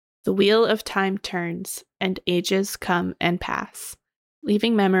The wheel of time turns, and ages come and pass,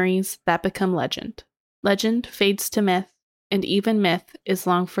 leaving memories that become legend. Legend fades to myth, and even myth is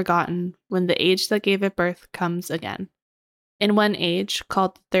long forgotten when the age that gave it birth comes again. In one age,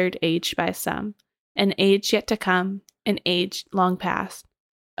 called the third age by some, an age yet to come, an age long past,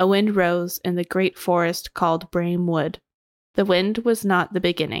 a wind rose in the great forest called Brame Wood. The wind was not the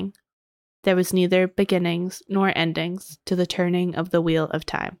beginning. There was neither beginnings nor endings to the turning of the wheel of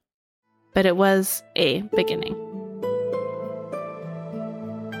time. But it was a beginning.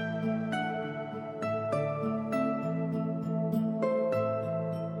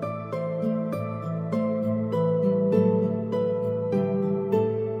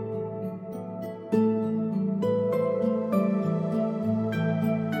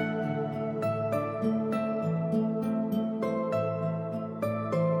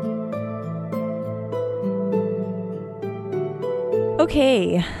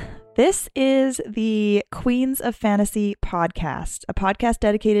 Okay, this is the Queens of Fantasy podcast, a podcast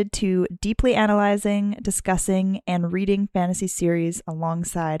dedicated to deeply analyzing, discussing, and reading fantasy series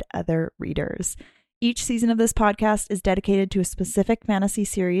alongside other readers. Each season of this podcast is dedicated to a specific fantasy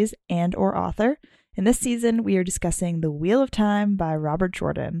series and or author. In this season, we are discussing The Wheel of Time by Robert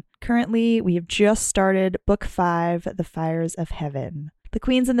Jordan. Currently, we have just started Book 5, The Fires of Heaven. The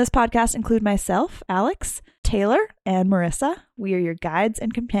queens in this podcast include myself, Alex, Taylor, and Marissa. We are your guides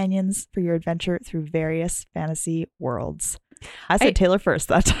and companions for your adventure through various fantasy worlds. I said Taylor first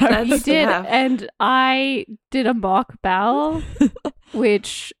that time. You did, and I did a mock bow,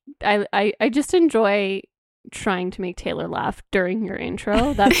 which I just enjoy trying to make Taylor laugh during your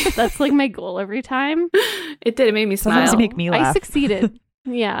intro. That's like my goal every time. It did. It made me smile. Sometimes you make me laugh. I succeeded.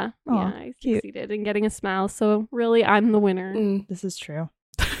 Yeah. Aw, I succeeded in getting a smile. So really, I'm the winner. This is true.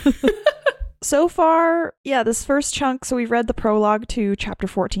 So far, this first chunk, so we've read the prologue to chapter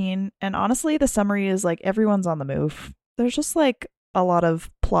 14, and honestly, the summary is like everyone's on the move. There's just like a lot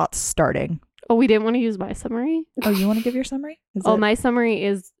of plots starting. Oh, we didn't want to use my summary? Oh, you want to give your summary? My summary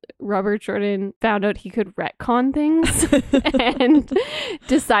is Robert Jordan found out he could retcon things and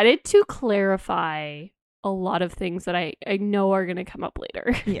decided to clarify a lot of things that I know are going to come up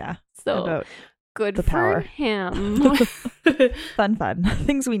later. Yeah. So about good the for power. him. Fun.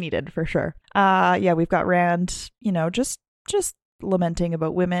 Things we needed for sure. We've got Rand, just lamenting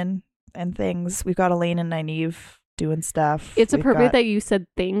about women and things. We've got Elaine and Nynaeve doing stuff. It's appropriate that you said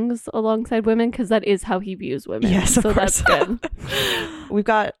things alongside women because that is how he views women. Yes, of so course. That's good. We've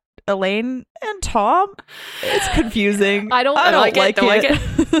got Elaine and Tom. It's confusing. I don't like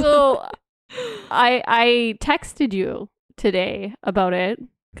it. So I texted you today about it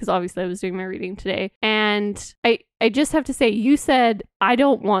because obviously I was doing my reading today, and I just have to say, you said I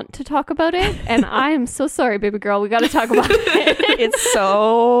don't want to talk about it, and I am so sorry, baby girl. We got to talk about it. It's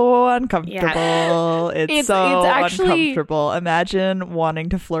so uncomfortable. Yeah. It's so actually uncomfortable. Imagine wanting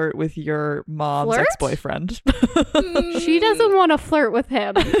to flirt with your mom's ex-boyfriend. She doesn't want to flirt with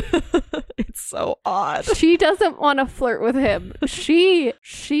him. It's so odd. She doesn't want to flirt with him. She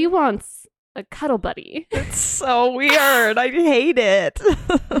wants a cuddle buddy. It's so weird. I hate it.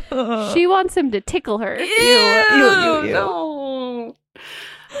 She wants him to tickle her. Ew. No.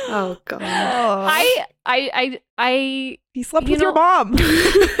 Oh god. He slept with your mom.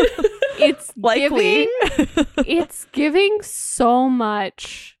 It's likely. It's giving so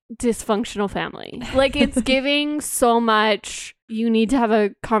much dysfunctional family. Like, it's giving so much. You need to have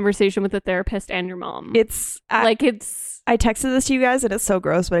a conversation with a therapist and your mom. I texted this to you guys, and it's so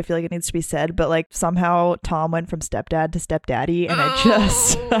gross, but I feel like it needs to be said. But like, somehow Tom went from stepdad to stepdaddy, and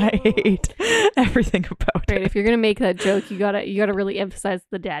I hate everything about it. If you're gonna make that joke, you gotta really emphasize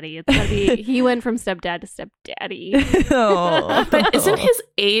the daddy. It's gotta be he went from stepdad to stepdaddy. But isn't his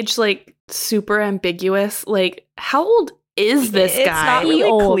age like super ambiguous? Like, how old is this guy? It's not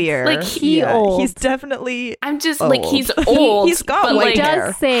really clear. Like, he's definitely. I'm just old. Like, he's old. He's got white hair.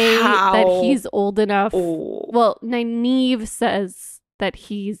 He does say that he's old enough. Old. Well, Nynaeve says that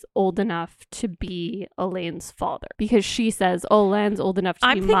he's old enough to be Elaine's father, because she says, "Oh, Elaine's old enough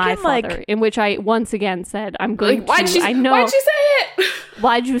to be my father." In which I once again said, "I'm going to." I know. Why'd you say it?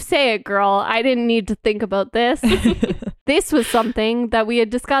 Why'd you say it, girl? I didn't need to think about this. This was something that we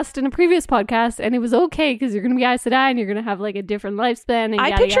had discussed in a previous podcast, and it was okay because you're going to be Aes Sedai and you're going to have like a different lifespan. And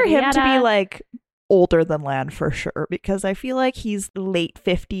I picture him to be like older than Lan for sure, because I feel like he's late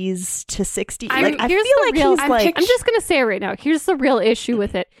 50s to 60s. I'm just going to say it right now. Here's the real issue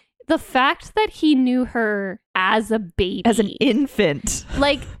with it. The fact that he knew her as a baby. As an infant.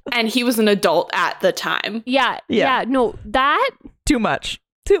 Like, and he was an adult at the time. Yeah. No, that. Too much.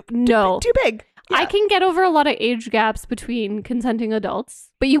 Too big. I can get over a lot of age gaps between consenting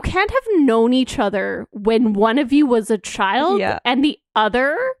adults, but you can't have known each other when one of you was a child and the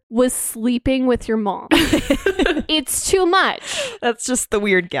other was sleeping with your mom. It's too much. That's just the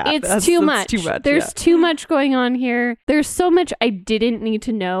weird gap. It's too much. There's too much going on here. There's so much I didn't need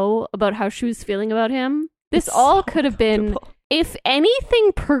to know about how she was feeling about him. This all could have been, if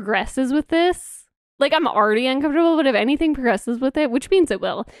anything progresses with this, like I'm already uncomfortable, but if anything progresses with it, which means it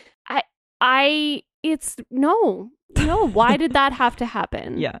will, why did that have to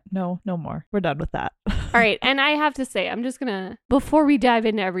happen? Yeah, no more. We're done with that. All right, and I have to say, I'm just gonna, before we dive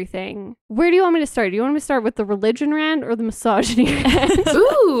into everything, where do you want me to start? Do you want me to start with the religion rant or the misogyny rant?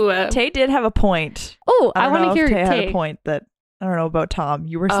 Ooh. Tay did have a point. Oh, I want to hear Tay Tay had a point that, I don't know about Tom.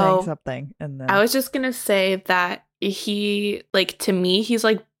 You were saying something. And then I was just going to say that he, like, to me, he's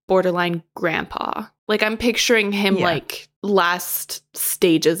like borderline grandpa. Like, I'm picturing him like last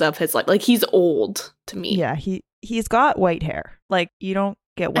stages of his life. Like, he's old to me. Yeah, he's got white hair. Like, you don't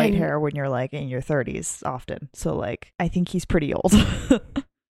get white hair when you're like in your 30s often. So like, I think he's pretty old.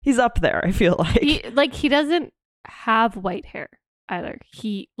 He's up there, I feel like. He doesn't have white hair either.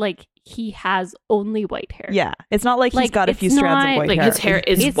 He has only white hair. Yeah, it's not like he's got a few strands of white hair. His hair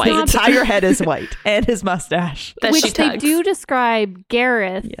is white. His entire head is white, and his mustache. Which they do describe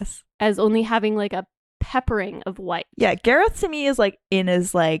Gareth as only having like a peppering of white. Yeah, Gareth to me is like in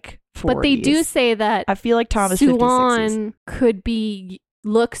his like 40s. But they do say that I feel like Tom is 50s, 60s.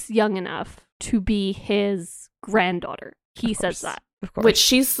 looks young enough to be his granddaughter. He says that. Of course. Which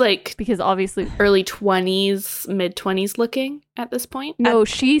she's like, because obviously early 20s, mid 20s looking at this point. No,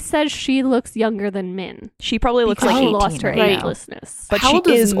 she says she looks younger than Min. She probably looks like 18 she lost her right agelessness. But how she old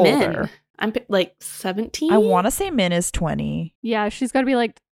is Min? older. I'm like 17. I want to say Min is 20. Yeah, she's got to be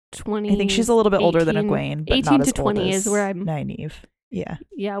like 20. I think she's a little bit older than Egwene, but 18 not to as 20 old as is where I'm Nynaeve. Yeah.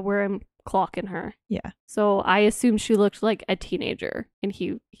 Yeah, where I'm clocking her. Yeah. So I assumed she looked like a teenager, and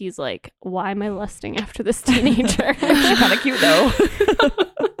he's like, why am I lusting after this teenager? She's kind of cute though.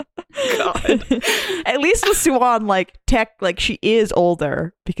 God. At least with Suan, like she is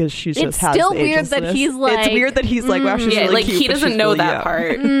older because she's just has still weird that he's like. It's weird that he's like, wow, she's really like cute, he doesn't know really that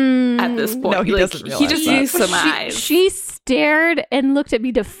part at this point. No, he doesn't realize he just used some eyes. She stared and looked at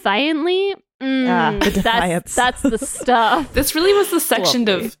me defiantly. The defiance. That's the stuff. This really was the section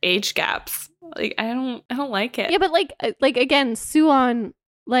of age gaps. Like I don't like it. Yeah, but like again, Suan,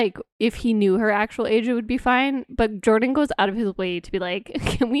 like if he knew her actual age, it would be fine. But Jordan goes out of his way to be like,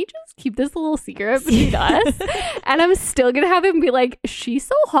 can we just keep this a little secret between us? And I'm still gonna have him be like, she's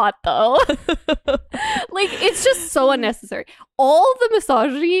so hot though. Like it's just so unnecessary. All the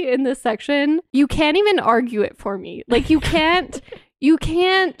misogyny in this section, you can't even argue it for me. Like you can't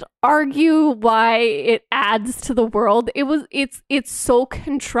argue why it adds to the world. It's so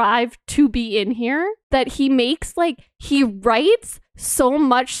contrived to be in here that he writes so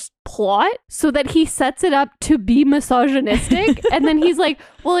much plot so that he sets it up to be misogynistic, and then he's like,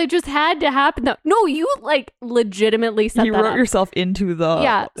 well, it just had to happen. No, you like legitimately set that up. You wrote yourself into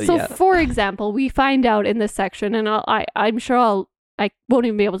the For example, we find out in this section, and I'm sure I won't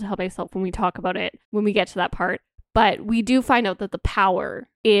even be able to help myself when we talk about it when we get to that part. But we do find out that the power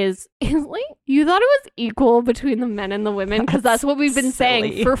is like, you thought it was equal between the men and the women, because that's what we've been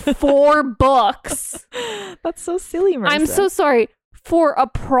saying for 4 books. That's so silly, Marissa. I'm so sorry. For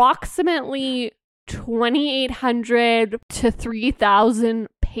approximately 2,800 to 3,000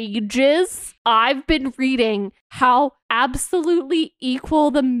 pages, I've been reading how absolutely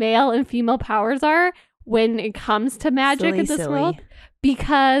equal the male and female powers are when it comes to magic in this world,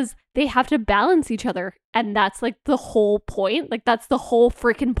 because they have to balance each other. And that's like the whole point. Like that's the whole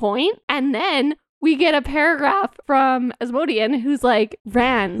freaking point. And then we get a paragraph from Asmodean who's like,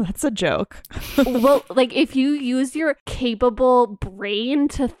 Rand. That's a joke. Well, like if you use your capable brain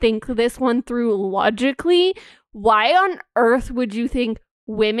to think this one through logically, why on earth would you think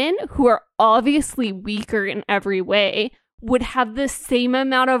women who are obviously weaker in every way would have the same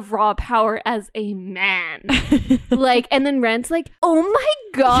amount of raw power as a man? Like, and then Rand's like, oh my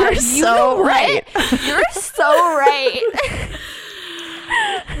God, you're so right. You're so right.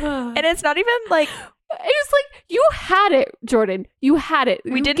 And it's not even like, it's like, you had it, Jordan. You had it.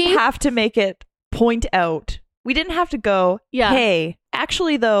 We didn't have to make it point out. We didn't have to go, hey,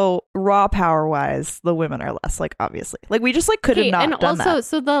 actually though, raw power wise, the women are less, like, obviously. Like, we just like could have not and done also, that.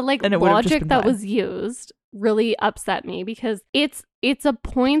 So the like logic that was used really upset me, because it's a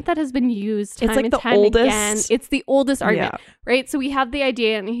point that has been used time and time again. It's the oldest argument, right? So we have the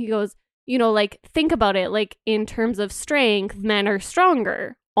idea, and he goes, you know, like, think about it, like, in terms of strength, men are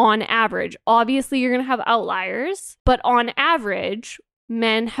stronger on average. Obviously, you're going to have outliers, but on average,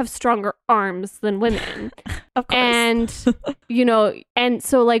 men have stronger arms than women. Of course. And, and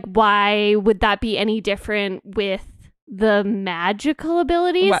so like, why would that be any different with the magical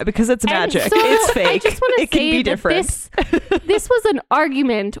abilities? Why? Because it's magic. So it's fake. I just want to it can say be that different. this was an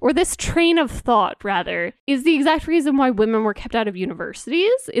argument, or this train of thought, rather, is the exact reason why women were kept out of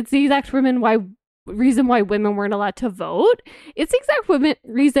universities. It's the exact reason why women weren't allowed to vote. It's the exact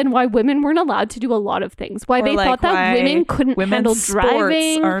reason why women weren't allowed to do a lot of things. Why they thought that women couldn't handle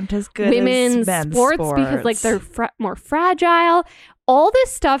driving. Aren't as good women's as men's sports because like they're more fragile. All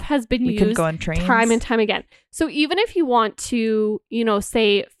this stuff has been used time and time again. So even if you want to,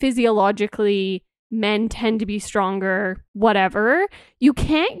 say physiologically men tend to be stronger, whatever, you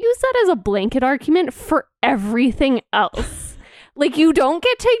can't use that as a blanket argument for everything else. Like, you don't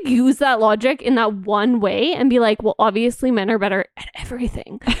get to use that logic in that one way and be like, well, obviously men are better at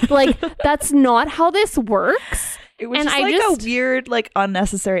everything. Like, that's not how this works. It was a weird, like,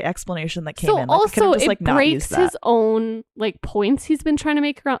 unnecessary explanation that came in. Like, also, just, like, it breaks his own, like, points he's been trying to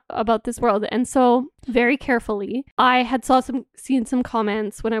make about this world. And so, very carefully, I had seen some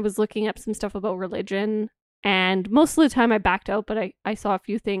comments when I was looking up some stuff about religion. And most of the time I backed out, but I saw a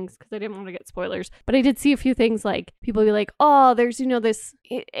few things because I didn't want to get spoilers. But I did see a few things like people be like, oh, there's, this.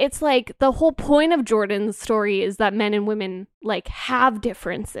 It's like the whole point of Jordan's story is that men and women like have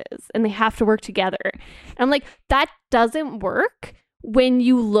differences and they have to work together. And I'm like, that doesn't work when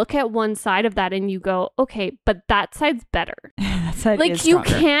you look at one side of that and you go, okay, but that side's better. That side like, is you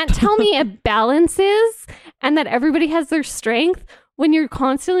stronger. can't tell me it balances and that everybody has their strength when you're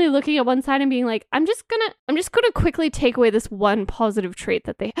constantly looking at one side and being like, I'm just gonna quickly take away this one positive trait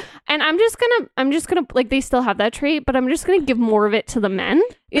that they, and I'm just gonna like, they still have that trait, but I'm just gonna give more of it to the men.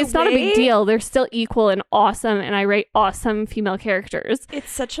 It's not a big deal. They're still equal and awesome, and I write awesome female characters.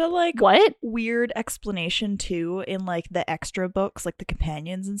 It's such a weird explanation too in like the extra books, like the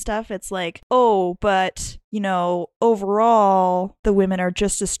companions and stuff. It's like, oh, but overall the women are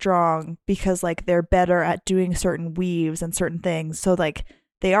just as strong because like they're better at doing certain weaves and certain things. So like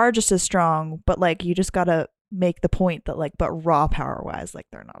they are just as strong, but like you just gotta make the point that like, but raw power wise, like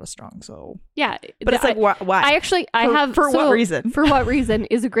they're not as strong. So yeah, but it's like why? What reason? For what reason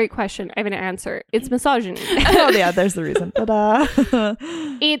is a great question. I have an answer. It's misogyny. Oh yeah, there's the reason. But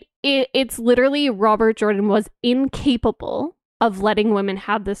it's literally Robert Jordan was incapable of letting women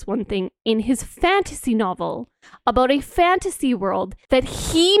have this one thing in his fantasy novel about a fantasy world that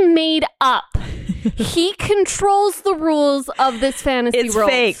he made up. He controls the rules of this fantasy world.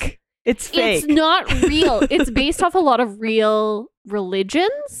 It's fake. It's not real. It's based off a lot of real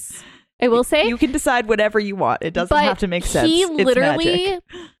religions, I will say. You can decide whatever you want. It doesn't have to make sense. He literally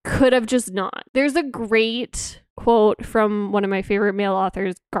could have just not. There's a great quote from one of my favorite male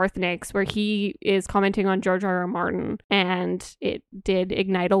authors, Garth Nix, where he is commenting on George R.R. Martin, and it did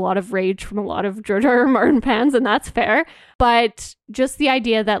ignite a lot of rage from a lot of George R.R. Martin fans, and that's fair. But just the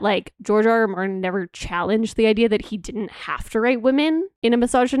idea that like George R.R. Martin never challenged the idea that he didn't have to write women in a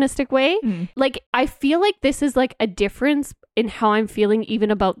misogynistic way. Like, I feel like this is like a difference in how I'm feeling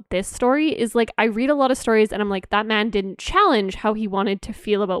even about this story is like, I read a lot of stories and I'm like, that man didn't challenge how he wanted to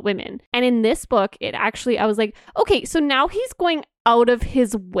feel about women. And in this book, I was like, okay, so now he's going out of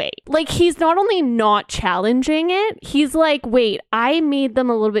his way. Like, he's not only not challenging it, he's like, wait, I made them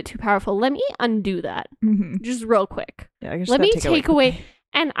a little bit too powerful. Let me undo that. Just real quick. Yeah, let me take away.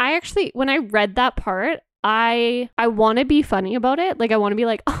 And I actually, when I read that part, I want to be funny about it. Like, I want to be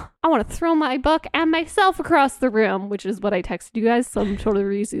like, oh, I want to throw my book and myself across the room, which is what I texted you guys. So I'm totally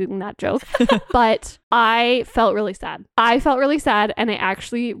reusing that joke. But I felt really sad. And it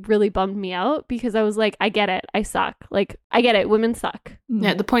actually really bummed me out because I was like, I get it. I suck. Like, I get it. Women suck.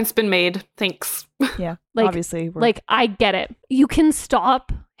 Yeah, the point's been made. Thanks. Yeah, like, obviously. Like, I get it. You can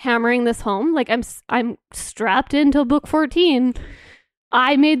stop hammering this home. Like, I'm strapped into book 14.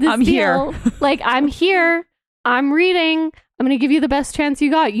 I made this deal. Like, I'm here. I'm reading. I'm going to give you the best chance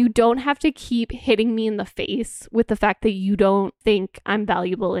you got. You don't have to keep hitting me in the face with the fact that you don't think I'm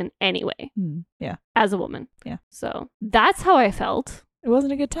valuable in any way. Yeah. As a woman. Yeah. So that's how I felt. It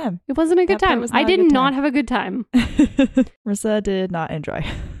wasn't a good time. It wasn't a good time. I did not have a good time. Marissa did not enjoy.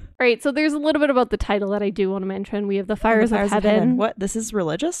 All right. So there's a little bit about the title that I do want to mention. We have the Fires of Heaven. What? This is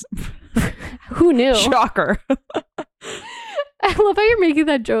religious? Who knew? Shocker. I love how you're making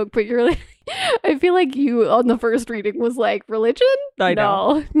that joke, but you're like, I feel like you on the first reading was like, religion? I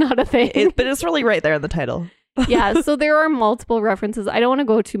know. No, not a thing. But it's really right there in the title. Yeah, so there are multiple references. I don't want to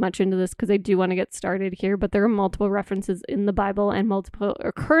go too much into this because I do want to get started here, but there are multiple references in the Bible and multiple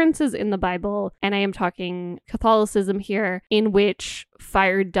occurrences in the Bible, and I am talking Catholicism here, in which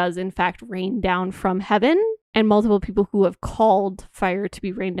fire does in fact rain down from heaven and multiple people who have called fire to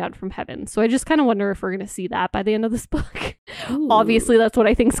be rained down from heaven. So I just kind of wonder if we're going to see that by the end of this book. Obviously, that's what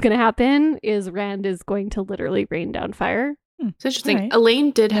I think is going to happen, is Rand is going to literally rain down fire. It's interesting. Right.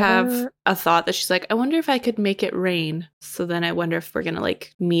 Elaine did have a thought that she's like, I wonder if I could make it rain. So then I wonder if we're going to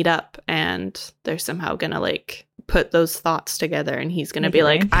like meet up and they're somehow going to like put those thoughts together and he's going to be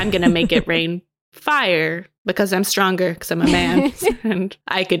like, I'm going to make it rain fire because I'm stronger, because I'm a man and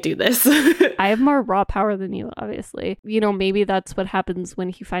I could do this. I have more raw power than you, obviously. You know, maybe that's what happens when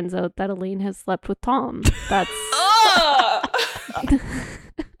he finds out that Elaine has slept with Tom. That's...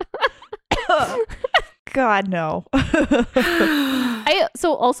 God, no.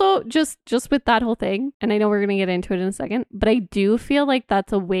 So also just with that whole thing, and I know we're going to get into it in a second, but I do feel like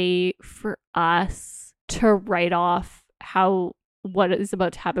that's a way for us to write off what is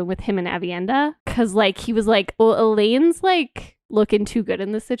about to happen with him and Avienda. Because like he was like, well, Elaine's like looking too good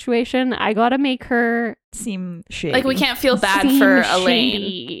in this situation. I got to make her seem shady. Like we can't feel bad for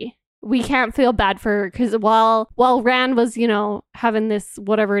Elaine. We can't feel bad for her because while Rand was, you know, having this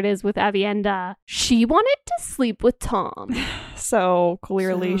whatever it is with Avienda, she wanted to sleep with Tom. So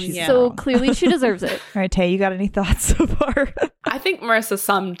clearly she deserves it. All right, Tay, you got any thoughts so far? I think Marissa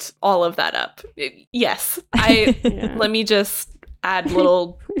summed all of that up. Yes. Let me just add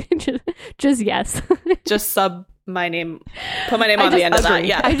little just yes. Just put my name on the end of that.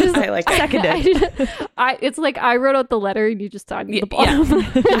 Yeah, I like it. Seconded. It's like I wrote out the letter and you just signed the bottom.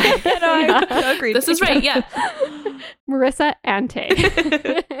 I agree. This is right. Yeah, Marissa and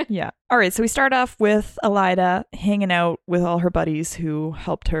Tay. Yeah. All right. So we start off with Elida hanging out with all her buddies who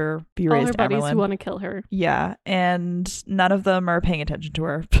helped her be raised. All her buddies Amyrlin. who want to kill her. Yeah, and none of them are paying attention to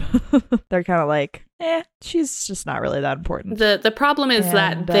her. They're kind of like, she's just not really that important. The problem is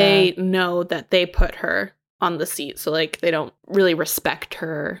that they know that they put her on the seat, so like they don't really respect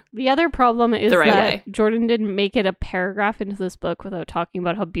her. The other problem is that Jordan didn't make it a paragraph into this book without talking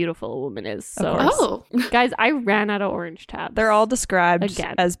about how beautiful a woman is. So guys, I ran out of orange tabs. They're all described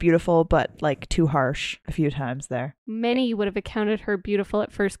as beautiful, but like too harsh a few times there. Many would have accounted her beautiful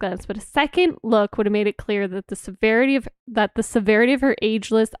at first glance, but a second look would have made it clear that the severity of her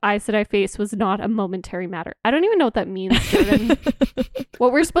ageless Aes Sedai face was not a momentary matter. I don't even know what that means, Jordan.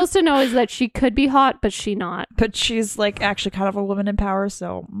 What we're supposed to know is that she could be hot, but she not. But she's like actually kind of a woman in power,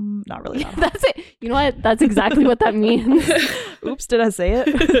 so not really. That's it. You know what? That's exactly what that means. Oops, did I say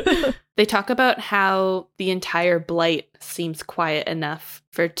it? They talk about how the entire blight seems quiet enough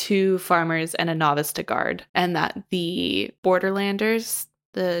for 2 farmers and a novice to guard, and that the Borderlanders,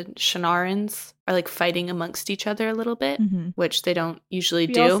 the Shanarans, are like fighting amongst each other a little bit, which they don't usually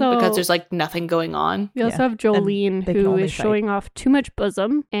do because there's like nothing going on. We also have Jolene who is showing off too much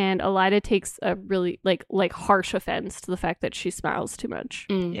bosom, and Elida takes a really like harsh offense to the fact that she smiles too much.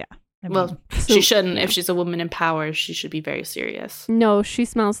 Yeah. She shouldn't. If she's a woman in power, she should be very serious. No, she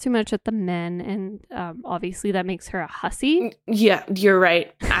smiles too much at the men, and obviously that makes her a hussy. Yeah, you're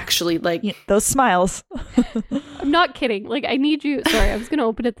right. Actually, like those smiles. I'm not kidding. Like, I need you. Sorry, I was gonna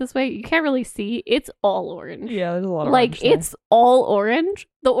open it this way. You can't really see. It's all orange. Yeah, there's a lot of orange. Like, it's all orange.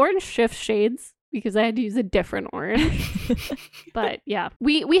 The orange shifts shades because I had to use a different orange. But yeah,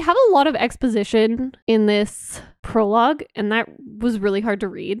 we have a lot of exposition in this prologue, and that was really hard to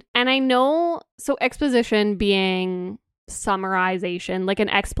read. And I know, so exposition being summarization, like an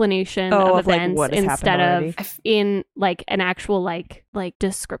explanation of events, like instead of in like an actual like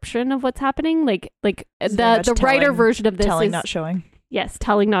description of what's happening. Like the writer version of this telling, not showing. Yes,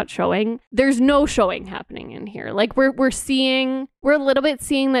 telling, not showing. There's no showing happening in here. Like we're a little bit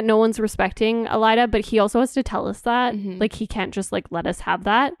seeing that no one's respecting Elida, but he also has to tell us that. Like he can't just like let us have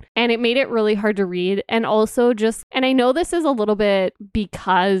that. And it made it really hard to read. And also and I know this is a little bit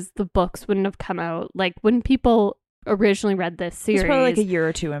because the books wouldn't have come out. Like when people originally read this series. It's probably like a year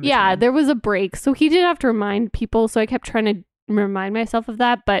or two in between. Yeah, there was a break. So he did have to remind people. So I kept trying to remind myself of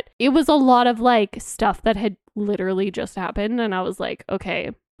that. But it was a lot of like stuff that had literally just happened, and I was like,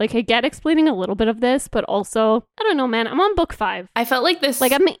 okay, like I get explaining a little bit of this, but also I don't know, man, I'm on book 5. I felt like this,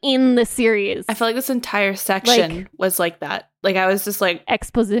 like I'm in the series. I felt like this entire section was like that. Like I was just like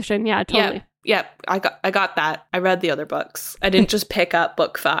exposition. Yeah, totally. Yeah, I got that. I read the other books. I didn't just pick up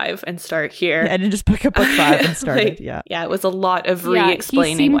book 5 and start here. I didn't just pick up book 5 and start it. Yeah, it was a lot of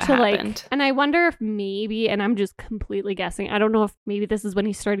re-explaining what happened. And I wonder if maybe, and I'm just completely guessing, I don't know if maybe this is when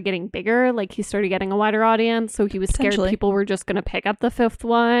he started getting bigger, like he started getting a wider audience, so he was scared people were just going to pick up the 5th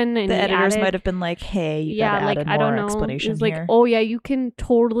one. And the editors might have been like, hey, you gotta add a more explanation It's like, oh yeah, you can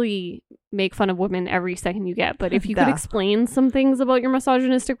totally make fun of women every second you get, but if you could explain some things about your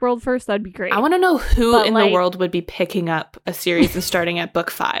misogynistic world first, that'd be great. I want to know who in the world would be picking up a series and starting at book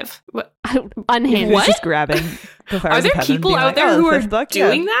 5. What? Unhinged. What? Just grabbing the Fires Are there of Heaven, people out there who are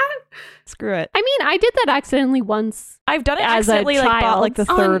doing that? Screw it. I mean, I did that accidentally once. I've done it accidentally, like bought like the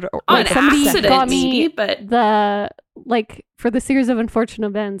third on somebody accident, got me maybe, but the like for the series of unfortunate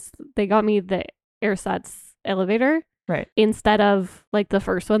events, they got me the ersatz elevator. Right. Instead of like the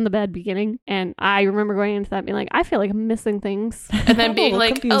first one, the bad beginning. And I remember going into that being like, I feel like I'm missing things. And then being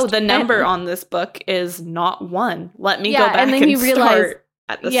like, confused. Oh, the number on this book is not 1. Let me go back and then you realize, start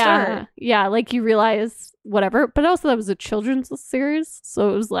at the start. Yeah, like you realize whatever. But also that was a children's series.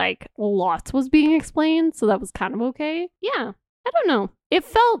 So it was like lots was being explained. So that was kind of okay. Yeah. I don't know. It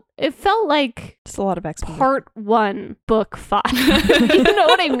felt like just a lot of exposition. Part 1, book 5. You know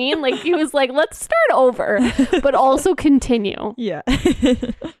what I mean? Like he was like, let's start over, but also continue. Yeah.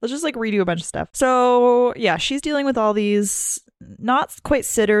 Let's just like redo a bunch of stuff. So yeah, she's dealing with all these not quite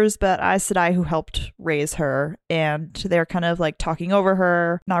sitters, but Aes Sedai who helped raise her, and they're kind of like talking over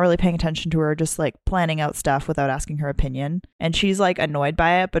her, not really paying attention to her, just like planning out stuff without asking her opinion. And she's like annoyed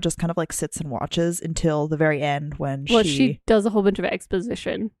by it, but just kind of like sits and watches until the very end when she does a whole bunch of exposition.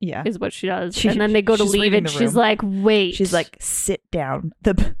 Yeah, is what she does. And then they go to leave and she's like, wait. She's like, sit down.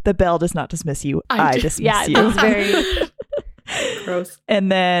 The bell does not dismiss you. I dismiss you. Yeah, it was very gross.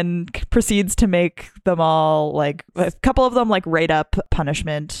 And then proceeds to make them all like a couple of them like rate up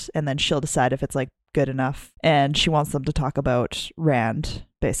punishment, and then she'll decide if it's like good enough. And she wants them to talk about Rand,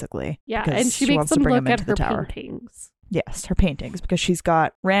 basically. Yeah, and she makes them look at her paintings. Yes, her paintings, because she's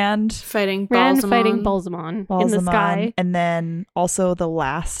got Rand fighting Balsamon in the sky, and then also the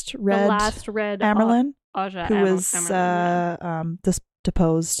last red Amyrlin, who was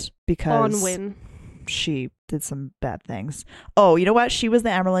deposed because she did some bad things. Oh, you know what? She was the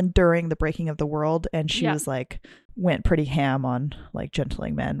Amyrlin during the breaking of the world, and she was like went pretty ham on like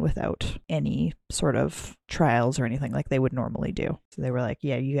gentling men without any sort of trials or anything like they would normally do. So they were like,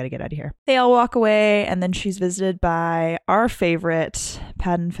 yeah, you got to get out of here. They all walk away, and then she's visited by our favorite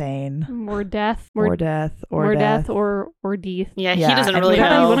Padden Fane. More death or death. Yeah, he doesn't really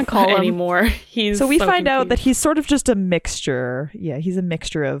know what to call him anymore. So we find out that he's sort of just a mixture. Yeah, he's a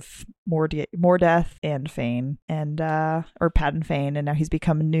mixture of more death and Fane, and or Padden Fane, and now he's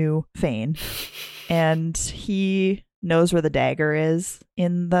become new Fane. And he knows where the dagger is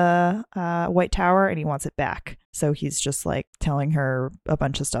in the White Tower, and he wants it back. So he's just like telling her a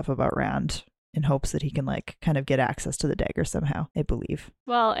bunch of stuff about Rand in hopes that he can like kind of get access to the dagger somehow, I believe.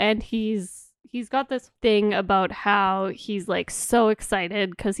 Well, and he's got this thing about how he's like so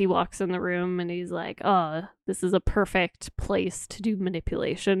excited because he walks in the room and he's like, oh, this is a perfect place to do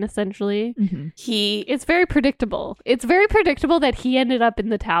manipulation, essentially. Mm-hmm. It's very predictable. It's very predictable that he ended up in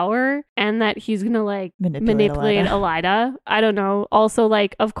the tower and that he's gonna like manipulate Elida. I don't know. Also,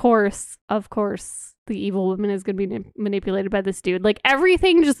 like, of course, the evil woman is going to be manipulated by this dude. Like,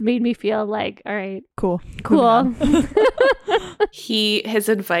 everything just made me feel like, all right, cool. His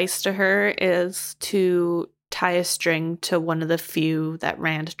advice to her is to tie a string to one of the few that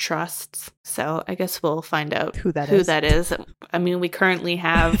Rand trusts. So I guess we'll find out who that is. I mean, we currently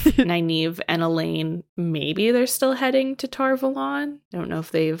have Nynaeve and Elaine. Maybe they're still heading to Tar Valon. I don't know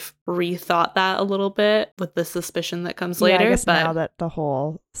if they've rethought that a little bit with the suspicion that comes later. I guess now that the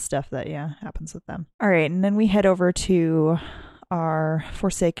whole stuff that happens with them. All right, and then we head over to our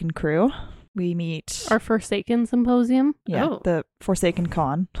Forsaken crew. We meet our Forsaken Symposium. Yeah, the Forsaken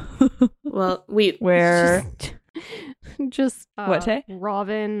Con. Well, just what day?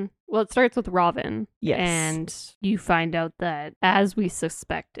 Ravin. Well, it starts with Ravin. Yes. And you find out that, as we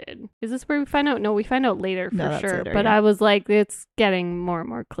suspected. Is this where we find out? No, we find out later for sure. Later, but I was like, it's getting more and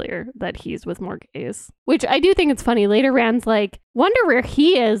more clear that he's with Morghese. Which I do think it's funny. Later, Rand's like, wonder where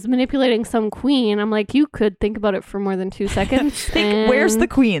he is manipulating some queen. I'm like, you could think about it for more than 2 seconds. Where's the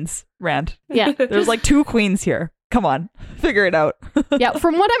queens, Rand? Yeah. There's like 2 queens here. Come on, figure it out. Yeah,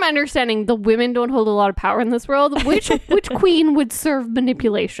 from what I'm understanding, the women don't hold a lot of power in this world. Which queen would serve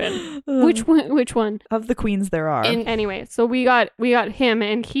manipulation? Which one? Of the queens there are. Anyway, so we got him,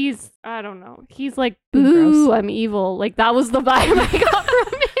 and he's, I don't know, he's like, boo, I'm evil. Like, that was the vibe I got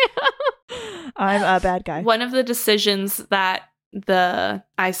from him. I'm a bad guy. One of the decisions that the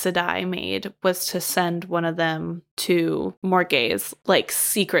Aes Sedai made was to send one of them to Morghese, like,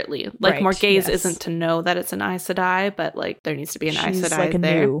 secretly. Like, right, Morghese isn't to know that it's an Aes Sedai, but like there needs to be an Aes Sedai like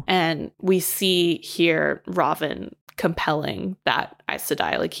there. And we see here Ravin compelling that Aes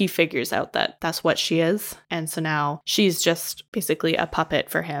Sedai. Like, he figures out that that's what she is, and so now she's just basically a puppet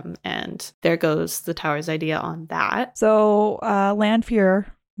for him, and there goes the Tower's idea on that. So Lanfear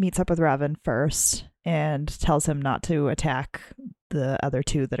meets up with Raven first and tells him not to attack the other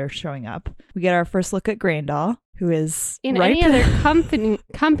two that are showing up. We get our first look at Graendal, who is in ripe. any other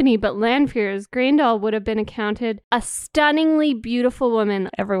company but Lanfear's. Graendal would have been accounted a stunningly beautiful woman.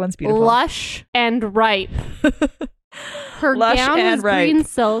 Everyone's beautiful. Lush and ripe. Her Lush gown and was ripe. green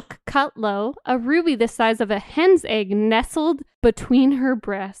silk, cut low, a ruby the size of a hen's egg nestled between her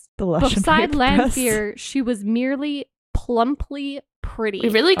breasts. The lush Beside and ripe breasts. Lanfear, she was merely plumply pretty. We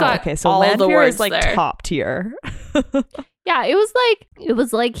really got okay, so all Lanfear the words is like there. top tier. Yeah, it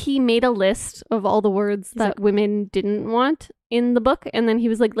was like he made a list of all the words that women didn't want in the book, and then he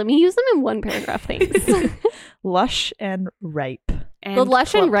was like, let me use them in one paragraph, thanks. Lush and ripe. And the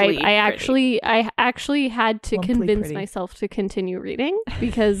lush and ripe, plumply I actually had to Plumply convince pretty. myself to continue reading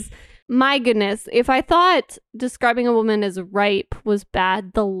because my goodness, if I thought describing a woman as ripe was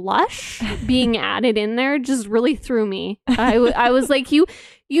bad, the lush being added in there just really threw me. I was like, you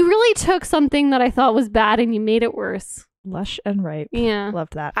really took something that I thought was bad and you made it worse. Lush and ripe. Yeah.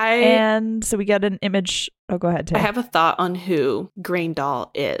 Loved that. And so we get an image. Oh, go ahead, Tim. I have a thought on who Graendal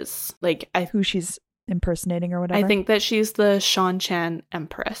is. Like, who she's impersonating or whatever. I think that she's the Shan-Chan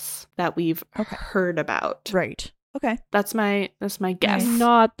Empress that we've heard about. Right. Okay. That's my guess.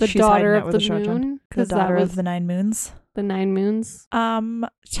 Not the She's daughter hiding out of with the the Shan-Chan. moon. The 'Cause daughter that of was the 9 moons. the 9 moons.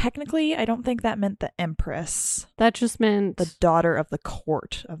 Technically, I don't think that meant the Empress. That just meant The daughter of the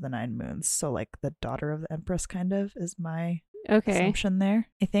court of the 9 moons. So like the daughter of the Empress kind of is my assumption there,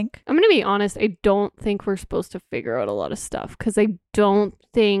 I think. I'm going to be honest. I don't think we're supposed to figure out a lot of stuff because I don't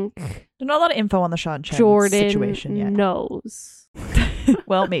think There's not a lot of info on the Shan-Chan Jordan situation yet. knows.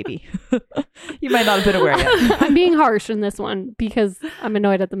 Well, maybe. You might not have been aware yet. I'm being harsh in this one because I'm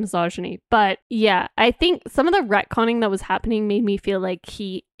annoyed at the misogyny. But yeah, I think some of the retconning that was happening made me feel like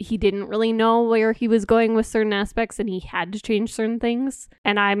he didn't really know where he was going with certain aspects and he had to change certain things.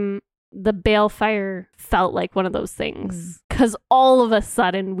 And the Balefire felt like one of those things because all of a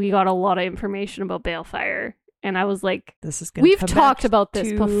sudden we got a lot of information about Balefire. And I was like, this is gonna we've come talked back about this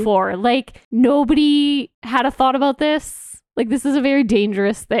to- before. Like, nobody had a thought about this. Like, this is a very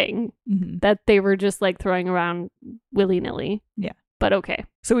dangerous thing that they were just like throwing around willy-nilly. Yeah. But okay.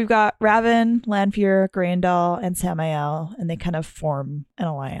 So we've got Raven, Lanfear, Graendal, and Samael, and they kind of form an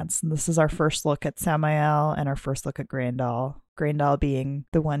alliance. And this is our first look at Samael and our first look at Graendal. Graendal being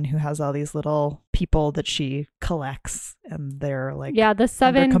the one who has all these little people that she collects, and they're like, yeah, the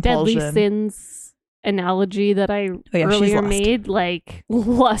 7 deadly compulsion. sins analogy that I she's earlier lust. made, like,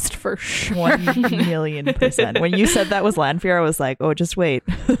 lust for sure. 1,000,000%. When you said that was Lanfear, I was like, oh, just wait.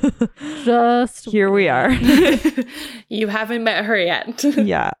 Just Here we are. You haven't met her yet.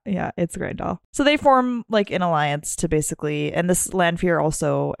 yeah, it's Graendal. So they form like an alliance to basically, and this Lanfear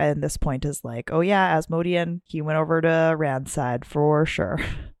also at this point is like, oh yeah, Asmodean, he went over to Rand's side for sure.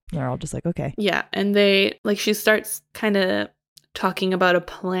 They're all just like, okay. Yeah, and she starts kind of talking about a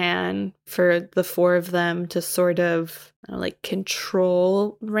plan for the 4 of them to sort of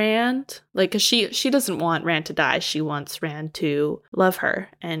control Rand. Like, 'cause she doesn't want Rand to die. She wants Rand to love her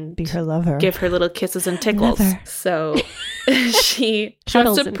and Be her lover. give her little kisses and tickles. Lover. So she wants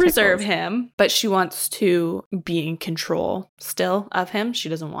Cuddles to and preserve tickles. him, but she wants to be in control still of him. She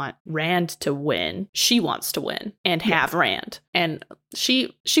doesn't want Rand to win. She wants to win and have Rand. And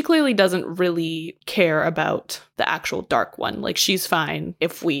she clearly doesn't really care about the actual Dark One. Like, she's fine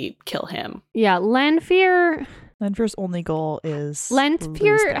if we kill him. Yeah, Lanfear's only goal is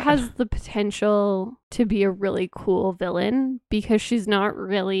Lanfear has the potential to be a really cool villain because she's not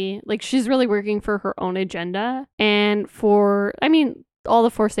really, like, she's really working for her own agenda. And all the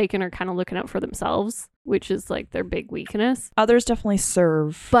Forsaken are kind of looking out for themselves, which is like their big weakness. Others definitely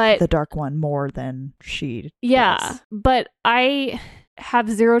serve But- the Dark One more than she Yeah, does. but I have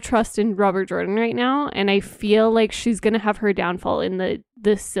zero trust in Robert Jordan right now, and I feel like she's gonna have her downfall in the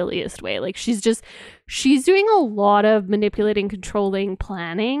silliest way. Like, she's doing a lot of manipulating, controlling,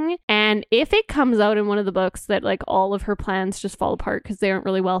 planning, and if it comes out in one of the books that like all of her plans just fall apart because they aren't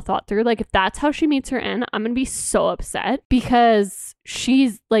really well thought through, like, if that's how she meets her end, I'm gonna be so upset because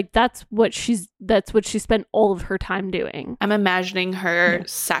she's like, that's what she spent all of her time doing. I'm imagining her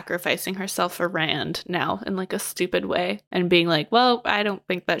sacrificing herself for Rand now in like a stupid way and being like, well, I don't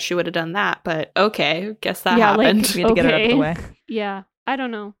think that she would have done that, but okay, guess that happened. We had to get it out of the way. Yeah, I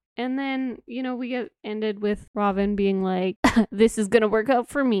don't know. And then, we get ended with Robin being like, this is going to work out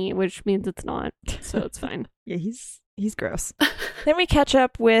for me, which means it's not. So it's fine. Yeah, he's gross. Then we catch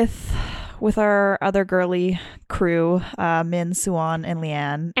up with our other girly crew, Min, Suan, and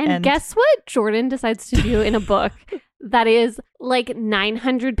Leanne. And guess what Jordan decides to do in a book that is like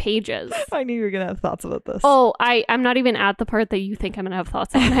 900 pages. I knew you were going to have thoughts about this. Oh, I'm not even at the part that you think I'm going to have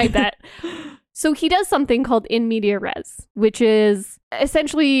thoughts on, I bet. So he does something called in media res, which is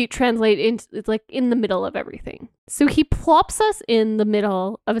essentially it's like in the middle of everything. So he plops us in the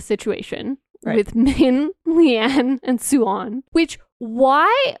middle of a situation with Min, Leanne, and Suan, which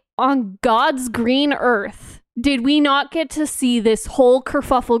why on God's green earth did we not get to see this whole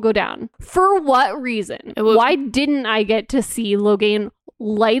kerfuffle go down? For what reason? Why didn't I get to see Logain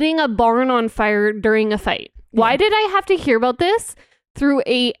lighting a barn on fire during a fight? Why did I have to hear about this through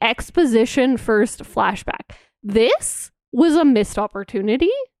a exposition first flashback? This was a missed opportunity.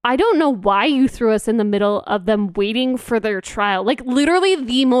 I don't know why you threw us in the middle of them waiting for their trial. Like literally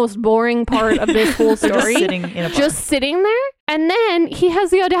the most boring part of this whole story. Just sitting there. And then he has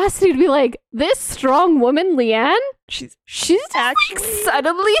the audacity to be like, this strong woman, Leanne, she's actually like,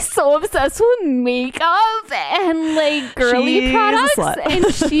 suddenly so obsessed with makeup and like girly products.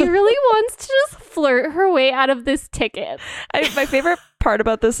 And she really wants to just flirt her way out of this ticket. My favorite part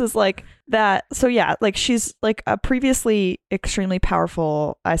about this is like that. So yeah, like she's like a previously extremely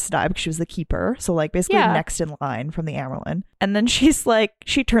powerful Aes Sedai because she was the keeper. So like basically next in line from the Amyrlin. And then she's like,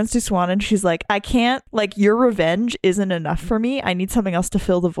 she turns to Swan and she's like, I can't, like your revenge isn't enough for me. I need something else to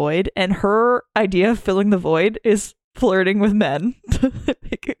fill the void. And her idea of filling the void is flirting with men.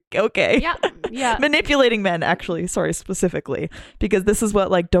 Okay. Yeah. Manipulating men, actually. Sorry, specifically. Because this is what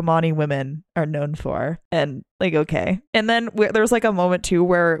like Domani women are known for. And like, okay. And then there's like a moment too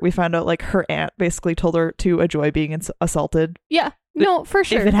where we found out like her aunt basically told her to enjoy being assaulted. Yeah. No, for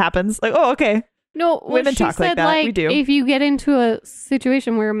sure. If it happens. Like, oh, okay. No, women talk like that. Like, we do. If you get into a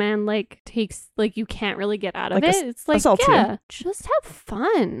situation where a man like takes, like you can't really get out of like it, it's like, yeah, just have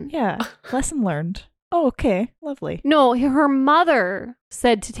fun. Yeah. Lesson learned. Oh, okay. Lovely. No, her mother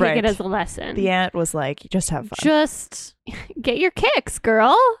said to take it as a lesson. The aunt was like, just have fun. Just get your kicks,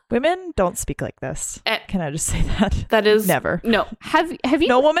 girl. Women don't speak like this. Can I just say that? That is never. No. Have you?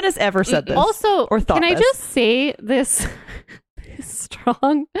 No woman has ever said this. Also, or thought can I just say this?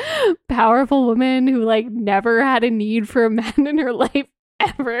 Strong, powerful woman who like never had a need for a man in her life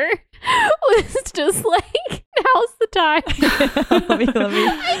ever was just like, now's the time.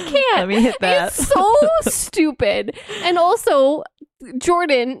 I can't. Let me hit that. It's so stupid. And also,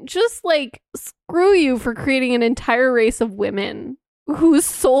 Jordan, just like screw you for creating an entire race of women whose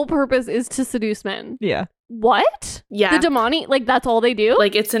sole purpose is to seduce men. Yeah. What? Yeah. The Damani, like that's all they do?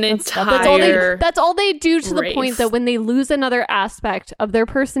 Like it's an entire that's all they do to race. The point that when they lose another aspect of their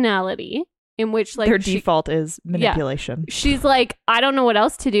personality, in which like their default is manipulation. Yeah, she's like, I don't know what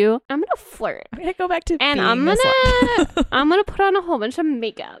else to do. I'm gonna flirt. I'm gonna go back to and I'm gonna put on a whole bunch of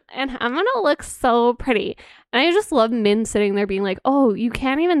makeup and I'm gonna look so pretty. And I just love Min sitting there being like, oh, you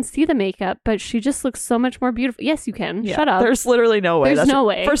can't even see the makeup, but she just looks so much more beautiful. Yes, you can. Yeah, shut up. There's literally no way. There's no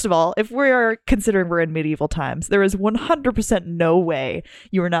way. First of all, if we are considering we're in medieval times, there is 100% no way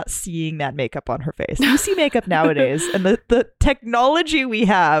you are not seeing that makeup on her face. You see makeup nowadays and the technology we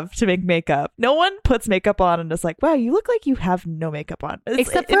have to make makeup. No one puts makeup on and is like, wow, you look like you have no makeup on.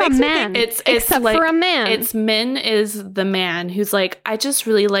 Except for a man. Except for a man. It's Min is the man who's like, I just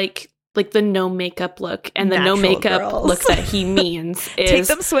really like the no makeup look, and the Natural no makeup girls. look that he means is take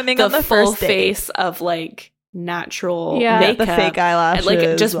them swimming the on the full first date. face of like natural makeup, the fake eyelashes, and,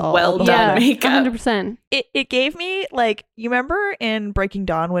 like just well done makeup. 100%. It gave me like, you remember in Breaking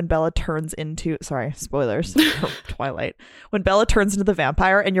Dawn when Bella turns into, sorry, spoilers, Twilight, when Bella turns into the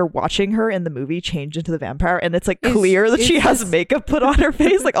vampire and you're watching her in the movie change into the vampire and it's like clear that she has makeup put on her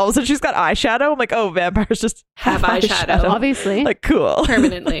face, like all of a sudden she's got eyeshadow. I'm like, oh, vampires just have eyeshadow, obviously, like cool,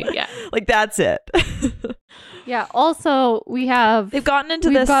 permanently. Yeah, like that's it. Yeah. Also, we've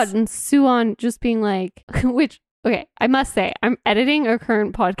gotten Suan just being like, which, okay, I must say, I'm editing a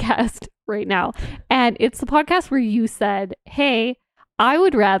current podcast right now, and it's the podcast where you said, hey, I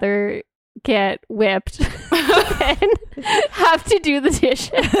would rather get whipped than have to do the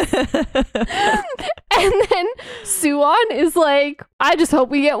dishes. And then Suan is like, I just hope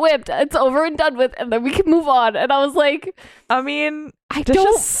we get whipped. It's over and done with, and then we can move on. And I was like, I mean, I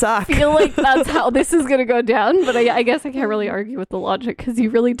don't feel like that's how this is going to go down, but I guess I can't really argue with the logic because you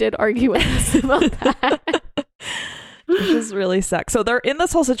really did argue with us about that. Which is really sucks. So they're in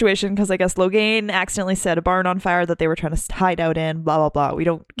this whole situation because I guess Logain accidentally set a barn on fire that they were trying to hide out in, blah, blah, blah.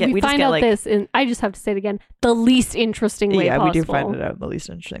 We find out this in, I just have to say it again, the least interesting way possible. Yeah, we do find it out the least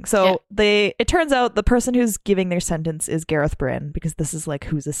interesting. So it turns out the person who's giving their sentence is Gareth Bryn, because this is like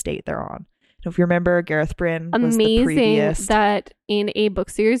whose estate they're on. If you remember, Gareth Bryn was the Amazing previous... that in a book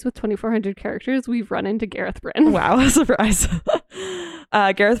series with 2,400 characters, we've run into Gareth Bryn. Wow, surprise.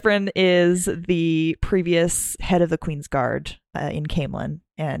 Gareth Bryn is the previous head of the Queen's Guard in Camelin,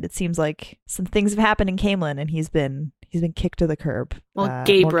 and it seems like some things have happened in Camelin, and he's been kicked to the curb. Well,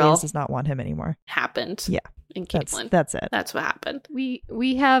 Gabriel Morgase does not want him anymore. Happened. Yeah. In Camelin. That's it. That's what happened. We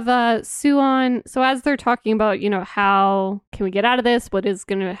have Suan. So as they're talking about, how can we get out of this? What is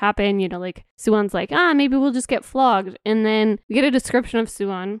going to happen? Like Suan's like, maybe we'll just get flogged. And then we get a description of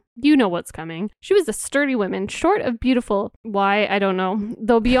Suan. You know what's coming. She was a sturdy woman, short of beautiful. Why? I don't know.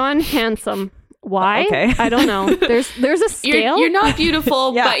 Though beyond handsome. Why? Okay. I don't know. There's a scale. You're not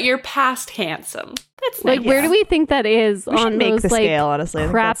beautiful, Yeah. but you're past handsome. That's like, nice. where do we think that is We should on make those the like scale, honestly. I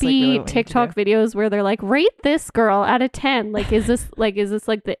think that's, crappy really what we need to TikTok do. videos where they're like, rate this girl out of 10? Like, is this like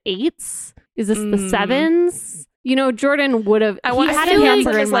the 8s? Is this the 7s? Jordan would have. He had a feel like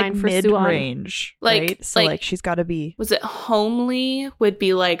number in it's mind for Suan. mid-range, Like- right? So like- she's got to be... Was it homely would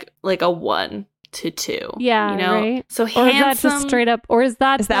be like a 1 to 2. Yeah, right. So Or is handsome. that just straight up? Or is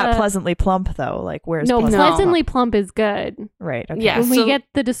that pleasantly plump though? Like where's No, pleasantly pleasantly plump is good. Right. Okay. Yeah. When so- we get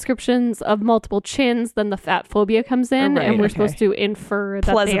the descriptions of multiple chins, then the fat phobia comes in, Right, and we're okay. supposed to infer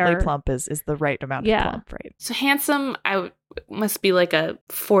that Pleasantly they are plump is the right amount Yeah. of plump, right? So handsome, must be like a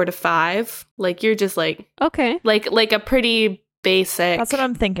 4 to 5. Like you're just like okay. a pretty basic. That's what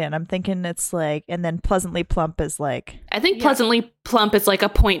I'm thinking. I'm thinking it's like, and then pleasantly plump is like, I think pleasantly plump is like a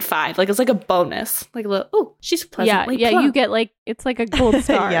 0.5. Like it's like a bonus. Like a little, oh, she's pleasantly Yeah. plump. You get like it's like a gold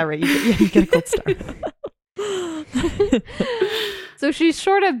star. yeah, right. You get a gold star. So she's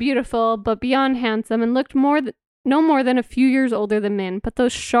short of beautiful, but beyond handsome, and looked no more than a few years older than Min. But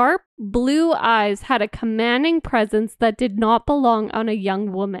those sharp blue eyes had a commanding presence that did not belong on a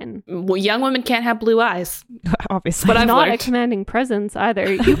young woman. Well, young women can't have blue eyes. Obviously. But I've Not learned. a commanding presence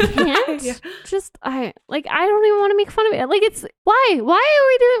either. You can't. Yeah. Just I don't even want to make fun of it. Like it's why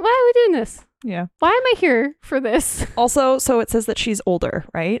are we doing this? Yeah. Why am I here for this? Also, so it says that she's older,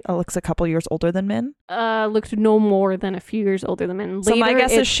 right? Looks a couple years older than Min. Looked no more than a few years older than Min. So my Later,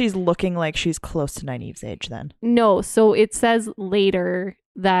 guess is it's- she's looking like she's close to Nynaeve's age then. No, so it says later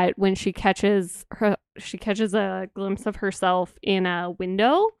that when she catches a glimpse of herself in a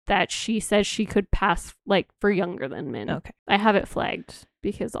window that she says she could pass like for younger than Min. Okay. I have it flagged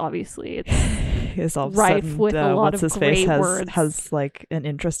because obviously it's Is all of a rife sudden, with a lot what's of his face great words. has like an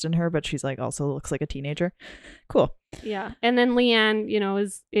interest in her, but she's like also looks like a teenager. Cool. yeah. And then Leanne,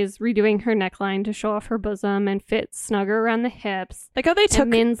 is redoing her neckline to show off her bosom and fit snugger around the hips. Like how they took. And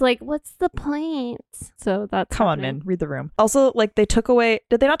Min's like, what's the point? So that's Come on, happening. Min, read the room. Also, like they took away.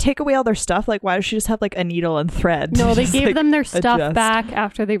 Did they not take away all their stuff? Like, why does she just have like a needle and thread? No, to they just, gave like, them their stuff adjust? back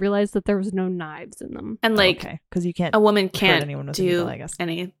after they realized that there was no knives in them. And like Okay, because you can't. a woman hurt can't anyone with a do needle, I guess.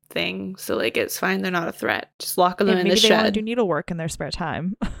 anything. So like it's fine. They're not a threat. Just lock them in Maybe the they want to shed. do needlework in their spare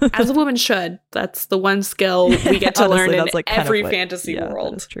time. As a woman should. That's the one skill we get to Honestly, learn in that's, like, kind of every what- fantasy yeah, that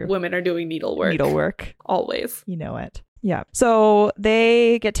world. is true. Women are doing needlework. Needlework. Always. You know it. Yeah. So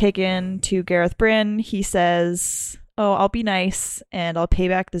they get taken to Gareth Bryn. He says, oh, I'll be nice and I'll pay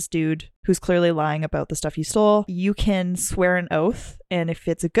back this dude who's clearly lying about the stuff he stole. You can swear an oath, and if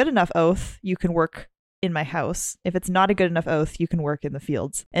it's a good enough oath, you can work in my house. If it's not a good enough oath, you can work in the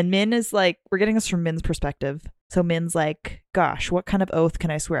fields. And Min is like, we're getting this from Min's perspective. So Min's like, gosh, what kind of oath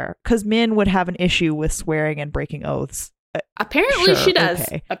can I swear? Because Min would have an issue with swearing and breaking oaths. Apparently Sure, she does.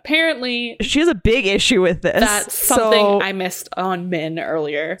 okay. Apparently She has a big issue with this. that's something So- I missed on Min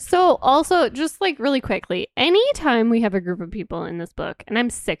earlier. So also, just like really quickly, anytime we have a group of people in this book, and I'm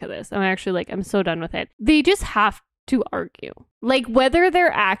sick of this, I'm actually like, I'm so done with it. They just have to argue. Like whether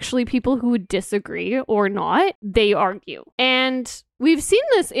they're actually people who would disagree or not, they argue. And we've seen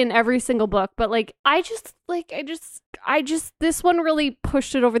this in every single book, but like I just this one really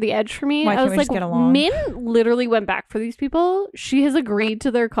pushed it over the edge for me. Why I can't was we like, just get along? Min literally went back for these people. She has agreed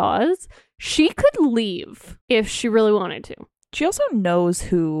to their cause. She could leave if she really wanted to. She also knows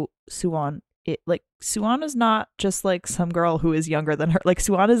who Suan is. Like, Suan is not just like some girl who is younger than her. Like,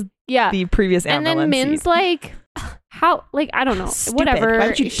 Suan is Yeah. the previous And then Amberlin Min's seed. like, how, like, I don't know, Stupid. whatever. Why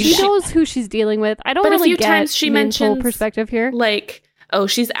would you do She that? knows who she's dealing with. I don't But a really few get times she Min's whole mentions, perspective here. Like, oh,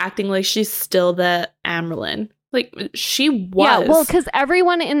 she's acting like she's still the Amberlin. Like, she was. Yeah, well, because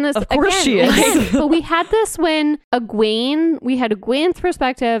everyone in this, Of course again, she is. again, but we had this when we had Egwene's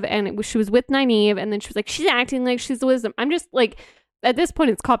perspective, and she was with Nynaeve, and then she was like, she's acting like she's the wisdom. I'm just like, at this point,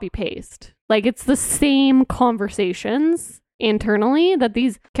 it's copy paste. Like, it's the same conversations internally that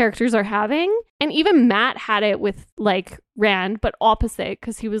these characters are having. And even Matt had it with like Rand, but opposite,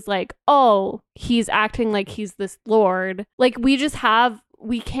 because he was like, oh, he's acting like he's this lord. Like, we just have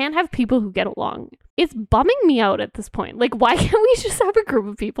we can't have people who get along. It's bumming me out at this point. Like, why can't we just have a group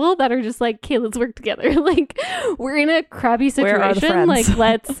of people that are just like, okay, let's work together. Like, we're in a crappy situation. Like,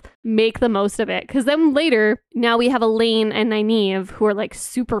 let's make the most of it. Because then later, now we have Elaine and Nynaeve who are like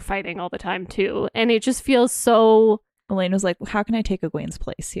super fighting all the time too. And it just feels so... Elaine was like, how can I take Egwene's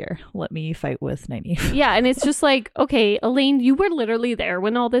place here? Let me fight with Nynaeve. Yeah, and it's just like, okay, Elaine, you were literally there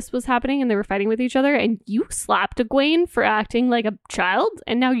when all this was happening and they were fighting with each other, and you slapped Egwene for acting like a child,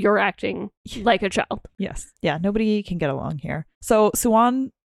 and now you're acting like a child. Yes. Yeah, nobody can get along here. So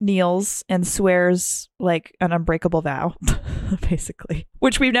Siuan kneels and swears like an unbreakable vow, basically,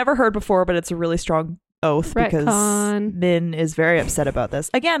 which we've never heard before, but it's a really strong oath because Min is very upset about this.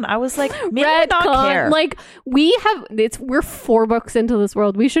 Again, I was like, Min would not care. Like, we're 4 books into this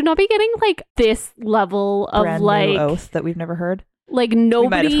world. We should not be getting like this level of brand like new oath that we've never heard. Like, nobody... We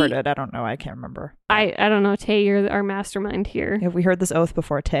might have heard it. I don't know. I can't remember. I don't know. Tay, you're our mastermind here. Have we heard this oath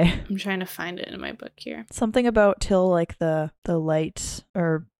before, Tay? I'm trying to find it in my book here. Something about till like the light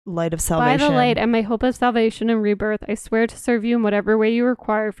or light of salvation. By the light and my hope of salvation and rebirth, I swear to serve you in whatever way you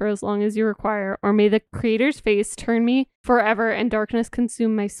require for as long as you require, or may the Creator's face turn me forever and darkness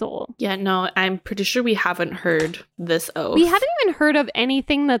consume my soul. Yeah, no, I'm pretty sure we haven't heard this oath. We haven't even heard of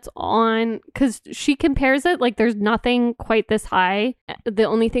anything that's on, because she compares it like there's nothing quite this high. The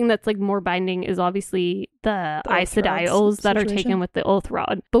only thing that's like more binding is obviously the Aes Sedai oaths that are taken with the oath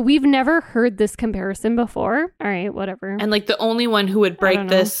rod. But we've never heard this comparison before. All right, whatever. And like the only one who would break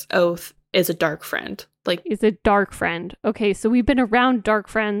this oath is a dark friend. Like, is a dark friend. Okay, so we've been around dark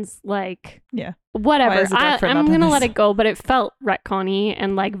friends, like, yeah, whatever. I'm gonna let it go, but it felt retconny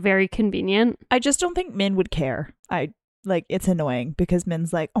and like very convenient. I just don't think Min would care. It's annoying because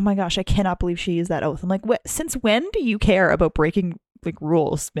Min's like, oh my gosh, I cannot believe she used that oath. I'm like, since when do you care about breaking like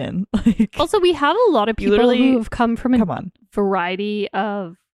rules, Min? Like, also, we have a lot of people who have come from a variety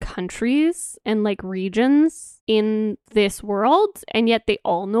of countries and like regions in this world, and yet they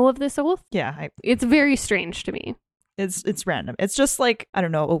all know of this oath. Yeah, it's very strange to me. It's random. It's just like, I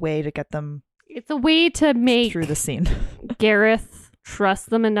don't know, a way to get them. It's a way to make through the scene. Gareth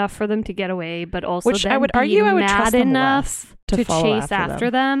trust them enough for them to get away, but also which I would argue I would trust them enough to chase after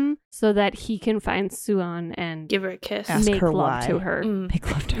them so that he can find Siuan and give her a kiss, ask make her love why. to her.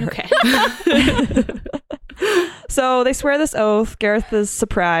 Make love to her. Okay. So they swear this oath. Gareth is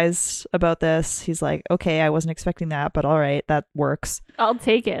surprised about this. He's like, okay, I wasn't expecting that, but all right, that works. I'll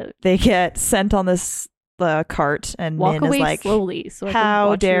take it. They get sent on this cart, and Walk Min away is like, slowly so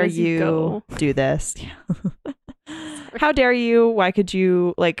how dare you do this? How dare you? Why could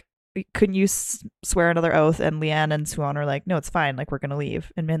you, like, couldn't you swear another oath? And Leanne and Siuan are like, no, it's fine, like, we're gonna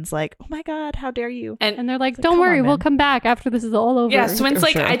leave. And Min's like, oh my god, how dare you? And they're like, don't worry, we'll come back after this is all over. Yeah, Swin's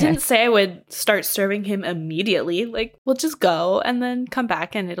like, sure, I didn't say I would start serving him immediately. Like, we'll just go and then come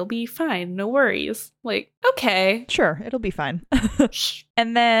back and it'll be fine, no worries. Like, okay, sure, it'll be fine.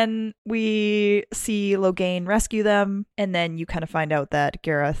 And then we see Logain rescue them, and then you kind of find out that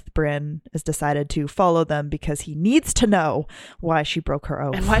Gareth Bryn has decided to follow them because he needs to know why she broke her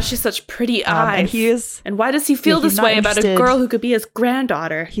oath. And why she's such pretty eyes. And why does he feel this way about a girl who could be his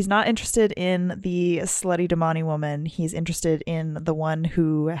granddaughter? He's not interested in the slutty Damani woman. He's interested in the one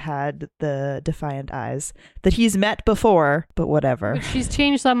who had the defiant eyes that he's met before, but whatever. But she's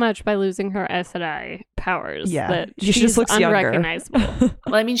changed so much by losing her Aes Sedai powers. Yeah, that she just looks unrecognizable. younger.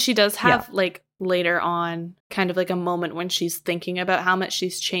 Well, I mean, she does have like later on kind of like a moment when she's thinking about how much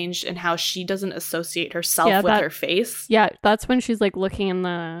she's changed and how she doesn't associate herself with her face. Yeah, that's when she's like looking in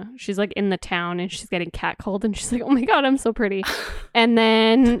the town and she's getting catcalled and she's like, oh my god, I'm so pretty. And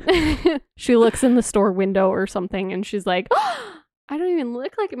then she looks in the store window or something and she's like, oh, I don't even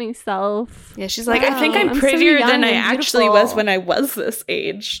look like myself. Yeah, she's like, I think I'm prettier than I actually was when I was this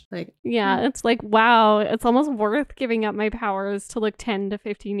age. Like, yeah, it's like, wow, it's almost worth giving up my powers to look 10 to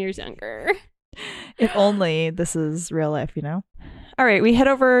 15 years younger. If only this is real life, you know? All right, we head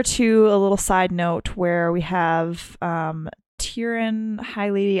over to a little side note where we have Tyrion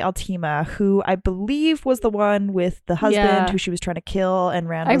High Lady Altima, who I believe was the one with the husband who she was trying to kill, and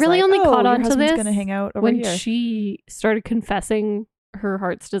Rand was really like, only caught on to this gonna hang out over when here. she started confessing her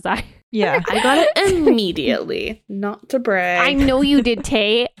heart's desire. Yeah. I got it immediately. Not to brag. I know you did,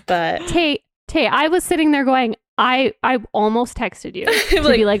 Tay. But Tay, I was sitting there going, I almost texted you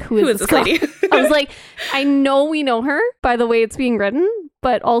to be like, who is this lady? I was like, I know we know her by the way it's being written,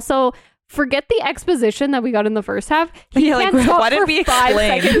 but also forget the exposition that we got in the first half. Yeah, like, why didn't we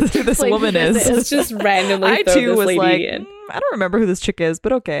explain who this woman is? It's just randomly I throw too this was lady like, in. I don't remember who this chick is,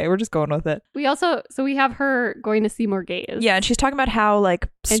 but okay, we're just going with it. We have her going to see Morghese. Yeah, and she's talking about how like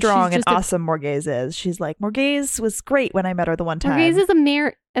strong and she's awesome Morghese is. She's like, Morghese was great when I met her the one time. Morghese is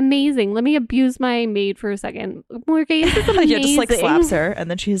amazing. Let me abuse my maid for a second. Morghese is amazing. Yeah, just like slaps her, and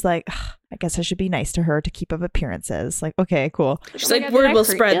then she's like, I guess I should be nice to her to keep up appearances. Like, okay, cool. She's like, word will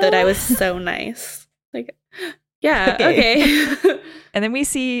spread that I was so nice. Like, yeah, okay. And then we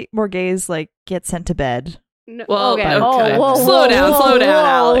see Morghese like get sent to bed. No, well, okay. Whoa, slow down,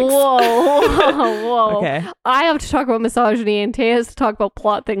 Alex. Whoa. Okay. I have to talk about misogyny, and Taya has to talk about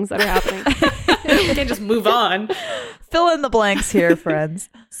plot things that are happening. You can't just move on. Fill in the blanks here, friends.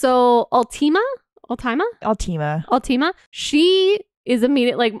 So Altima, she is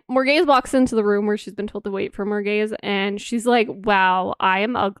immediate. Like, Morghese walks into the room where she's been told to wait for Morghese, and she's like, wow, I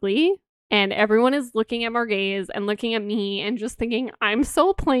am ugly. And everyone is looking at Morghese and looking at me and just thinking, I'm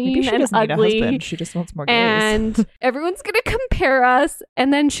so plain Maybe she and doesn't ugly. Need a husband. She just wants Morghese. And everyone's going to compare us.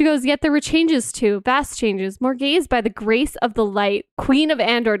 And then she goes, yet there were changes too, vast changes. Morghese, by the grace of the light, Queen of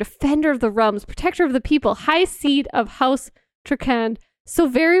Andor, defender of the realms, protector of the people, high seat of House Trakand, so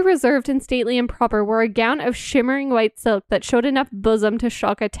very reserved and stately and proper, wore a gown of shimmering white silk that showed enough bosom to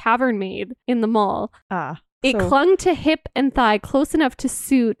shock a tavern maid in the mall. It clung to hip and thigh close enough to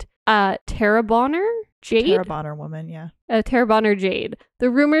suit Terrabonner Jade? Terrabonner woman, yeah. Terrabonner Jade. The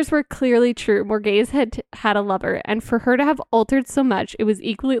rumors were clearly true. Morghese had a lover, and for her to have altered so much, it was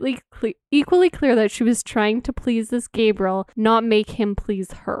equally clear that she was trying to please this Gabriel, not make him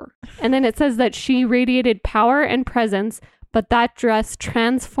please her. And then it says that she radiated power and presence, but that dress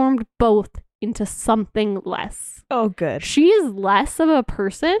transformed both into something less. Oh, good. She is less of a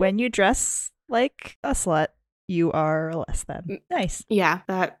person. When you dress like a slut, you are less than. Nice. Yeah,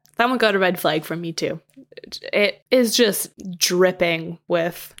 that one got a red flag from me too. It is just dripping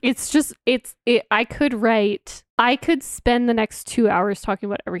with. I could spend the next 2 hours talking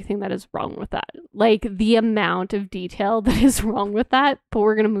about everything that is wrong with that. Like the amount of detail that is wrong with that, but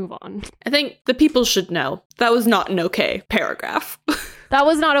we're going to move on. I think the people should know that was not an okay paragraph. That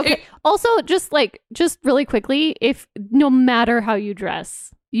was not okay. Also, just really quickly, if no matter how you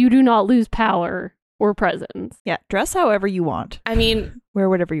dress, you do not lose power or presence. Yeah, dress however you want. I mean, wear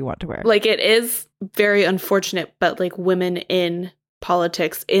whatever you want to wear. Like, it is very unfortunate, but like women in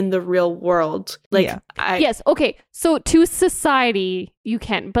politics in the real world, like, yeah. Yes, okay. So to society, you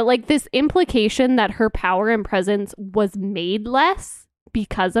can, but like this implication that her power and presence was made less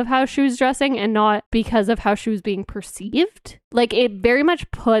because of how she was dressing and not because of how she was being perceived. Like, it very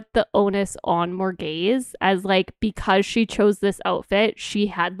much put the onus on Morghese as like, because she chose this outfit, she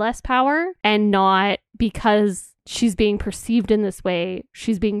had less power, and not because she's being perceived in this way,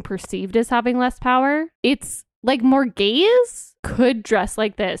 she's being perceived as having less power. It's like Morghese could dress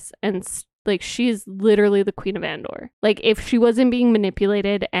like this and like, she's literally the Queen of Andor. Like, if she wasn't being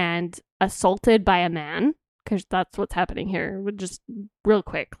manipulated and assaulted by a man, because that's what's happening here, just real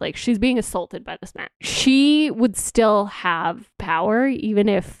quick, like, she's being assaulted by this man, she would still have power, even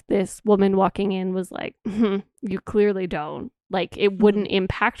if this woman walking in was like, you clearly don't. Like, it wouldn't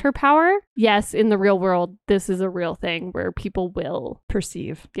impact her power. Yes, in the real world, this is a real thing where people will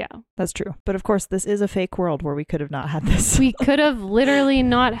perceive. Yeah. That's true. But of course, this is a fake world where we could have not had this. We could have literally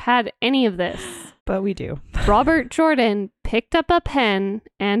not had any of this. But we do. Robert Jordan picked up a pen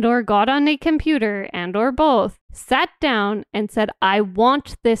or got on a computer or both, sat down and said, I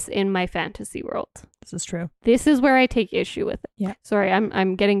want this in my fantasy world. This is true. This is where I take issue with it. Yeah. Sorry,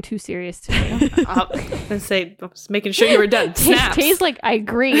 I'm getting too serious today. I was making sure you were done. Snaps. Tay's like, I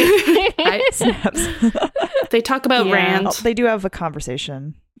agree. Snaps. They talk about Rand. They do have a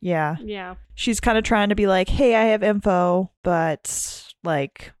conversation. Yeah. Yeah. She's kind of trying to be like, hey, I have info, but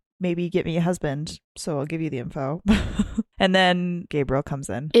like, maybe get me a husband, so I'll give you the info. And then Gabriel comes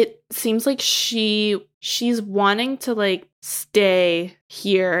in. It seems like she's wanting to like stay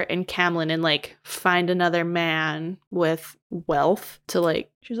here in Camlin and like find another man with wealth to like.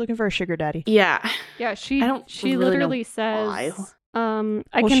 She's looking for a sugar daddy. Yeah. Yeah, she really literally says why.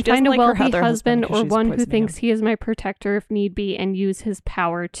 I can find a wealthy husband or one who thinks he is my protector if need be and use his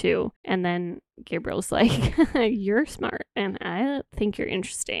power too. And then Gabriel's like, you're smart and I think you're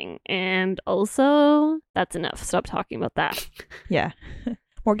interesting. And also, that's enough. Stop talking about that. Yeah.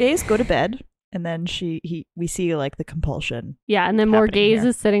 Morghese go to bed. And then we see like the compulsion. Yeah, and then Morghese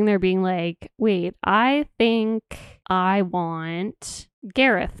is sitting there being like, wait, I think I want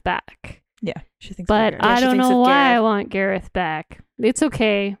Gareth back. Yeah, she thinks. But I don't know why I want Gareth back. It's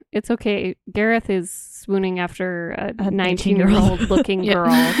okay. It's okay. Gareth is swooning after a 19-year-old looking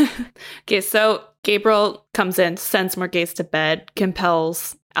girl. Okay, so Gabriel comes in, sends Morghese to bed,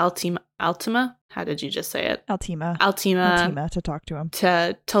 compels Altima? How did you just say it? Altima to talk to him.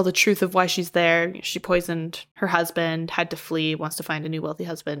 To tell the truth of why she's there. She poisoned her husband, had to flee, wants to find a new wealthy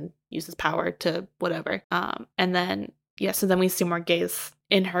husband, uses power to whatever. And then, so then we see Morghese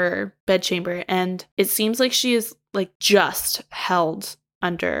in her bedchamber, and it seems like she is like just held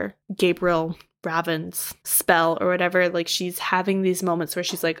under Gabriel Raven's spell or whatever. Like she's having these moments where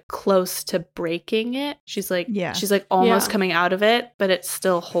she's like close to breaking it. She's like almost coming out of it, but it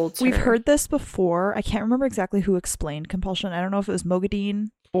still holds her. We've heard this before. I can't remember exactly who explained compulsion. I don't know if it was Mogadine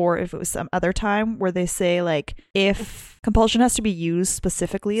or if it was some other time where they say like if compulsion has to be used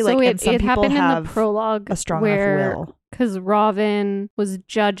specifically, so like and some people happened have in the prologue a strong enough will. Because Raven was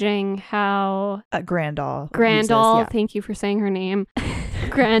judging how Grandal, thank you for saying her name.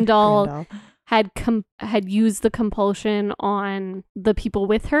 Grandal had used the compulsion on the people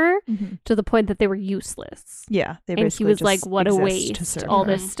with her to the point that they were useless. Yeah, and he was like, "What a waste! All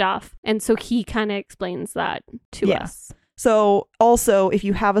this stuff." And so he kind of explains that to us. So also, if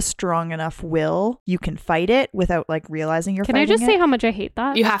you have a strong enough will, you can fight it without like realizing you're fighting it. Can I just say how much I hate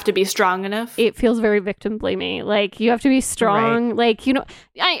that? You have to be strong enough. It feels very victim blamey. Like you have to be strong. Right. Like, you know,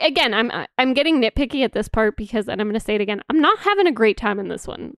 I'm getting nitpicky at this part because, and I'm going to say it again, I'm not having a great time in this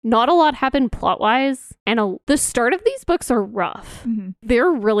one. Not a lot happened plot wise, and the start of these books are rough. They're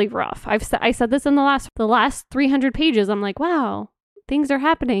really rough. I said this in the last 300 pages. I'm like, wow. Things are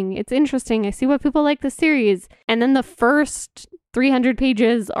happening. It's interesting. I see what people like this series. And then the first 300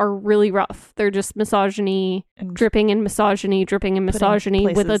 pages are really rough. They're just misogyny, dripping in misogyny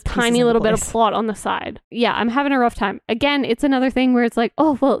with a tiny little bit of plot on the side. Yeah, I'm having a rough time. Again, it's another thing where it's like,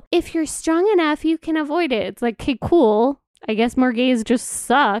 oh, well, if you're strong enough, you can avoid it. It's like, okay, cool. I guess Morghese just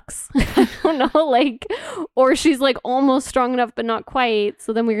sucks. I don't know, like, or she's like almost strong enough, but not quite.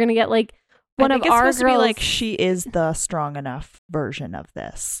 So then we're going to get like, one of our girls, to be like she is the strong enough version of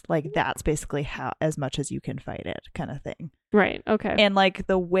this. Like that's basically how as much as you can fight it kind of thing. Right. Okay. And like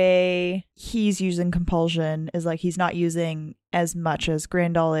the way he's using compulsion is like he's not using as much as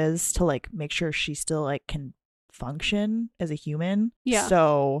Grandal is to like make sure she still like can function as a human. Yeah.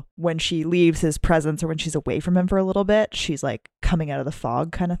 So when she leaves his presence or when she's away from him for a little bit, she's like coming out of the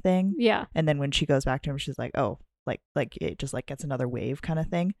fog kind of thing. Yeah. And then when she goes back to him, she's like, oh, like it just like gets another wave kind of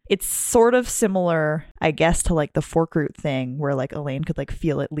thing. It's sort of similar, I guess, to like the fork root thing where like Elaine could like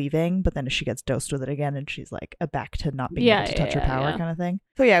feel it leaving, but then she gets dosed with it again and she's like back to not being able to touch her power kind of thing.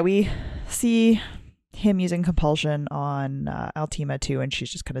 So yeah, we see him using compulsion on Altima too, and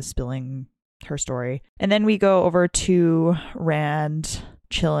she's just kind of spilling her story. And then we go over to Rand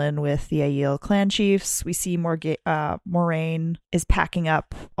chilling with the Aiel clan chiefs. We see Moraine is packing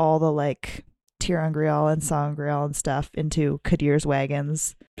up all the like Tirangrial and Sangreal and stuff into Kadir's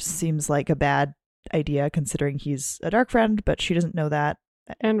wagons. Seems like a bad idea considering he's a dark friend, but she doesn't know that.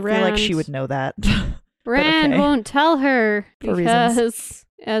 And I feel like she would know that. Rand won't tell her because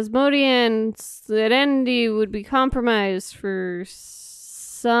Asmodean Serendi would be compromised for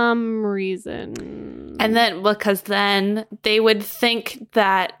some reason. And then, because then they would think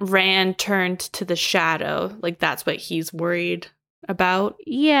that Rand turned to the shadow. Like that's what he's worried about.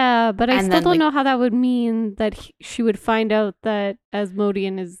 Yeah, but I still don't know how that would mean that she would find out that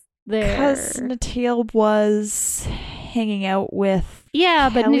Asmodean is there. Because Natail was hanging out with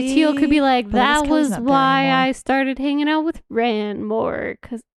Kelly, but Natail could be like, that was why I started hanging out with Rand more,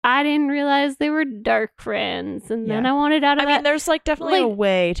 because I didn't realize they were dark friends, and then I wanted out of that. I mean, there's like definitely a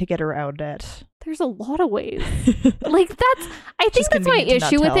way to get around it. There's a lot of ways. Like I think that's my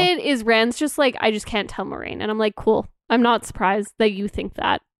issue with it, is Rand's just like, I just can't tell Moraine, and I'm like, cool. I'm not surprised that you think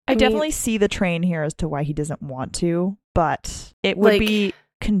that. I definitely see the train here as to why he doesn't want to, but it would be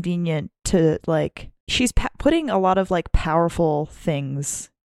convenient to like, she's putting a lot of like powerful things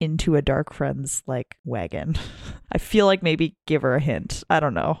into a dark friend's like wagon. I feel like maybe give her a hint. I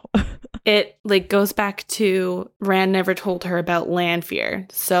don't know. It like goes back to Rand never told her about Lanfear,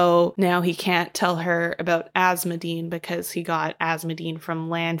 so now he can't tell her about Asmodean because he got Asmodean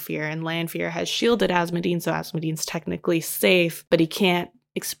from Lanfear, and Lanfear has shielded Asmodean, so Asmodean's technically safe, but he can't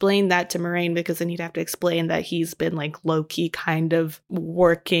explain that to Moraine because then he'd have to explain that he's been like low-key kind of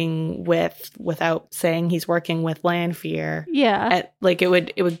working without saying he's working with Lanfear. Yeah. Like it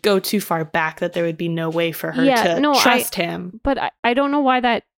would go too far back that there would be no way for her to trust him. But I don't know why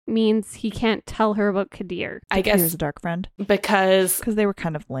that means he can't tell her about Kadir. I guess Kadir's a dark friend. Because they were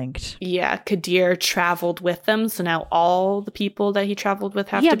kind of linked. Yeah, Kadir traveled with them, so now all the people that he traveled with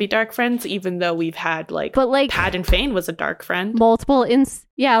have to be dark friends, even though we've had Pad and Fane was a dark friend.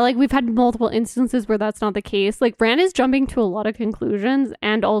 We've had multiple instances where that's not the case. Like, Rand is jumping to a lot of conclusions,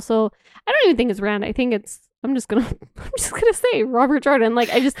 and also I don't even think it's Rand. I think I'm just gonna say Robert Jordan. Like,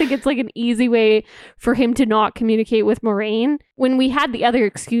 I just think it's like an easy way for him to not communicate with Moiraine when we had the other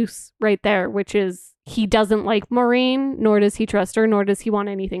excuse right there, which is he doesn't like Moiraine, nor does he trust her, nor does he want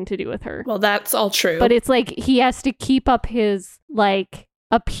anything to do with her. Well, that's all true. But it's like he has to keep up his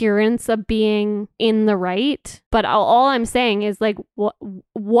appearance of being in the right. But all I'm saying is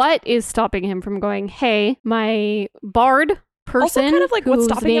what is stopping him from going, hey, my bard person, also kind of what's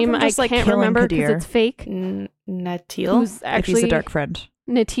stopping him from just I can't remember because it's fake. Natil, who's actually if he's a dark friend.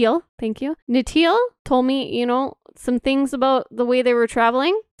 Natil, thank you. Natil told me, some things about the way they were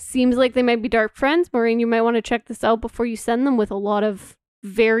traveling. Seems like they might be dark friends. Moiraine, you might want to check this out before you send them with a lot of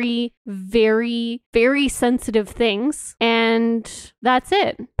very, very, very sensitive things. And that's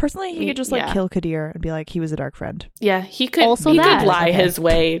it. Personally, he could just kill Kadir and be like, he was a dark friend. Yeah, he could lie his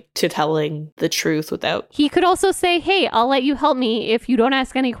way to telling the truth without. He could also say, hey, I'll let you help me if you don't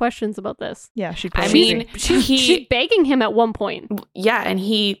ask any questions about this. Yeah, she's begging him at one point. Yeah, and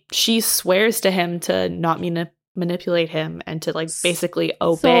she swears to him to not manipulate him and to basically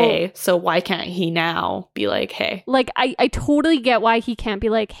obey. So why can't he now be like, hey? I totally get why he can't be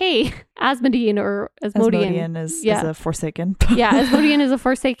like, hey, Asmodean or Asmodean. Asmodean is a Forsaken. Yeah, Asmodean is a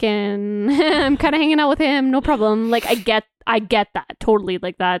Forsaken. I'm kind of hanging out with him, no problem. I get that totally.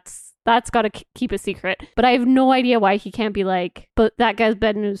 That's got to keep a secret. But I have no idea why he can't be like, but that guy's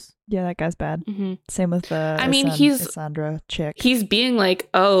bad news. Yeah, that guy's bad. Mm-hmm. Same with the Cassandra chick. He's being like,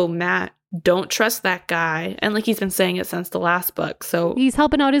 oh, Matt, don't trust that guy. And he's been saying it since the last book. So he's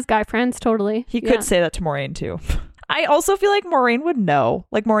helping out his guy friends, totally. He could say that to Moiraine too. I also feel like Moiraine would know.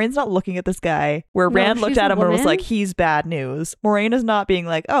 Moiraine's not looking at this guy where Rand looked at him and was like, he's bad news. Moiraine is not being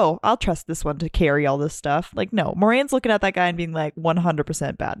like, oh, I'll trust this one to carry all this stuff. No, Moiraine's looking at that guy and being like,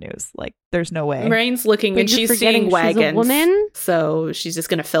 100% bad news. There's no way. Moiraine's looking and she's seeing wagons. She's a woman. So she's just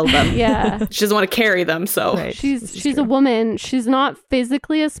going to fill them. Yeah. She doesn't want to carry them. So right. She's a woman. She's not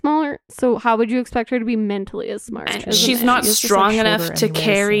physically as smart. So how would you expect her to be mentally as smart? And she's not strong enough to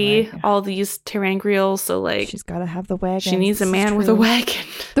carry all these terangrials. So she's got to have the wagon. She needs a man with a wagon.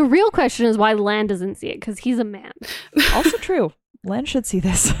 The real question is why Lan doesn't see it, because he's a man. Also true. Lan should see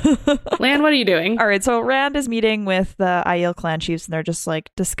this. Lan, what are you doing? All right, so Rand is meeting with the Aiel clan chiefs, and they're just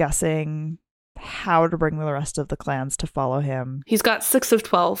discussing how to bring the rest of the clans to follow him. He's got 6 of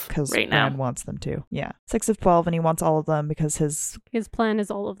 12 right now. Rand wants them to. Yeah, 6 of 12, and he wants all of them because his plan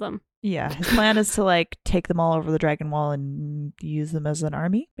is all of them. Yeah, his plan is to take them all over the Dragon Wall and use them as an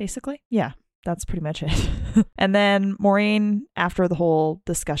army, basically. Yeah. That's pretty much it. And then Moiraine, after the whole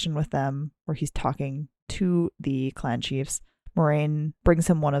discussion with them, where he's talking to the clan chiefs, Moiraine brings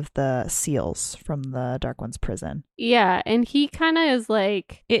him one of the seals from the Dark One's prison. Yeah, and he kind of is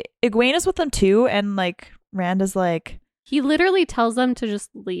Egwene is with them too, and Rand is he literally tells them to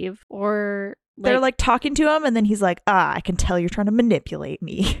just leave, or they're talking to him, and then he's like, I can tell you're trying to manipulate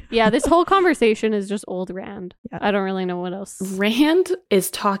me. Yeah, this whole conversation is just old Rand. Yeah. I don't really know what else. Rand is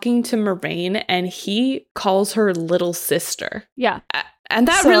talking to Moiraine, and he calls her little sister. Yeah. And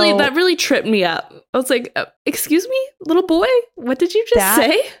that really tripped me up. I was like, excuse me, little boy? What did you just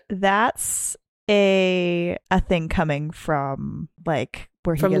say? That's a thing coming from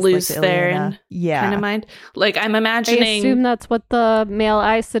where he from gets Luce there and kind of mind. I'm imagining. I assume that's what the male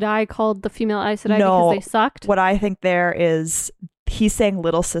Aes Sedai called the female Aes Sedai because they sucked. What I think there is he's saying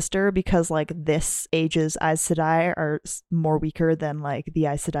little sister because this age's Aes Sedai are more weaker than the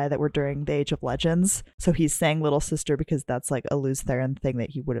Aes Sedai that were during the Age of Legends. So he's saying little sister because that's a Luce Theron thing that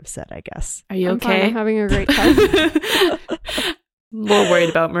he would have said, I guess. Are you I'm okay? Fine. I'm having a great time. More worried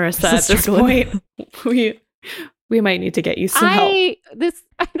about Marissa at this point. We might need to get you some help.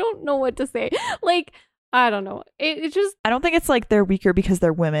 I don't know what to say. I don't know. It just... I don't think it's they're weaker because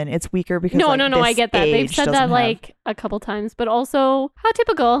they're women. It's weaker because No, I get that. They've said that a couple times. But also, how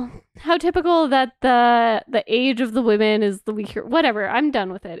typical that the age of the women is the weaker... Whatever. I'm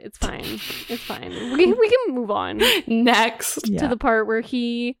done with it. It's fine. It's fine. We can move on. Next. To the part where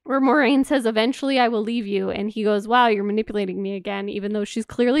Moiraine says, eventually I will leave you. And he goes, wow, you're manipulating me again. Even though she's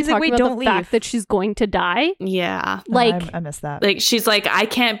clearly talking about the fact that she's going to die. Yeah. I missed that. She's I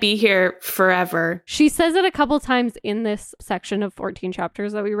can't be here forever. She says it a couple times in this section of 14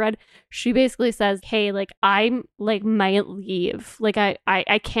 chapters that we read. She basically says, hey, I'm might leave.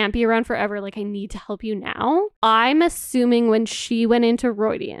 I can't be be around forever. Like, I need to help you now. I'm assuming when she went into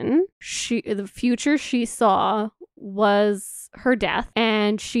Rodian, the future she saw was her death,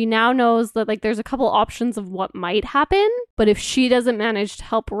 and she now knows that like there's a couple options of what might happen, but if she doesn't manage to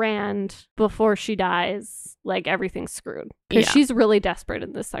help Rand before she dies, like everything's screwed, because she's really desperate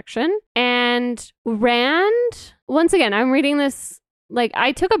in this section. And Rand, once again, I'm reading this, like,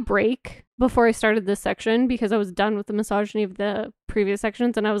 I took a break before I started this section because I was done with the misogyny of the previous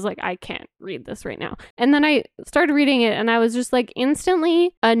sections, and I was like, I can't read this right now. And then I started reading it, and I was just like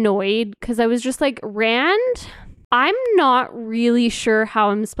instantly annoyed because I was just like, Rand, I'm not really sure how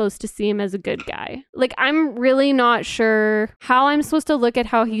I'm supposed to see him as a good guy. Like, I'm really not sure how I'm supposed to look at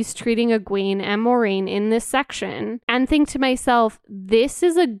how he's treating Egwene and Moiraine in this section and think to myself, this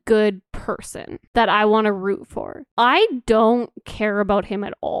is a good person that I want to root for. I don't care about him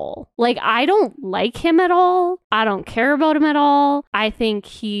at all. Like, I don't like him at all. I don't care about him at all. I think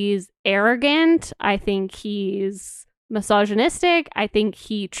he's arrogant. I think he's misogynistic. I think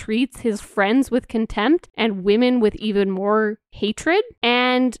he treats his friends with contempt and women with even more hatred,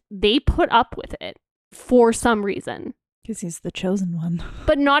 and they put up with it for some reason. Because he's the chosen one.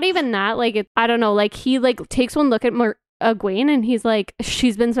 But not even that. Like, I don't know. Like, he like takes one look at Egwene and he's like,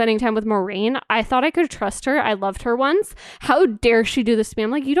 she's been spending time with Moiraine. I thought I could trust her. I loved her once. How dare she do this to me?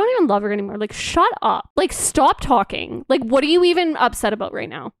 I'm like, you don't even love her anymore. Like, shut up. Like, stop talking. Like, what are you even upset about right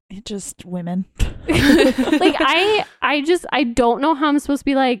now? Just women. Like, I don't know how I'm supposed to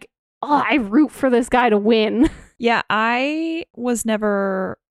be like, oh, I root for this guy to win. Yeah, I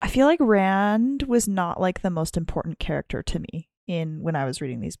feel like Rand was not like the most important character to me when I was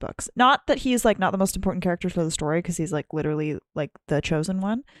reading these books. Not that he's like not the most important character for the story, because he's like literally like the chosen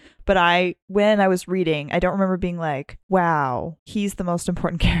one. But when I was reading, I don't remember being like, wow, he's the most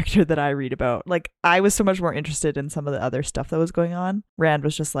important character that I read about. Like, I was so much more interested in some of the other stuff that was going on. Rand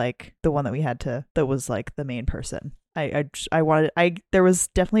was just like the one that was like the main person. There was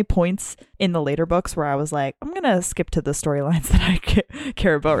definitely points in the later books where I was like, I'm gonna skip to the storylines that I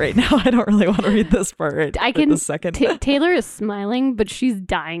care about right now. I don't really want to read this part right this second. Taylor is smiling, but she's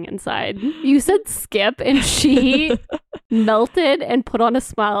dying inside. You said skip, and she melted and put on a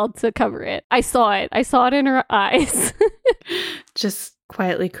smile to cover it. I saw it in her eyes. Just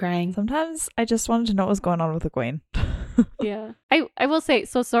quietly crying. Sometimes I just wanted to know what was going on with Egwene. Yeah. I will say,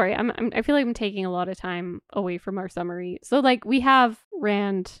 so sorry, I feel like I'm taking a lot of time away from our summary. So like, we have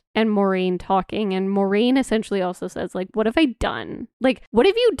Rand and Moiraine talking, and Moiraine essentially also says like, what have I done? Like, what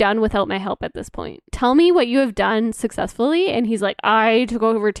have you done without my help at this point? Tell me what you have done successfully. And he's like, I took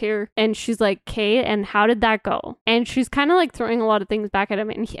over Tyr. And she's like, okay, and how did that go? And she's kind of like throwing a lot of things back at him,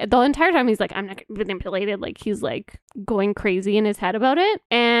 and the entire time he's like, I'm not manipulated. Like, he's like going crazy in his head about it.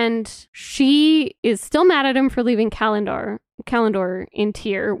 And she is still mad at him for leaving Calendar in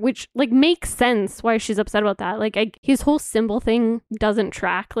Tyr, which like makes sense why she's upset about that. Like, his whole symbol thing doesn't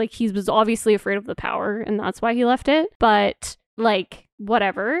track. Like, he was obviously afraid of the power, and that's why he left it. But like,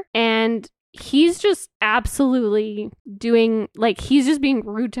 whatever. And he's just absolutely doing, like, he's just being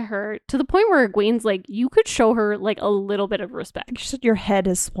rude to her to the point where Egwene's like, you could show her like a little bit of respect. She said your head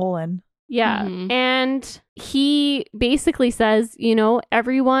is swollen. Yeah. Mm-hmm. And he basically says, you know,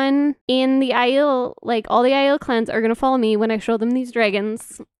 everyone in the Aiel, like all the Aiel clans are going to follow me when I show them these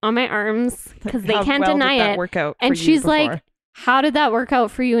dragons on my arms, because they can't deny it. Work out and she's like, how did that work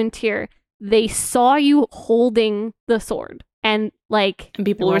out for you in Tyr? They saw you holding the sword. And like, and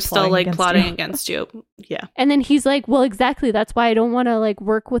people were still like plotting against you. Yeah. And then he's like, well, exactly. That's why I don't want to like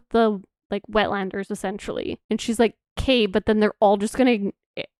work with the like wetlanders, essentially. And she's like, okay, but then they're all just going to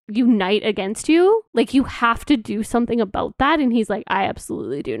unite against you. Like, you have to do something about that. And he's like, I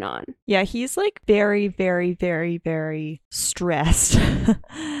absolutely do not. Yeah, he's like very, very, very, very stressed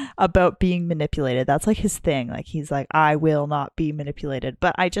about being manipulated. That's like his thing. Like, he's like, I will not be manipulated.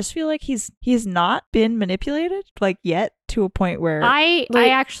 But I just feel like he's not been manipulated like yet, to a point where I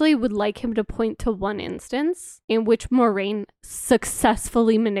actually would like him to point to one instance in which Moiraine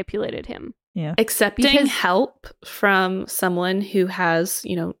successfully manipulated him. Yeah. Accepting help from someone who has,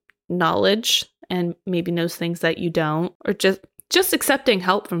 you know, knowledge and maybe knows things that you don't, or just accepting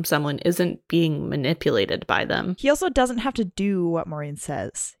help from someone isn't being manipulated by them. He also doesn't have to do what Moiraine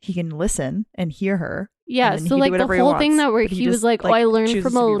says. He can listen and hear her. Yeah, so like the whole thing that where he was like, oh, I learned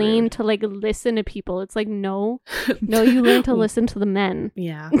from Aline to like listen to people. It's like, no, you learn to listen to the men.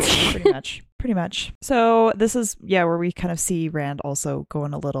 Yeah, pretty much. So this is, where we kind of see Rand also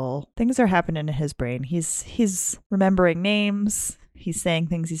going a little, things are happening in his brain. He's remembering names. He's saying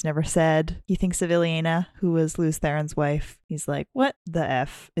things he's never said. He thinks of Ileana, who was Luz Theron's wife. He's like, what the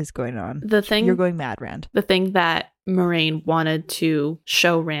F is going on? You're going mad, Rand. The thing that Moiraine wanted to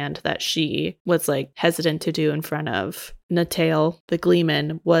show Rand that she was like hesitant to do in front of Natail, the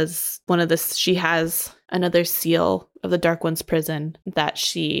Gleeman, was she has another seal of the Dark One's prison that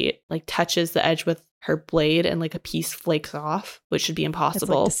she like touches the edge with her blade and like a piece flakes off, which should be impossible. It's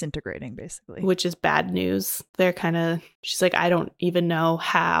like disintegrating, basically. Which is bad news. She's like, I don't even know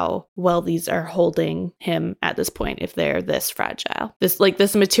how well these are holding him at this point if they're this fragile. This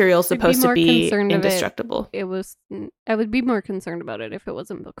material is supposed to be indestructible. I would be more concerned about it if it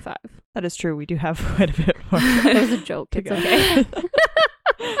wasn't book 5. That is true. We do have quite a bit more. That was a joke. It's okay.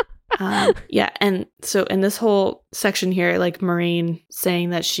 And so in this whole section here, like Moiraine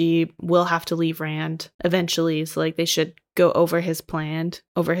saying that she will have to leave Rand eventually, so like they should go over his plan,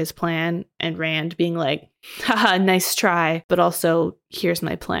 and Rand being like, haha, nice try, but also here's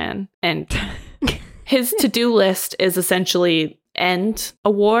my plan. And his to-do list is essentially end a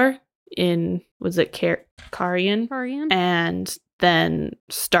war in, was it Carian? And then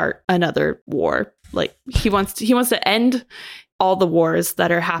start another war. Like he wants to end all the wars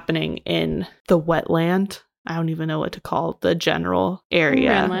that are happening in the wetland. I don't even know what to call the general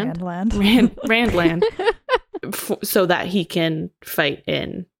area. Randland. So that he can fight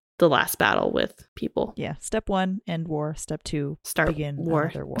in the last battle with people. Yeah. Step 1, end war. Step 2, begin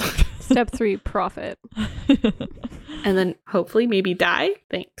another war. Step 3, profit. And then hopefully maybe die.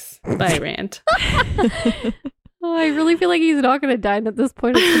 Thanks. Bye, Rand. Oh, I really feel like he's not going to die at this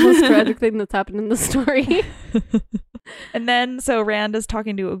point. It's the most tragic thing that's happened in the story. And then, so Rand is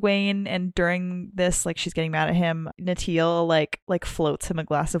talking to Egwene, and during this, like, she's getting mad at him. Natail, like floats him a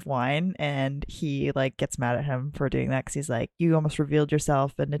glass of wine, and he, like, gets mad at him for doing that, because he's like, you almost revealed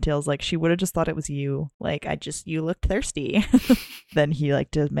yourself. And Natail's like, she would have just thought it was you. Like, you looked thirsty. Then he,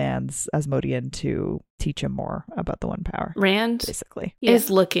 like, demands Asmodean to teach him more about the One Power. Rand basically is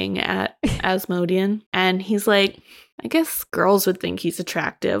looking at Asmodean, and he's like, I guess girls would think he's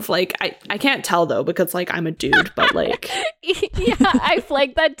attractive. Like, I can't tell though, because like I'm a dude, but like yeah, I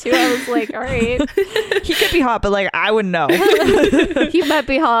flagged that too. I was like, all right, he could be hot, but like I wouldn't know. He might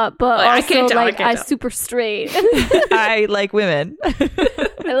be hot, but also I can't tell. I'm super straight. I like women.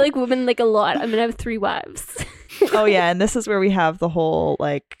 I like women like a lot. I'm gonna have 3 wives. Oh yeah, and this is where we have the whole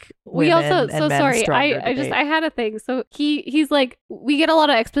like women and men stronger debate. I had a thing. So he's like, we get a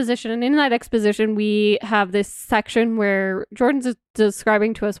lot of exposition, and in that exposition we have this section where Jordan's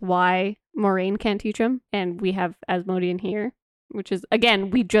describing to us why Moiraine can't teach him, and we have Asmodean here, which is,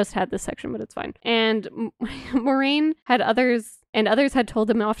 again, we just had this section, but it's fine. And Moiraine had others had told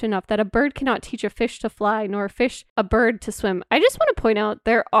him often enough that a bird cannot teach a fish to fly, nor a fish a bird to swim. I just want to point out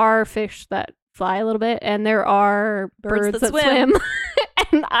there are fish that fly a little bit, and there are birds that swim.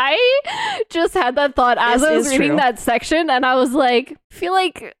 And I just had that thought as I was reading that section, and I was like, feel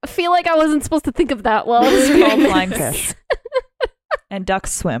like I wasn't supposed to think of that while I was reading flying fish. And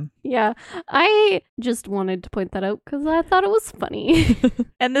ducks swim. Yeah, I just wanted to point that out because I thought it was funny.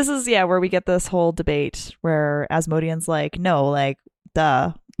 And this is where we get this whole debate where Asmodean's like, no, like,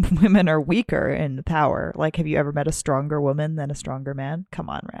 duh, women are weaker in power. Like, have you ever met a stronger woman than a stronger man? Come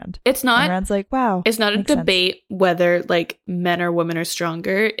on, Rand. It's not. And Rand's like, wow. It's not a debate whether like men or women are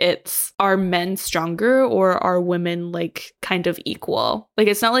stronger. It's, are men stronger or are women like kind of equal? Like,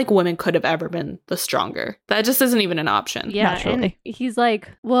 it's not like women could have ever been the stronger. That just isn't even an option. Yeah, naturally. And he's like,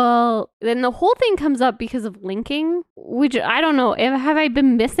 well, then the whole thing comes up because of linking, which I don't know. Have I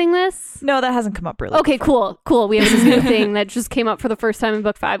been missing this? No, that hasn't come up really. Okay, cool. We have this new thing that just came up for the first time in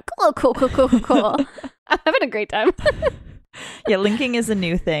book 5. Cool. I'm having a great time. Yeah, linking is a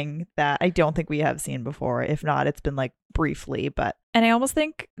new thing that I don't think we have seen before. If not, it's been like briefly, and I almost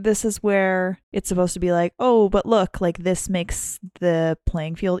think this is where it's supposed to be like, oh, but look, like this makes the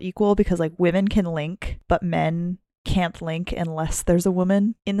playing field equal because like women can link, but men can't link unless there's a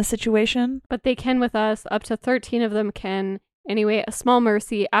woman in the situation. But they can with us. Up to 13 of them can. Anyway, a small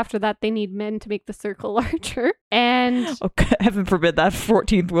mercy. After that, they need men to make the circle larger. And heaven forbid that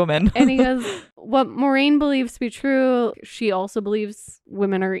 14th woman. And he goes, what Moiraine believes to be true, she also believes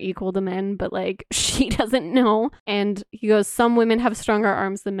women are equal to men, but like she doesn't know. And he goes, some women have stronger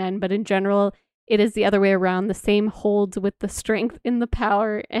arms than men, but in general, it is the other way around. The same holds with the strength in the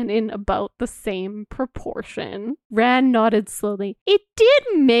power and in about the same proportion. Rand nodded slowly. It did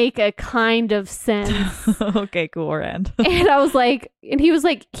make a kind of sense. Okay, cool, Rand. And I was like, and he was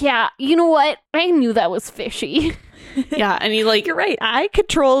like, yeah, you know what? I knew that was fishy. Yeah, and he like... You're right. I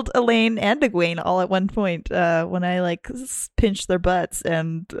controlled Elaine and Egwene all at one point when I like pinched their butts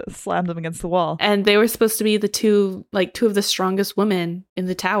and slammed them against the wall. And they were supposed to be the two of the strongest women in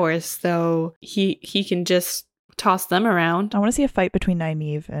the towers, so he can just toss them around. I want to see a fight between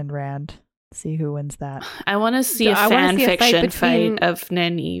Nynaeve and Rand. See who wins that. I want to see a fan fiction fight of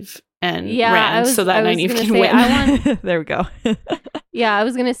Nynaeve and Rand so that Nynaeve can win. There we go. Yeah, I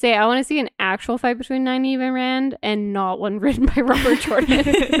was going to say, I want to see an actual fight between Nynaeve and Rand and not one written by Robert Jordan.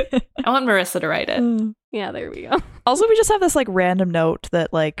 I want Marissa to write it. Yeah, there we go. Also, we just have this like random note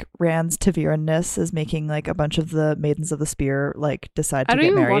that like Rand's Ta'Veren-ness is making like a bunch of the Maidens of the Spear like decide to get married.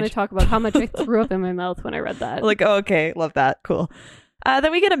 I don't even want to talk about how much I threw up in my mouth when I read that. Like, oh, okay, love that. Cool.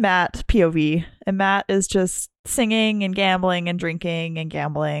 Then we get a Matt POV, and Matt is just singing and gambling and drinking and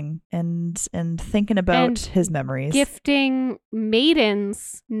gambling and thinking about his memories. Gifting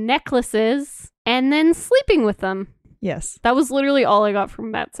maidens necklaces and then sleeping with them. Yes. That was literally all I got from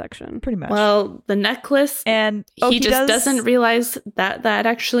Matt's section. Pretty much. Well, the necklace, and he just doesn't realize that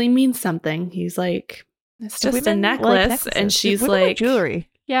actually means something. He's like, it's just a necklace. Like, and she's like jewelry.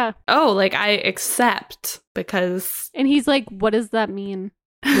 Yeah. Oh, like I accept because. And he's like, what does that mean?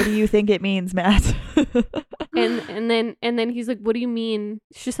 What do you think it means, Matt? and then he's like, what do you mean?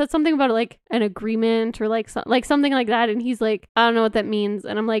 She said something about like an agreement or like something like that, and he's like, I don't know what that means.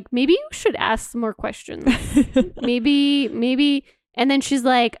 And I'm like, maybe you should ask some more questions. maybe. And then she's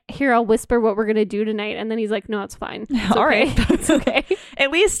like, here, I'll whisper what we're going to do tonight. And then he's like, no, it's fine. It's all okay. Right. It's okay.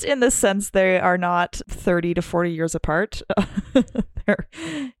 At least in this sense, they are not 30 to 40 years apart. They're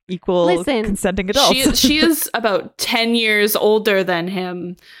equal consenting adults. She is about 10 years older than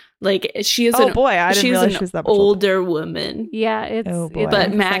him. Like she is. I didn't realize she was that much older woman. Yeah,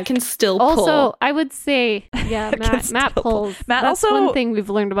 but Matt can still pull. Also, I would say, yeah, Matt pulls. Matt That's also one thing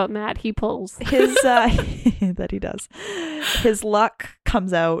we've learned about Matt. He pulls. His that he does. His luck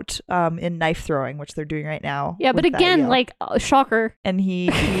comes out in knife throwing, which they're doing right now. Yeah, but again, like shocker. And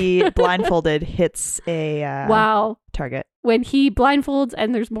he blindfolded hits a target. When he blindfolds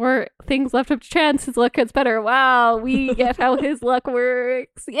and there's more things left up to chance, his luck gets better. Wow, we get how his luck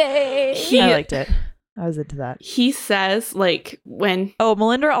works. Yay! I liked it. I was into that. He says, like, when... Oh,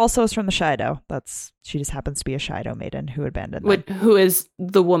 Melinda also is from the Shido. She just happens to be a Shido maiden who abandoned them. Who is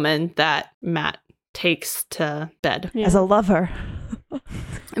the woman that Matt takes to bed. As a lover.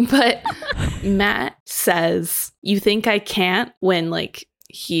 But Matt says, you think I can't, when, like,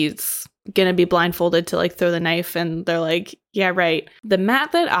 he's gonna be blindfolded to like throw the knife, and they're like, yeah, right. The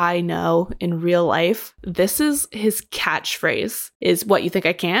Matt that I know in real life, this is his catchphrase, is what you think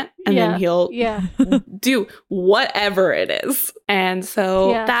I can't, and then he'll do whatever it is. And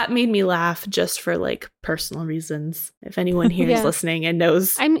so that made me laugh just for like personal reasons. If anyone here is listening and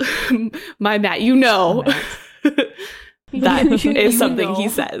knows my Matt, you know. That is something he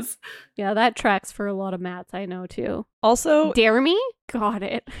says. Yeah, that tracks for a lot of Matts I know too. Also, dare me? Got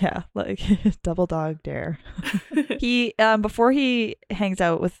it. Yeah, like double dog dare. He before he hangs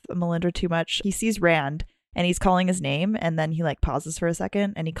out with Melinda too much, he sees Rand and he's calling his name, and then he like pauses for a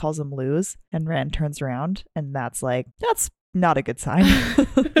second and he calls him Luz, and Rand turns around, and that's not a good sign.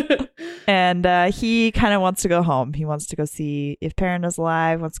 And he kind of wants to go home. He wants to go see if Perrin is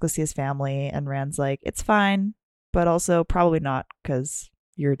alive, wants to go see his family, and Rand's like, it's fine, but also probably not, because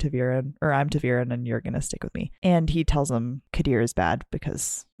you're Ta'Veren, or I'm Ta'Veren, and you're going to stick with me. And he tells him Kadir is bad,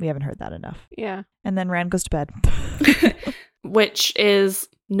 because we haven't heard that enough. Yeah. And then Rand goes to bed. Which is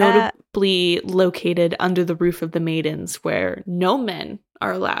notably located under the roof of the Maidens, where no men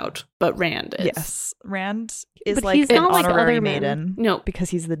are allowed, but Rand is. Yes. Rand is but like he's an not like honorary other maiden. No.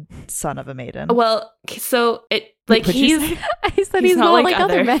 Because he's the son of a maiden. Well, so it like I said he's not like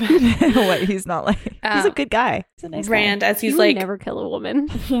other men. What, he's not like he's a good guy. He's a nice Rand, guy. as he's he like never kill a woman.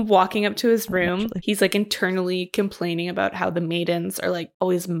 Walking up to his room, he's like internally complaining about how the maidens are like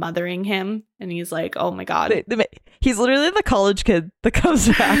always mothering him, and he's like, oh my god. He's literally the college kid that comes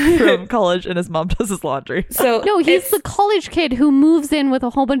back from college and his mom does his laundry. So no, he's the college kid who moves in with a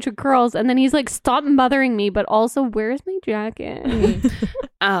whole bunch of girls, and then he's like, stop mothering me, but also, where's my jacket?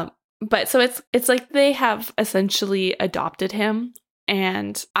 But so it's like they have essentially adopted him,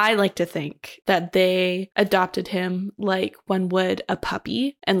 and I like to think that they adopted him like one would a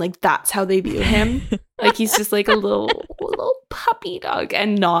puppy, and like that's how they view him. Like he's just like a little puppy dog,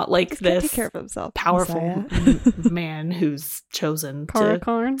 and not like this take care of himself, powerful man who's chosen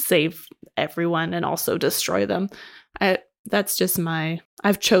to save everyone and also destroy them. That's just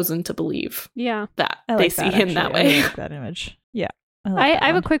I've chosen to believe that they see him that way. I like that image. Yeah. I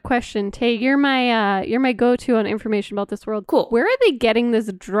have a quick question. Tay, you're my go-to on information about this world. Cool. Where are they getting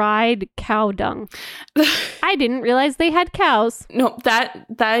this dried cow dung? I didn't realize they had cows. No, that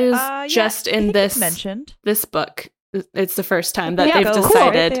is just in this book. It's the first time that they've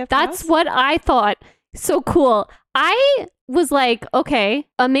decided. Cool. That's what I thought. So cool. I was like, okay,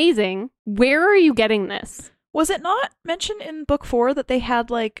 amazing. Where are you getting this? Was it not mentioned in book 4 that they had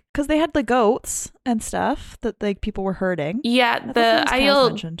because they had the goats and stuff that people were herding? Yeah, the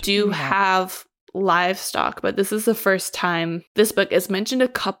Aiel do have livestock, but this is the first time this book is mentioned a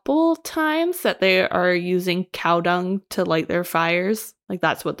couple times that they are using cow dung to light their fires. Like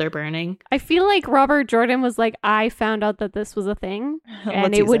that's what they're burning. I feel like Robert Jordan was like, I found out that this was a thing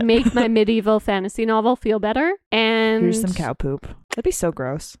and it would make my medieval fantasy novel feel better. And here's some cow poop. That'd be so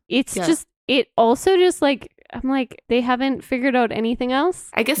gross. It's just, it also just like, I'm like, they haven't figured out anything else?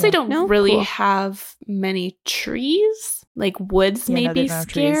 I guess they don't really have many trees. Like woods may be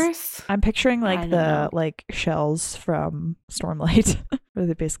scarce. I'm picturing the shells from Stormlight where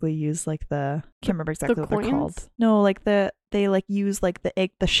they basically use can't remember exactly what they're called. No, they use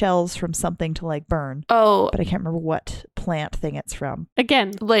the shells from something to burn. Oh. But I can't remember what plant thing it's from.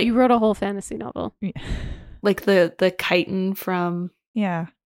 Again, you wrote a whole fantasy novel. Yeah. Like the chitin from... Yeah.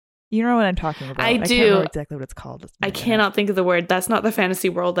 You know what I'm talking about. I do. I can't remember exactly what it's called. I cannot think of the word. That's not the fantasy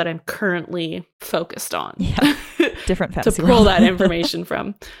world that I'm currently focused on. Yeah. Different fantasy world. To pull that information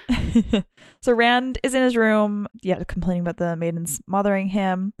from. So Rand is in his room, complaining about the maidens mothering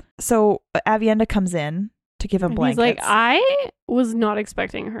him. So Aviendha comes in to give him blankets. He's like, I was not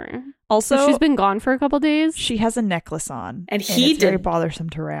expecting her. Also, she's been gone for a couple days. She has a necklace on, and it's very bothersome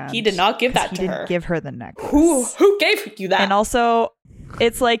to Rand. He did not give that to her. He didn't give her the necklace. Who gave you that? And also,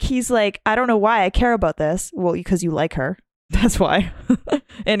 it's like he's like, I don't know why I care about this. Well, because you like her. That's why.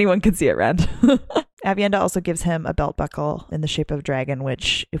 Anyone can see it, Rand. Aviendha also gives him a belt buckle in the shape of a dragon,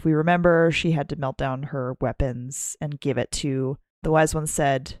 which, if we remember, she had to melt down her weapons and give it to. The wise one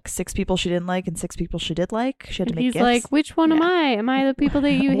said 6 people she didn't like and 6 people she did like. She had to make gifts. He's like, which one am I? Am I the people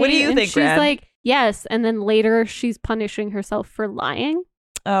that you hate? What do you think, she's Rand? like, yes. And then later she's punishing herself for lying.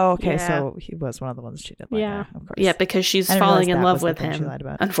 Oh, okay. Yeah. So he was one of the ones she did like. Yeah, of course. Yeah, because she's falling in love with him.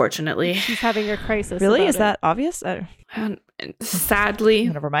 Unfortunately, she's having a crisis. Really? Is that obvious? Sadly,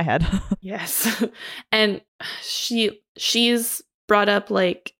 went over my head. Yes, and she's brought up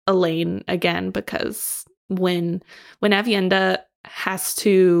Elaine again because when Aviendha has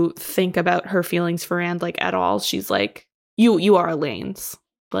to think about her feelings for Rand at all, she's like, you are Elaine's.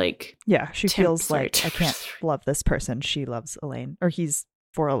 Yeah, she feels like I can't love this person. She loves Elaine, or he's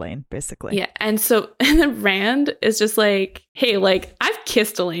for Elaine, basically. Yeah, and then Rand is just like, hey, I've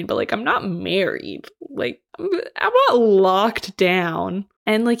kissed Elaine, but I'm not married. I'm not locked down.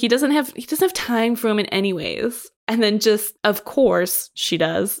 And he doesn't have time for him in any ways. And then just, of course, she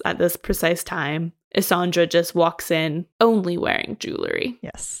does at this precise time. Isandra just walks in only wearing jewelry.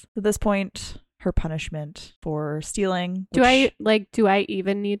 Yes. At this point, her punishment for stealing. Do I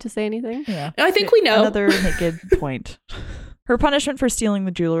even need to say anything? Yeah. I think we know. Another naked point. Her punishment for stealing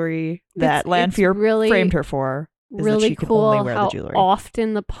the jewelry that Lanfear really, framed her for is really that she cool can only wear how the jewelry.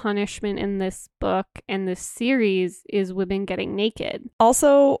 Often the punishment in this book and this series is women getting naked.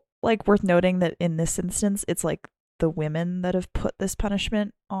 Also, worth noting that in this instance, it's the women that have put this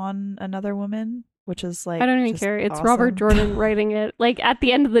punishment on another woman, which is I don't even care. It's awesome. Robert Jordan writing it. At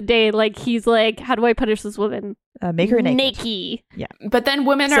the end of the day, he's like, how do I punish this woman? Make her naked. Naked. Yeah. But then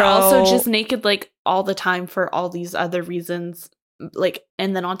women are also just naked all the time for all these other reasons.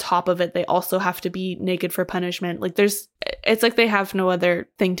 And then on top of it, they also have to be naked for punishment. It's they have no other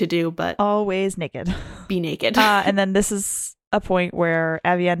thing to do but always naked. Be naked. And then this is a point where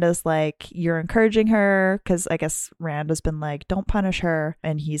Aviendha's like, you're encouraging her, because I guess Rand has been like, don't punish her.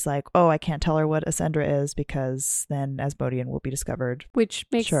 And he's like, oh, I can't tell her what Ascendra is because then Asmodean will be discovered. Which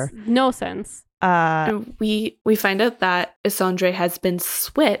makes no sense. We find out that Isandre has been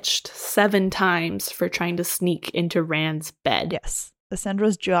switched 7 times for trying to sneak into Rand's bed. Yes.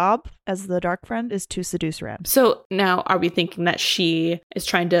 Ascendra's job as the Dark Friend is to seduce Rand. So now are we thinking that she is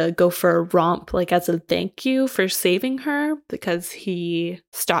trying to go for a romp as a thank you for saving her because he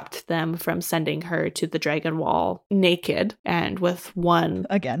stopped them from sending her to the Dragon Wall naked and with one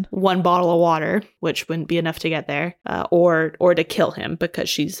bottle of water, which wouldn't be enough to get there, or to kill him because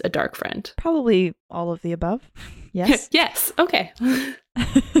she's a Dark Friend? Probably all of the above. Yes. Yes. Okay.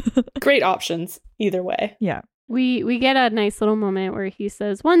 Great options either way. Yeah. We get a nice little moment where he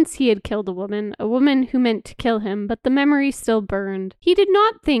says, once he had killed a woman who meant to kill him, but the memory still burned. He did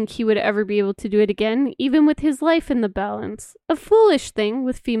not think he would ever be able to do it again, even with his life in the balance. A foolish thing,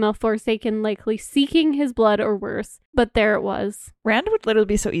 with female Forsaken likely seeking his blood or worse. But there it was. Rand would literally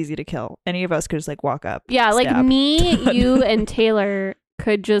be so easy to kill. Any of us could just like walk up. Yeah, stab. like me, you, and Taylor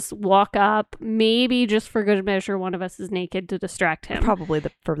could just walk up, maybe just for good measure, one of us is naked to distract him. Probably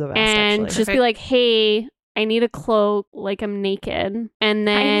for the best, and actually. just be like, hey, I need a cloak, like I'm naked. And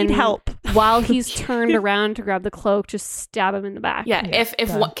then I need help. While he's turned around to grab the cloak, just stab him in the back. Yeah,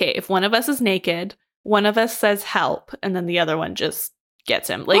 if one of us is naked, one of us says help, and then the other one just gets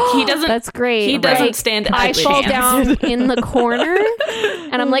him. Like he doesn't. That's great. He doesn't stand. I fall down in the corner,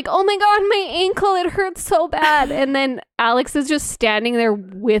 and I'm like, "Oh my god, my ankle! It hurts so bad." And then Alex is just standing there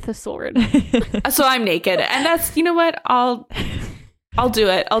with a sword. So I'm naked, and that's, you know what? I'll do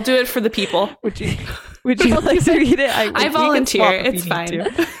it. I'll do it for the people. Would you like to read it? I volunteer. It's fine.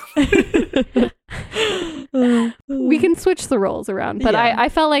 We can switch the roles around, but yeah. I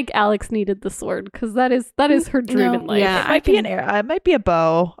felt like Alex needed the sword because that is her dream in life. Yeah, it might be an arrow. It might be a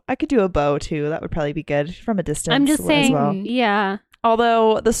bow. I could do a bow too. That would probably be good from a distance. I'm just saying, well. Yeah.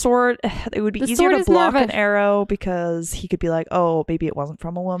 Although the sword, it would be easier to block an arrow because he could be like, oh, maybe it wasn't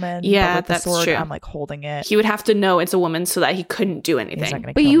from a woman. Yeah, but with that's the sword, true. I'm like holding it. He would have to know it's a woman so that he couldn't do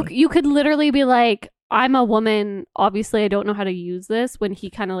anything. But you could literally be like, I'm a woman. Obviously, I don't know how to use this, when he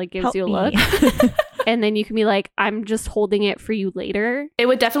kind of like gives you a look. And then you can be like, I'm just holding it for you later. It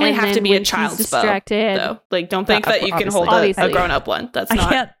would definitely have to be a child's bow, though. Like, don't think that you can hold a grown-up one. That's not. I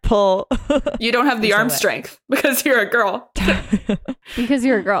can't pull. You don't have the arm strength because you're a girl. Because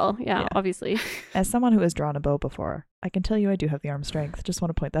you're a girl. Yeah, obviously. As someone who has drawn a bow before, I can tell you I do have the arm strength. Just want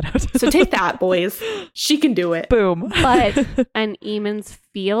to point that out. So take that, boys. She can do it. Boom. But an Eamon's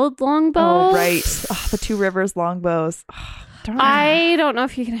Field longbow. Oh, right. Oh, the Two Rivers longbows. Oh, I don't know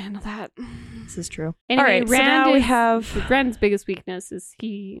if you can handle that. This is true. Anyway, all right, so now we have Rand's biggest weakness is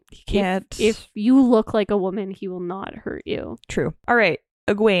he can't. If you look like a woman, he will not hurt you. True. All right,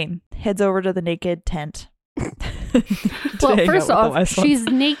 Egwene heads over to the naked tent. Well, first off, she's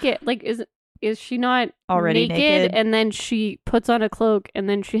naked. Like, is she not already naked? And then she puts on a cloak, and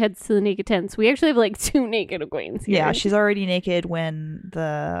then she heads to the naked tent. So we actually have like two naked Egwenes here. Yeah, she's already naked when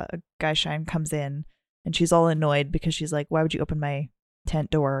the Gaishain comes in, and she's all annoyed because she's like, "Why would you open my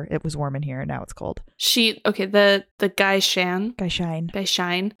tent door? It was warm in here, and now it's cold." The Gaishain,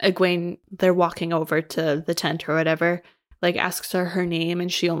 Egwene, they're walking over to the tent or whatever, like asks her name,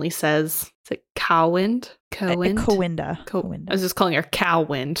 and she only says, is it Cowwind? Cowinda. I was just calling her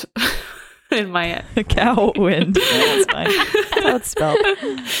Cowwind. In my head. Cowwind. That's fine. That's how it's spelled.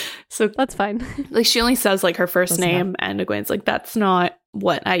 So that's fine. Like, she only says like her first name, and Egwene's like, that's not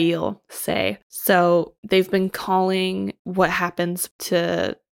what Aiel say. So they've been calling what happens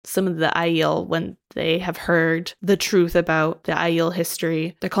to some of the Aiel when they have heard the truth about the Aiel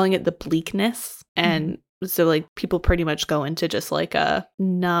history. They're calling it the bleakness. And so like people pretty much go into just like a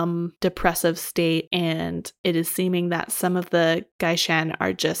numb, depressive state. And it is seeming that some of the Gaishan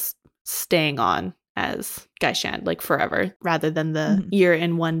are just staying on as Gaishan like forever, rather than the year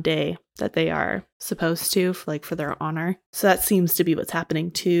and one day that they are supposed to, for their honor. So that seems to be what's happening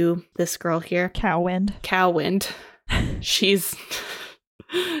to this girl here, Cowwind. She's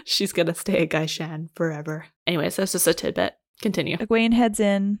gonna stay a Gaishan forever. Anyways, that's just a tidbit. Continue. Egwene heads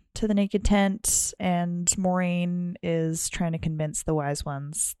in to the naked tent, and Moraine is trying to convince the wise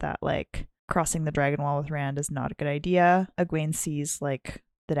ones that like crossing the dragon wall with Rand is not a good idea. Egwene sees like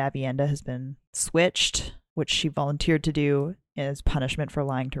that Avienda has been switched, which she volunteered to do as punishment for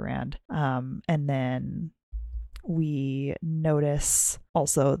lying to Rand. And then we notice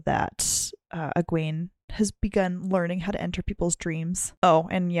also that Egwene has begun learning how to enter people's dreams. Oh,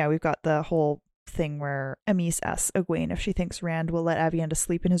 and yeah, we've got the whole thing where Amis asks Egwene if she thinks Rand will let Avienda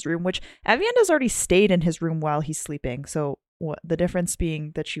sleep in his room, which Avienda's already stayed in his room while he's sleeping. So what the difference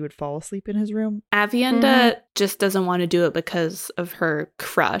being that she would fall asleep in his room? Avienda just doesn't want to do it because of her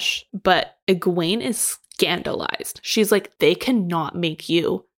crush, but Egwene is scandalized. She's like, they cannot make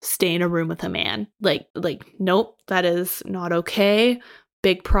you stay in a room with a man. Like, nope, that is not okay.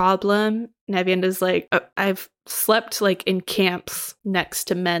 Big problem. And Avienda's like, I've slept like in camps next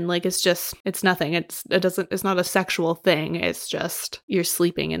to men. Like, it's nothing. It's not a sexual thing. It's just you're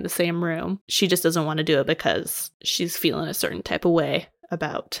sleeping in the same room. She just doesn't want to do it because she's feeling a certain type of way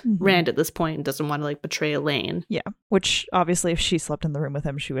about Rand at this point and doesn't want to like betray Elaine. Yeah, which obviously if she slept in the room with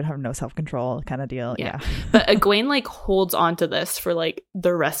him, she would have no self-control kind of deal. Yeah. But Egwene like holds on to this for like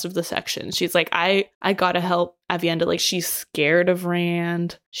the rest of the section. She's like, I gotta help Aviendha. Like, she's scared of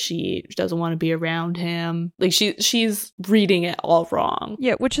Rand. She doesn't want to be around him. Like, she's reading it all wrong.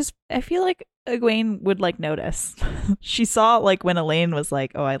 Yeah, which is, I feel like Egwene would like notice. She saw like when Elaine was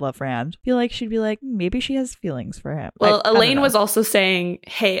like, oh, I love Rand. I feel like she'd be like, maybe she has feelings for him. Well, Elaine was also saying,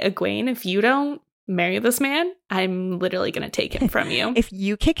 hey, Egwene, if you don't marry this man, I'm literally going to take him from you. If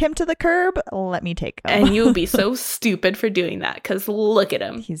you kick him to the curb, let me take him. And you'll be so stupid for doing that, because look at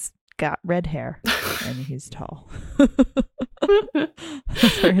him. He's got red hair and he's tall. Those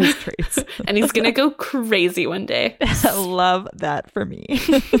are his traits. And he's going to go crazy one day. I love that for me.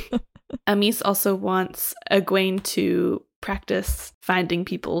 Amis also wants Egwene to practice finding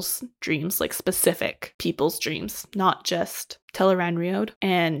people's dreams, like specific people's dreams, not just Tel'aran'rhiod.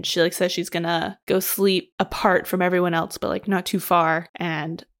 And she like says she's gonna go sleep apart from everyone else, but like not too far,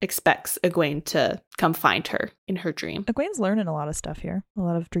 and expects Egwene to come find her in her dream. Egwene's learning a lot of stuff here, a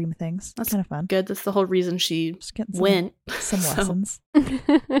lot of dream things. That's kind of fun. Good. That's the whole reason she went. Some lessons.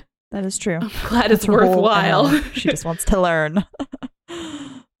 That is true. I'm glad it's worthwhile. She just wants to learn.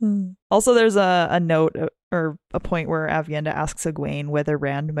 Also, there's a note or a point where Aviendha asks Egwene whether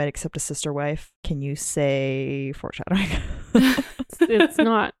Rand might accept a sister wife. Can you say foreshadowing? It's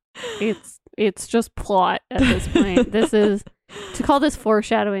not. It's just plot at this point. This is, to call this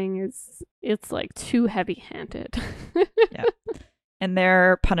foreshadowing it's like too heavy-handed. Yeah. And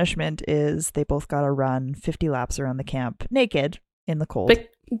their punishment is they both got to run 50 laps around the camp naked in the cold.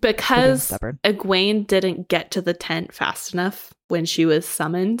 Because Egwene didn't get to the tent fast enough when she was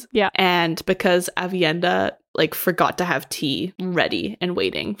summoned. Yeah. And because Aviendha like forgot to have tea ready and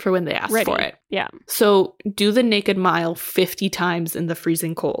waiting for when they asked for it. Yeah. So do the naked mile 50 times in the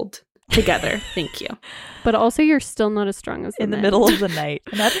freezing cold together. Thank you. But also you're still not as strong as in the middle of the night.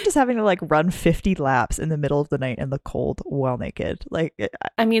 Imagine just having to like run 50 laps in the middle of the night in the cold while naked. Like,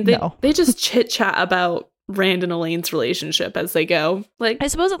 I mean, they just chit chat about Rand and Elaine's relationship as they go. Like, I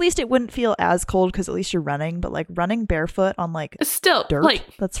suppose at least it wouldn't feel as cold because at least you're running, but like running barefoot on like still dirt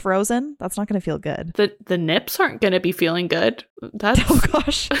like that's frozen, that's not going to feel good. The nips aren't going to be feeling good. That's oh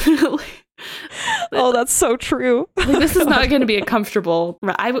gosh. Oh, that's so true. Like, this is not going to be a comfortable.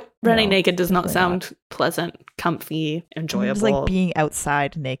 Running naked does not sound pleasant, comfy, enjoyable. It's like being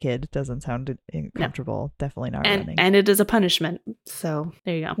outside naked doesn't sound comfortable. No. Definitely not running. And it is a punishment. So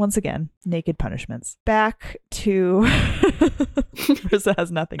there you go. Once again, naked punishments. Back to Marissa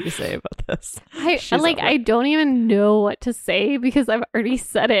has nothing to say about this. I don't even know what to say because I've already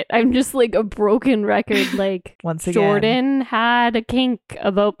said it. I'm just like a broken record. Like, once again, Jordan had a kink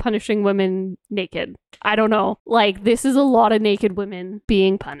about punishing women naked. I don't know. Like, this is a lot of naked women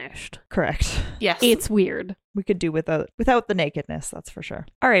being punished. Correct. Yes. It's weird. We could do without the nakedness, that's for sure.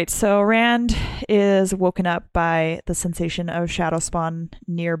 All right, so Rand is woken up by the sensation of shadow spawn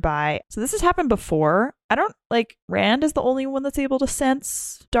nearby. So this has happened before. Rand is the only one that's able to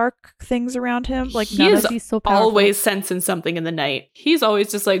sense dark things around him. Like, he's so always sensing something in the night. He's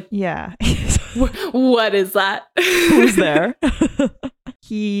always just like, yeah. What is that? Who's there?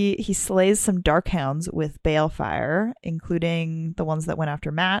 He slays some dark hounds with balefire, including the ones that went after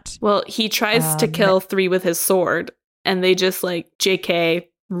Matt. Well, he tries to kill 3 with his sword, and they just like JK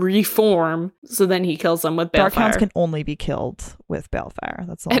reform. So then he kills them with balefire. Dark hounds can only be killed with balefire.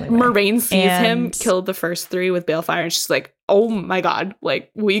 That's the only way. Moraine sees him kill the first 3 with balefire, and she's like, "Oh my god!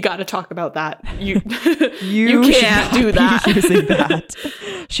 Like, we got to talk about that. You can't do that." Using that.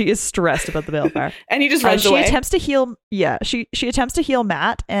 She is stressed about the balefire, and he just runs away. She attempts to heal. Yeah, she attempts to heal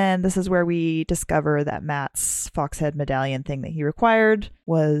Matt, and this is where we discover that Matt's Foxhead medallion thing that he required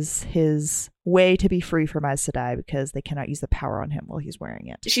was his way to be free from Aes Sedai because they cannot use the power on him while he's wearing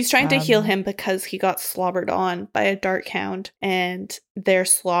it. She's trying to heal him because he got slobbered on by a dark hound, and their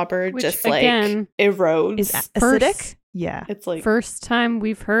slobber just like erodes. Is acidic? Yeah. It's like first time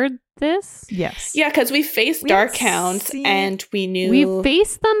we've heard this. Yes. Yeah, because we faced dark hounds and we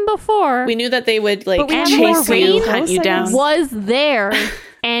faced them before. We knew that they would like chase you, hunt you down. Was there,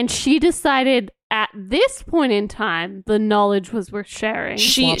 and she decided at this point in time the knowledge was worth sharing.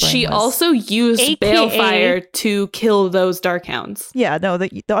 She also used balefire to kill those dark hounds. Yeah, no,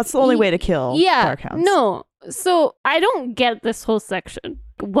 that's the only way to kill dark hounds. No. So I don't get this whole section.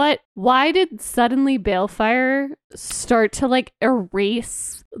 why did suddenly Balefire start to like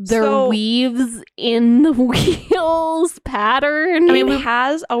erase their weaves in the wheels pattern? I mean, it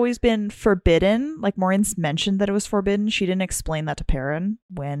has always been forbidden. Like, Maureen's mentioned that it was forbidden. She didn't explain that to Perrin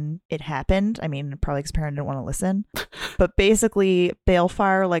when it happened. I mean, probably because Perrin didn't want to listen. But basically,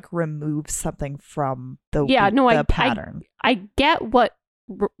 Balefire like removes something from the pattern. I get what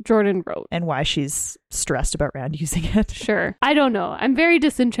Jordan wrote and why she's stressed about Rand using it. Sure. I don't know. I'm very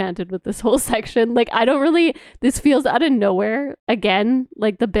disenchanted with this whole section. Like, I don't really, this feels out of nowhere. Again,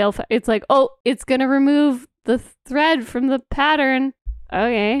 like the Balefire, it's like, oh, it's gonna remove the thread from the pattern.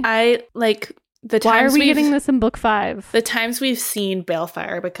 Okay. I like the times. Why are we getting this in book 5? The times we've seen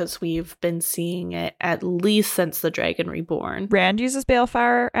Balefire, because we've been seeing it at least since the Dragon Reborn. Rand uses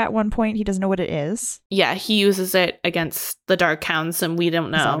Balefire at one point. He doesn't know what it is. Yeah, he uses it against the Dark Hounds, and we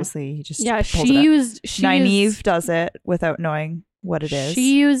don't know. Obviously, he just Nynaeve does it without knowing what it is.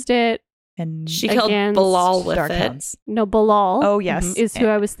 She used it. And she killed Balal with Dark it. Hounds. No, Balal. Oh, yes. Is who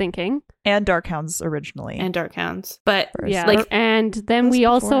I was thinking. And Dark Hounds originally. And Dark Hounds. But first. Yeah. Like, and then we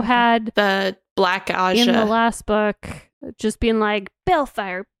also had the Black Aja in the last book just being like,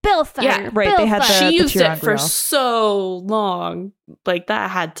 Balefire. Yeah, right. Balefire. They had she used it for grill. So long. Like, that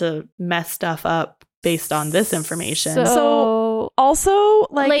had to mess stuff up based on this information. So also,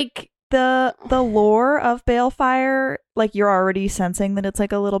 like the lore of Balefire, like, you're already sensing that it's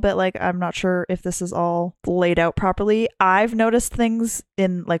like a little bit like, I'm not sure if this is all laid out properly. I've noticed things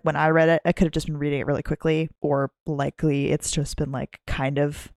in, like, when I read it, I could have just been reading it really quickly, or likely it's just been like kind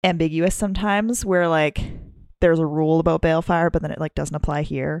of ambiguous sometimes, where like there's a rule about Balefire, but then it like doesn't apply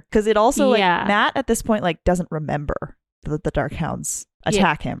here. Because it also like Matt at this point like doesn't remember that the Dark Hounds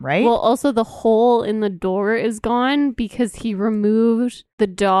attack him, right? Well, also the hole in the door is gone because he removed the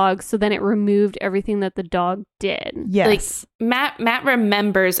dog, so then it removed everything that the dog did. Yes. Like, Matt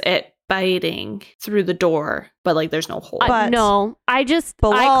remembers it biting through the door, but like there's no hole. No, I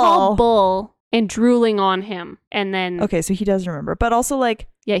call Bull and drooling on him, and then okay, so he does remember, but also like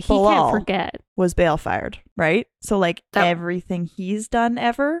he can't forget was Balefired, right? So like everything he's done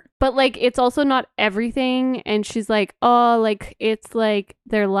ever, but like it's also not everything. And she's like, oh, like it's like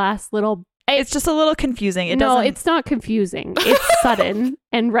their last little. It's just a little confusing. It's not confusing. It's sudden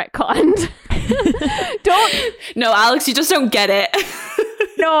and retconned. No, Alex, you just don't get it.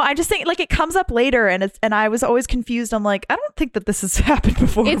 No, I just think like it comes up later, and I was always confused. I'm like, I don't think that this has happened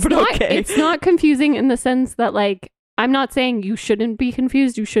before. It's but not. Okay. It's not confusing in the sense that like I'm not saying you shouldn't be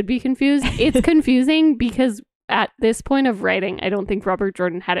confused. You should be confused. It's confusing because at this point of writing, I don't think Robert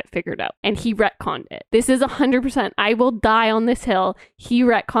Jordan had it figured out, and he retconned it. This is 100%. I will die on this hill. He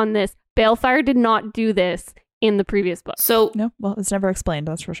retconned this. Balefire did not do this in the previous book. So no, well, it's never explained,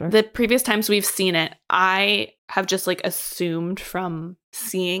 that's for sure. The previous times we've seen it, I have just like assumed from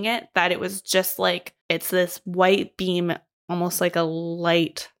seeing it that it was just like it's this white beam, almost like a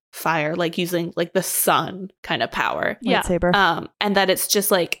light fire, like using like the sun kind of power. Lightsaber. And that it's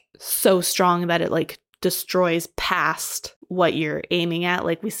just like so strong that it like destroys past what you're aiming at.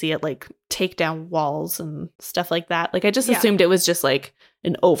 Like we see it like take down walls and stuff like that. Like I just assumed it was just like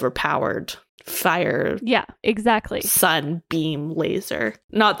an overpowered fire. Yeah, exactly. Sun beam laser.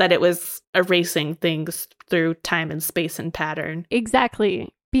 Not that it was erasing things through time and space and pattern.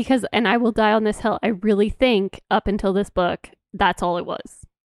 Exactly. Because, and I will die on this hill, I really think up until this book, that's all it was.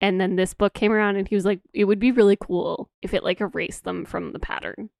 And then this book came around and he was like, it would be really cool if it like erased them from the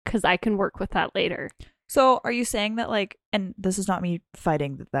pattern because I can work with that later. So are you saying that like, and this is not me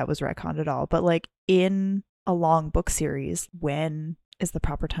fighting that was retconned at all, but like in a long book series, when is the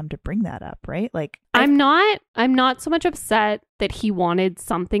proper time to bring that up, right? Like I'm not so much upset that he wanted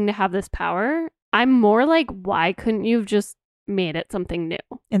something to have this power. I'm more like, why couldn't you have just made it something new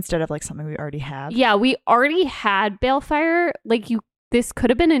instead of like something we already have? Yeah, we already had Balefire. Like this could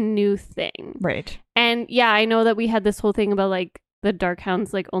have been a new thing. Right. And yeah, I know that we had this whole thing about like the Dark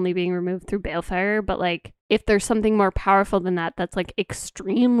Hounds like only being removed through Balefire, but like if there's something more powerful than that, that's like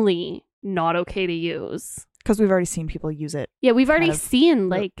extremely not okay to use. Because we've already seen people use it. Yeah, we've already seen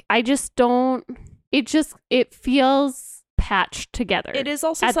like, I just don't, it feels patched together. It is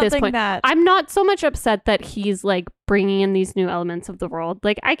also something that I'm not so much upset that he's like bringing in these new elements of the world.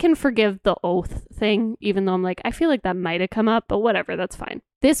 Like I can forgive the oath thing, even though I'm like, I feel like that might have come up, but whatever, that's fine.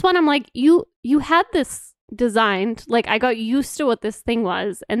 This one, I'm like, you had this designed, like I got used to what this thing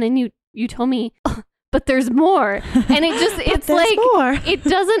was, and then you told me, oh, but there's more. And it's like, more. It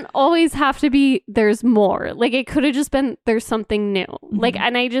doesn't always have to be there's more. Like it could have just been there's something new. Mm-hmm. Like,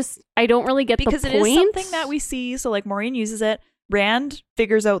 and I don't really get because the point. Because it is something that we see. So like Maureen uses it. Rand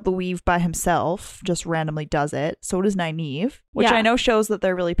figures out the weave by himself, just randomly does it. So does Nynaeve, which I know shows that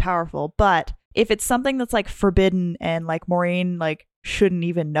they're really powerful. But if it's something that's like forbidden and like Maureen like shouldn't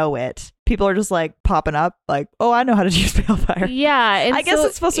even know it, people are just like popping up like, oh, I know how to use balefire. Yeah. I guess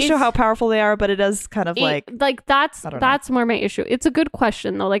it's supposed to show how powerful they are, but it does kind of that's more my issue. It's a good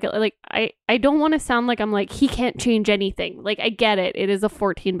question though. Like I don't want to sound like I'm like, he can't change anything. Like I get it. It is a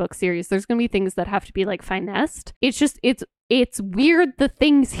 14-book series. There's going to be things that have to be like finessed. It's just, it's weird the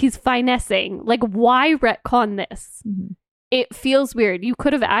things he's finessing. Like why retcon this? Mm-hmm. It feels weird. You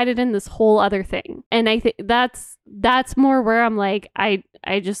could have added in this whole other thing. And I think that's more where I'm like, I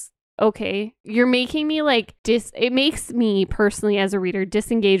just, okay, you're making me like it makes me personally as a reader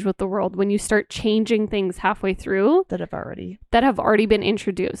disengage with the world when you start changing things halfway through that have already been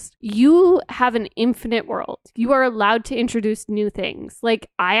introduced. You have an infinite world. You are allowed to introduce new things. Like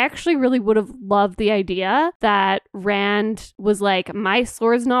I actually really would have loved the idea that Rand was like, my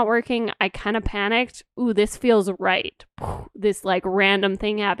sword's not working. I kind of panicked. Ooh, this feels right. This like random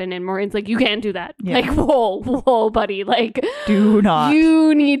thing happened and Maureen's like, you can't do that. Yeah. Like, whoa, buddy. Like, do not.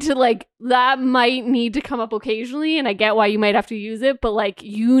 You need to like, that might need to come up occasionally and I get why you might have to use it, but like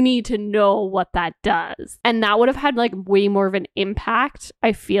you need to know what that does. And that would have had like way more of an impact,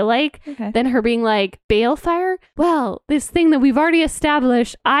 I feel like, than her being like, balefire? Well, this thing that we've already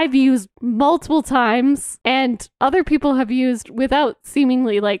established, I've used multiple times and other people have used without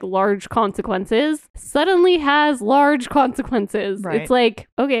seemingly like large consequences, suddenly has large consequences. Right. It's like,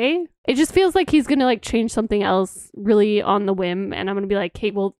 okay. It just feels like he's going to like change something else really on the whim. And I'm going to be like,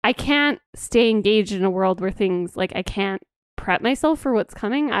 hey, well, I can't stay engaged in a world where things like I can't prep myself for what's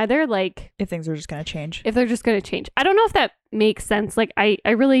coming either. Like if things are just going to change. If they're just going to change. I don't know if that makes sense. Like I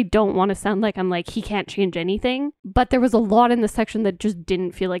really don't want to sound like I'm like, he can't change anything. But there was a lot in the section that just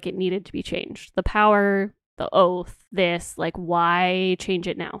didn't feel like it needed to be changed. The power, the oath, this, like, why change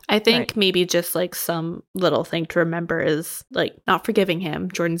it now? I think maybe just like some little thing to remember is like not forgiving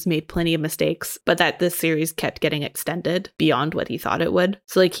him. Jordan's made plenty of mistakes, but that this series kept getting extended beyond what he thought it would.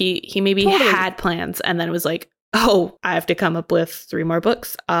 So like he maybe had plans and then it was like, oh, I have to come up with 3 more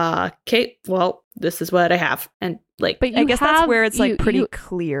books. Okay, well, this is what I have. And like, but I guess that's where it's like pretty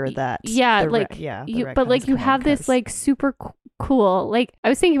clear that you have this like super cool, like I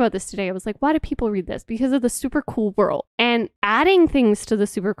was thinking about this today. I was like, why do people read this? Because of the super cool world, and adding things to the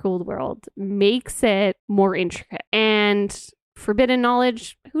super cool world makes it more intricate. And forbidden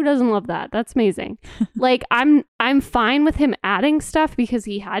knowledge, who doesn't love that? That's amazing. Like I'm fine with him adding stuff because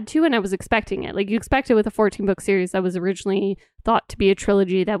he had to, and I was expecting it. Like you expect it with a 14-book series that was originally thought to be a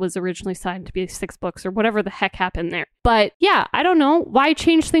trilogy that was originally signed to be 6 books or whatever the heck happened there. But yeah, I don't know. Why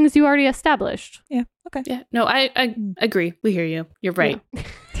change things you already established? Yeah. Okay. Yeah. No, I agree. We hear you. You're right.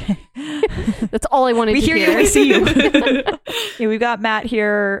 Yeah. That's all I wanted to hear. We hear you. We see you. Yeah, we've got Matt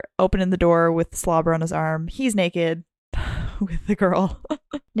here opening the door with slobber on his arm. He's naked. With the girl.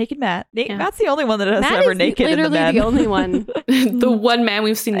 Naked Matt. Matt's the only one that has ever naked in the men. Literally the only one. The one man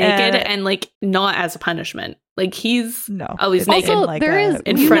we've seen naked and like not as a punishment. Like he's always naked like there is,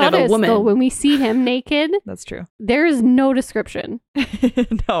 in front of a woman. Though, when we see him naked, that's true. There is no description.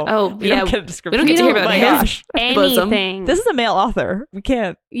 No. Oh, we don't get a description. We don't get to hear about anything. This is a male author. We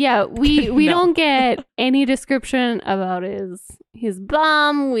can't. Yeah, we don't get any description about his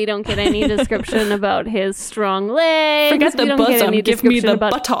bum. We don't get any description about his strong legs. Forget the bosom. Give me the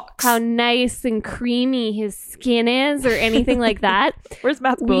buttocks. How nice and creamy his skin is, or anything like that. Where's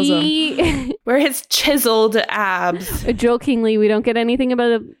Matt's bosom? Where his chiseled abs. Jokingly, we don't get anything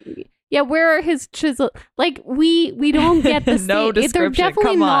about it. Yeah, where are his chisel? Like, we don't get the no same. They're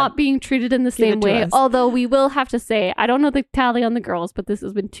definitely not being treated in the same way. Us. Although we will have to say, I don't know the tally on the girls, but this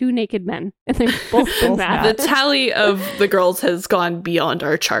has been 2 naked men, and they've both been mad. The tally of the girls has gone beyond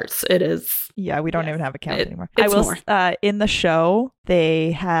our charts. It is. Yeah, we don't even have a count anymore. In the show,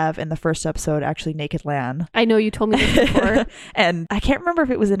 they have in the first episode actually naked Lan. I know you told me this before, and I can't remember if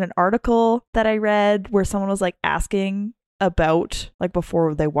it was in an article that I read where someone was like asking about, like,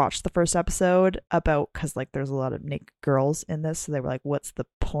 before they watched the first episode, about, because like there's a lot of naked girls in this, so they were like, what's the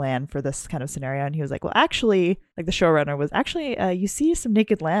plan for this kind of scenario? And he was like, well, actually, like, the showrunner was actually you see some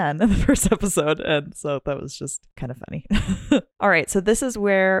naked Lan in the first episode, and so that was just kind of funny. All right, so this is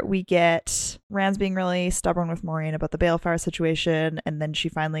where we get Rand's being really stubborn with Maureen about the balefire situation, and then she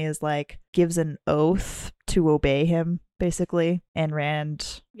finally is like, gives an oath to obey him, basically, and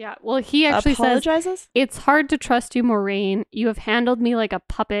Rand well, he actually apologizes. Says, it's hard to trust you, Maureen. You have handled me like a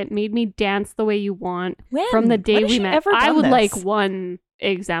puppet, made me dance the way you want. From the day we met. I would like one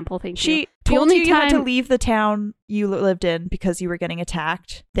example. Thank you. She told you had to leave the town you lived in because you were getting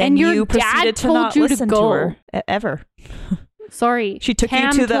attacked. Then and your you proceeded dad to not listen to her ever. sorry. She took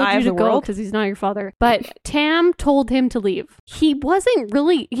you to the eye of the world because he's not your father. But Tam told him to leave. He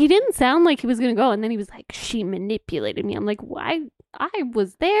didn't sound like he was going to go. And then he was like, she manipulated me. I'm like, why? I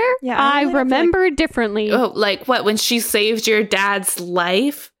was there. Yeah, I remember differently. Oh, like what? When she saved your dad's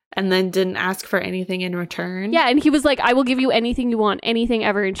life? And then didn't ask for anything in return. Yeah, and he was like, I will give you anything you want, anything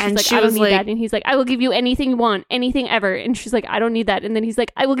ever. And she's like, I don't need that. And he's like, I will give you anything you want, anything ever. And she's like, I don't need that. And then he's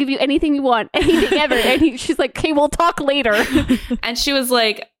like, I will give you anything you want, anything ever. And she's like, okay, we'll talk later. And she was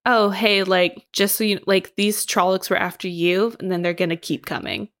like, oh, hey, like, just so you like, these Trollocs were after you, and then they're going to keep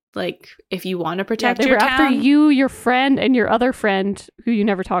coming. Like, if you want to protect your town. They were after you, your friend, and your other friend who you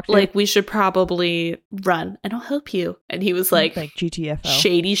never talked to. Like, we should probably run, and I'll help you. And he was like GTFO.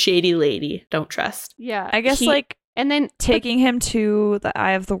 Shady lady. Don't trust. Yeah. I guess, and then taking him to the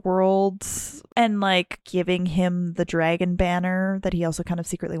Eye of the World and, like, giving him the dragon banner that he also kind of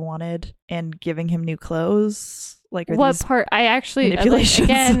secretly wanted and giving him new clothes. Like, what part? I actually,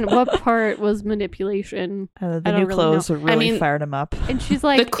 again, what part was manipulation? The new clothes really fired him up. And she's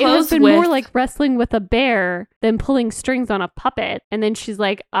like, it has been more like wrestling with a bear than pulling strings on a puppet. And then she's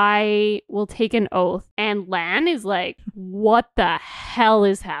like, I will take an oath. And Lan is like, what the hell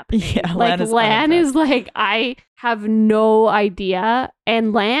is happening? Yeah, like, Lan is like, I have no idea.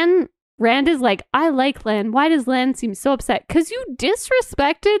 And Rand is like, I like Lan. Why does Lan seem so upset? Because you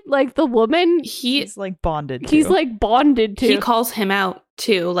disrespected, like, the woman he's like bonded to. He's like bonded to. He calls him out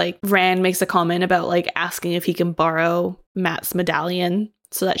too. Like, Rand makes a comment about like asking if he can borrow Mat's medallion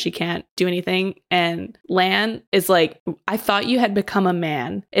so that she can't do anything. And Lan is like, I thought you had become a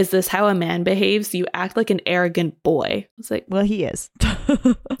man. Is this how a man behaves? You act like an arrogant boy. It's like, well, he is.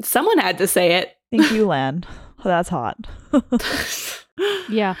 Someone had to say it. Thank you, Lan. Oh, that's hot.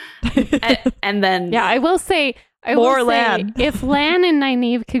 Yeah. And then I will say Lan. If Lan and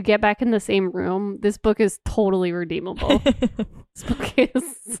Nynaeve could get back in the same room, this book is totally redeemable. This book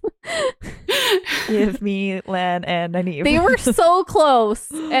is give me Lan and Nynaeve. They were so close,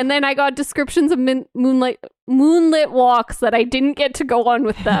 and then I got descriptions of moonlit walks that I didn't get to go on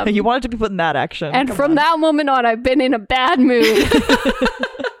with them. You wanted to be put in that action, and from that moment on, I've been in a bad mood.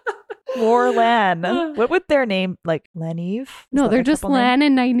 Or Lan. What would their name, like, Nynaeve? No, they're just Lan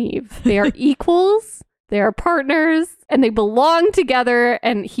and Nynaeve. They are equals, they are partners, and they belong together,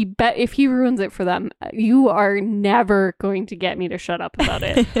 and if he ruins it for them, you are never going to get me to shut up about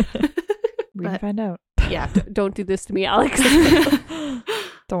it. We can find out. Yeah, don't do this to me, Alex.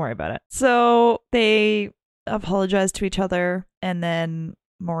 Don't worry about it. So they apologize to each other, and then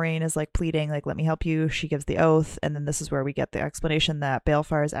Moraine is like pleading, like, let me help you. She gives the oath, and then this is where we get the explanation that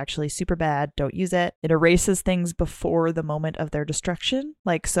balefire is actually super bad. Don't use it. It erases things before the moment of their destruction.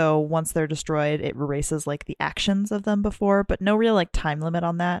 Like, so once they're destroyed, it erases like the actions of them before, but no real like time limit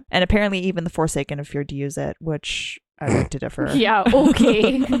on that. And apparently even the Forsaken have feared to use it, which I beg to differ. Yeah,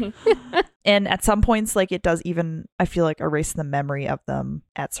 okay. And at some points, like, it does even, I feel like, erase the memory of them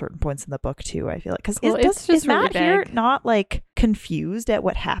at certain points in the book, too, I feel like. Because is Matt here not, like, confused at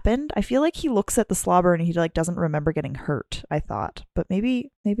what happened? I feel like he looks at the slobber and he, like, doesn't remember getting hurt, I thought. But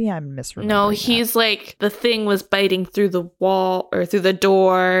maybe I'm misremembering. No, he's like, the thing was biting through the wall or through the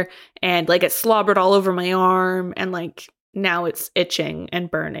door, and, like, it slobbered all over my arm, and, like, now it's itching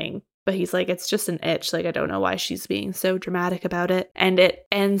and burning. But he's like, it's just an itch. Like, I don't know why she's being so dramatic about it. And it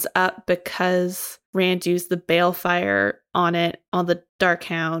ends up because Rand used the balefire on the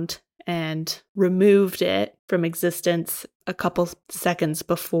Darkhound, and removed it from existence a couple seconds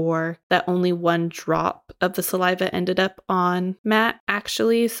before that only one drop of the saliva ended up on Matt,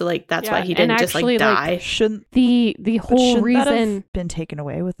 actually. So, like, that's why he didn't just, like, die. Shouldn't the whole reason that have been taken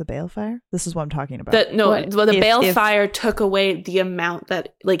away with the balefire? This is what I'm talking about. The balefire took away the amount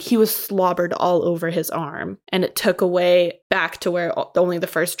that, like, he was slobbered all over his arm, and it took away back to where only the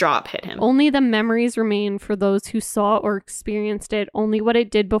first drop hit him. Only the memories remain for those who saw or experienced it. Only what it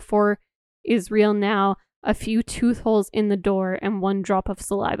did before is real now. A few tooth holes in the door and one drop of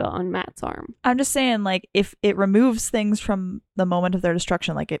saliva on Matt's arm. I'm just saying, like, if it removes things from the moment of their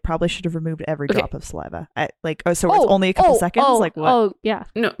destruction, like, it probably should have removed every drop of saliva. It's only a couple seconds? Like, what? Oh, yeah.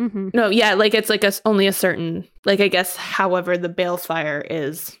 No, yeah, like, it's like only a certain, like, I guess, however the balefire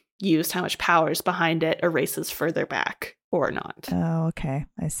is used, how much power is behind it, erases further back or not. Oh, okay.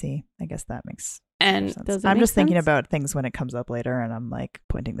 I see. I guess that makes And sense. I'm just thinking about things when it comes up later, and I'm, like,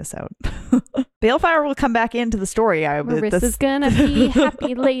 pointing this out. Balefire will come back into the story. Marissa's gonna be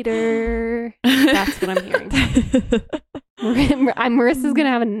happy later. That's what I'm hearing. Marissa's gonna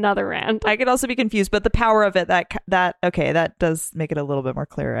have another rant. I could also be confused, but the power of it, that does make it a little bit more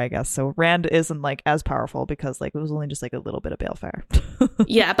clear, I guess. So Rand isn't like as powerful because like it was only just like a little bit of balefire.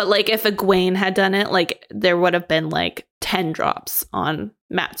 Yeah, but like if Egwene had done it, like there would have been like 10 drops on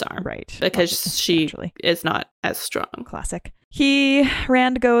Matt's arm, right? Because she is not as strong. Classic.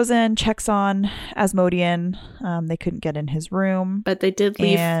 Rand goes and checks on Asmodean. They couldn't get in his room, but they did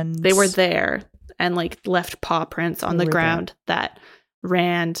leave. And they were there and like left paw prints on the ground that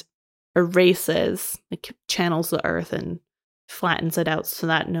Rand erases, like channels the earth and flattens it out so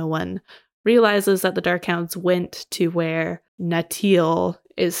that no one realizes that the Darkhounds went to where Natil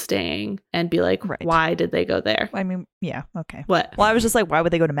is staying and be like, why did they go there? I mean, yeah, okay. What? Well, I was just like, why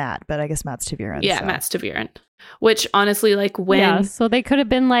would they go to Matt? But I guess Matt's Ta'Veren. Yeah, so. Matt's Ta'Veren. Which honestly, like when... Yeah, so they could have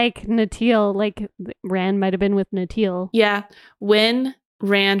been like Natil, like Rand might have been with Natil. Yeah, when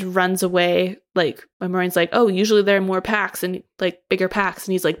Rand runs away, like when Moiraine's like, oh, usually there are more packs and like bigger packs.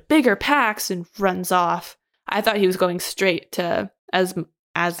 And he's like, bigger packs, and runs off. I thought he was going straight to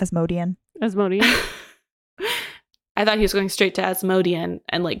Asmodean. I thought he was going straight to Asmodean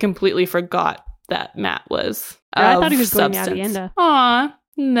and like completely forgot that Matt was. I thought he was going to Avienda. Aw,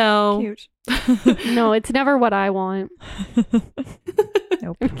 no. Cute. No, it's never what I want.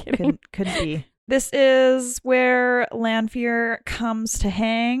 Nope. Couldn't be. This is where Lanfear comes to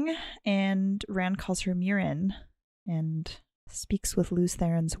hang, and Rand calls her Murin and speaks with Lews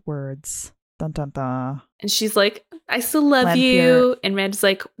Theron's words. Dun dun dun. And she's like, I still love Lanfear. you. And Rand's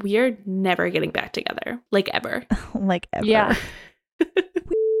like, we are never getting back together. Like ever. Like ever. Yeah.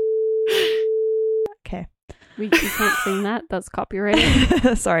 Okay. We can't sing that. That's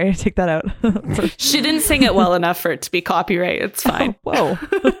copyrighted. Sorry, take that out. She didn't sing it well enough for it to be copyright. It's fine. Whoa.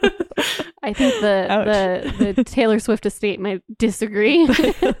 I think the Taylor Swift estate might disagree.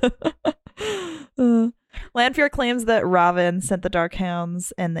 Lanfear claims that Ravin sent the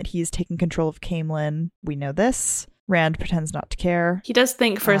Darkhounds and that he's taken control of Caemlyn. We know this. Rand pretends not to care. He does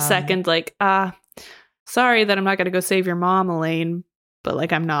think for a second, like, sorry that I'm not going to go save your mom, Elaine, but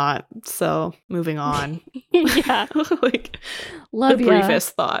like I'm not. So moving on. Yeah. Like love the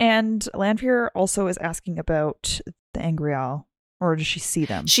briefest thought. And Lanfear also is asking about the Angreal. Or does she see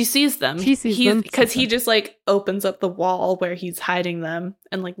them? She sees them. She sees them. Because he just like opens up the wall where he's hiding them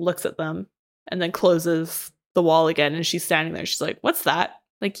and like looks at them and then closes the wall again. And she's standing there. She's like, what's that?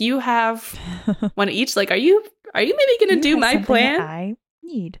 Like, you have one each. Like, are you maybe going to do my plan? I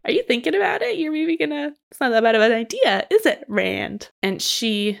need. Are you thinking about it? You're maybe going to, it's not that bad of an idea, is it, Rand? And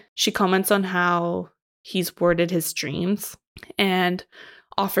she comments on how he's worded his dreams and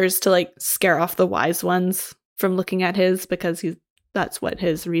offers to like scare off the wise ones from looking at his, because that's what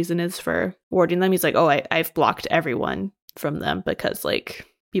his reason is for warding them. He's like, oh, I've blocked everyone from them because like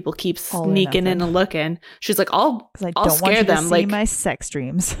people keep sneaking in and looking. She's like, I'll scare them. Like my sex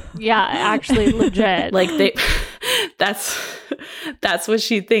dreams. Yeah, actually, legit. Like that's what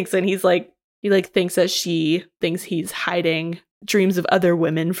she thinks, and he thinks that she thinks he's hiding dreams of other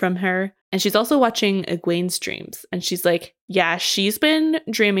women from her. And she's also watching Egwene's dreams, and she's like, yeah, she's been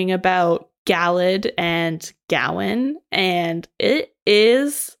dreaming about Galad and Gowan, and it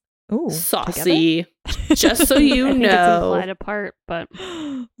is saucy. Just so you I think know. it's implied apart, but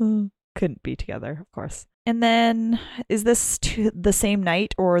couldn't be together, of course. And then, is this the same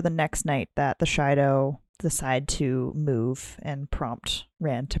night or the next night that the Shido decide to move and prompt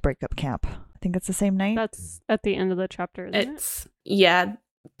Rand to break up camp? I think it's the same night. That's at the end of the chapter, isn't it? Yeah,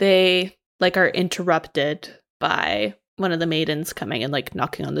 they like are interrupted by one of the maidens coming and like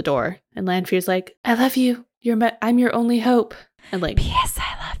knocking on the door, and Lanfear's like, I love you. I'm your only hope. And like, P.S.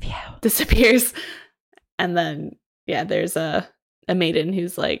 I love you. Disappears. And then there's a maiden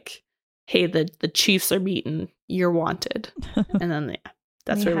who's like, hey, the chiefs are meeting. You're wanted. And then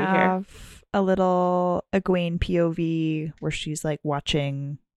that's where we have a little Egwene POV where she's like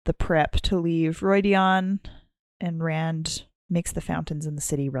watching the prep to leave Roydion, and Rand makes the fountains in the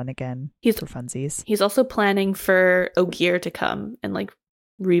city run again for funsies. He's also planning for Ogier to come and like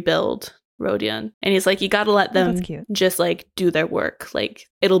rebuild Rodion. And he's like, you gotta let them just like do their work. Like,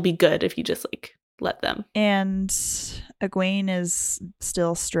 it'll be good if you just like let them. And Egwene is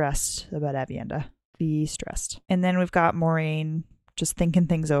still stressed about Avienda. Stressed. And then we've got Moiraine just thinking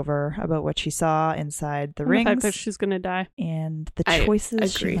things over about what she saw inside the rings. The fact that she's gonna die. And the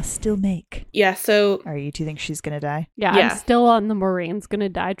choices she must still make. Yeah, so... Do you think she's gonna die? Yeah, I'm still on the Moiraine's gonna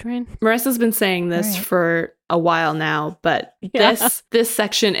die train. Marissa's been saying this for a while now, but this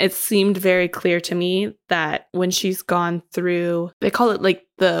section, it seemed very clear to me that when she's gone through, they call it like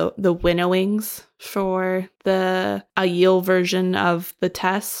the winnowings for the Aiel version of the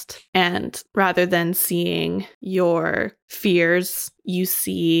test, and rather than seeing your fears, you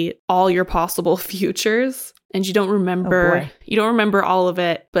see all your possible futures, and you don't remember all of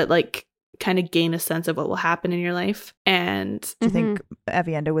it, but like kind of gain a sense of what will happen in your life. And do you think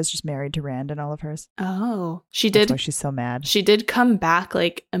Avienda was just married to Rand in all of hers? Oh, she did. That's why she's so mad. She did come back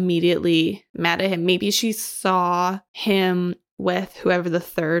like immediately mad at him. Maybe she saw him with whoever the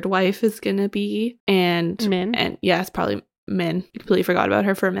third wife is gonna be, and Min. And yeah, it's probably Min. Completely forgot about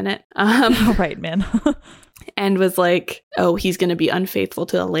her for a minute. Right, Min. And was like, oh, he's gonna be unfaithful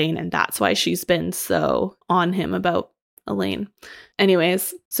to Elaine, and that's why she's been so on him about Elaine.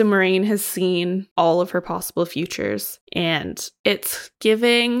 Anyways, so Moiraine has seen all of her possible futures, and it's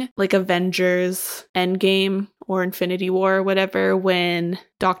giving like Avengers Endgame or Infinity War or whatever when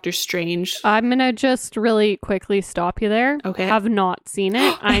Doctor Strange... I'm gonna just really quickly stop you there. Okay. Have not seen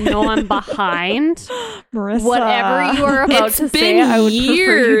it. I know I'm behind. Marissa. Whatever you are about to say, I would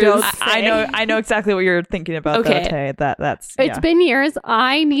prefer you don't say. I know exactly what you're thinking about. Okay. Though, Tay. That's It's been years.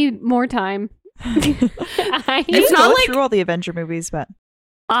 I need more time. It's not like through all the Avenger movies, but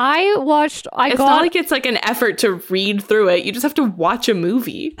it's not like it's like an effort to read through it. You just have to watch a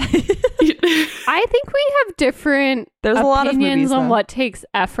movie. I think we have different opinions on what takes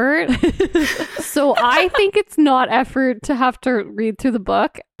effort. So I think it's not effort to have to read through the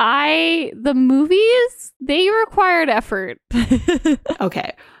book. The movies, they required effort.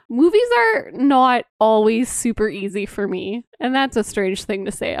 Okay. Movies are not always super easy for me, and that's a strange thing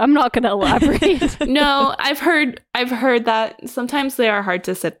to say. I'm not going to elaborate. No, I've heard that sometimes they are hard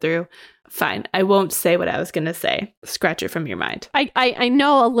to sit through. Fine, I won't say what I was going to say. Scratch it from your mind. I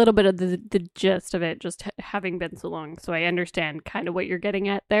know a little bit of the gist of it, just having been so long, so I understand kind of what you're getting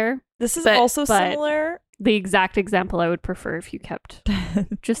at there. This is also similar. The exact example I would prefer if you kept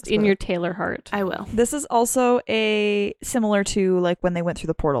just in your Taylor heart. I will. This is also similar to like when they went through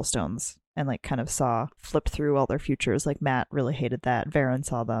the portal stones and like kind of flipped through all their futures. Like Matt really hated that. Varen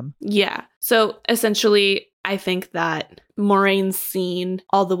saw them. Yeah. So essentially, I think that Moraine's seen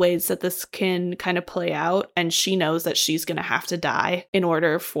all the ways that this can kind of play out, and she knows that she's going to have to die in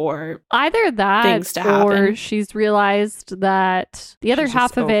order for either that things to happen. Or she's realized that the other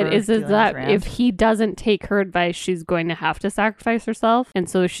half of it is that if he doesn't take her advice, she's going to have to sacrifice herself. And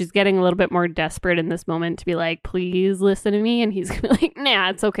so she's getting a little bit more desperate in this moment to be like, please listen to me. And he's going to be like, nah,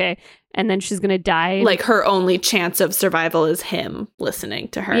 it's okay. And then she's going to die. Like her only chance of survival is him listening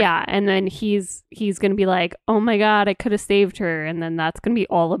to her. Yeah. And then he's going to be like, oh my God, I could have saved her. And then that's going to be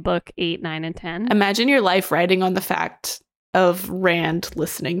all of book 8, 9, and 10. Imagine your life riding on the fact of Rand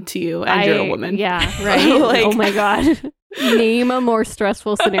listening to you and you're a woman. Yeah, right. Like, oh my God. Name a more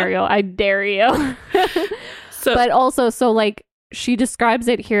stressful scenario. I dare you. But also, so like, she describes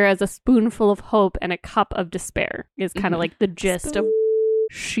it here as a spoonful of hope and a cup of despair is kind of like the gist of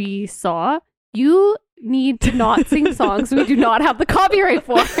she saw. You need to not sing songs we do not have the copyright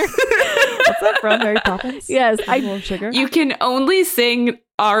for. What's that from? Mary Poppins? Yes. Sugar? You can only sing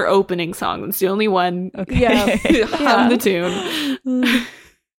our opening song. It's the only one. Okay. Yeah. Hum the tune.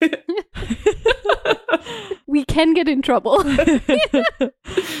 We can get in trouble. I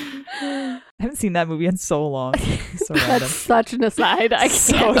haven't seen that movie in so long. So That's such an aside. I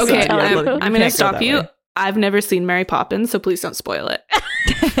can't. Okay, I'm going to stop you. I've never seen Mary Poppins, so please don't spoil it.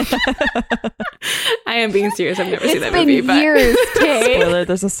 I am being serious. I've never seen that movie. It's been years, Tay. Spoiler,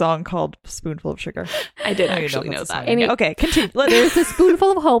 there's a song called Spoonful of Sugar. I did actually know that. Okay, continue. There's a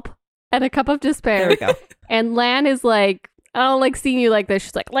spoonful of hope and a cup of despair. There we go. And Lan is like, I don't like seeing you like this.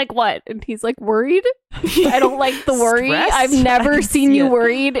 She's like what? And he's like, worried? I don't like the worry. Stressed? I've never seen you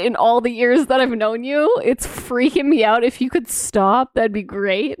worried in all the years that I've known you. It's freaking me out. If you could stop, that'd be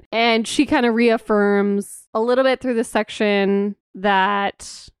great. And she kind of reaffirms a little bit through the section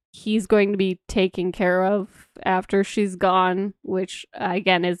that he's going to be taken care of after she's gone, which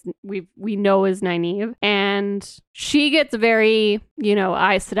again is we know is Nynaeve. And she gets very,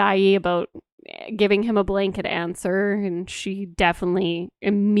 Aes Sedai about giving him a blanket answer, and she definitely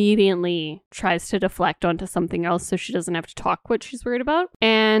immediately tries to deflect onto something else so she doesn't have to talk what she's worried about.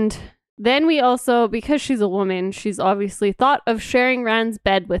 And then we also, because she's a woman, she's obviously thought of sharing Rand's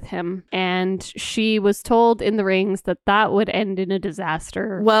bed with him, and she was told in the rings that would end in a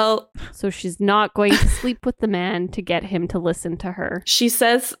disaster. Well, so she's not going to sleep with the man to get him to listen to her. She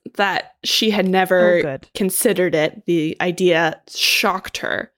says that she had never considered it. The idea shocked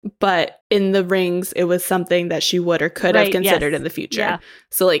her, but in the rings, it was something that she would or could have considered in the future. Yeah.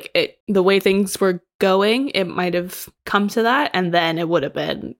 So like the way things were going, it might have come to that, and then it would have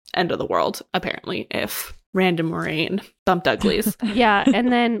been end of the world, apparently, if Rand and Moraine bumped uglies. Yeah,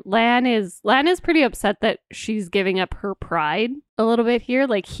 and then Lan is pretty upset that she's giving up her pride a little bit here.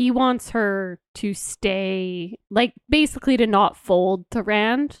 Like, he wants her to stay, like, basically to not fold to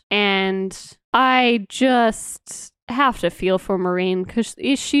Rand. And I just have to feel for Moraine, because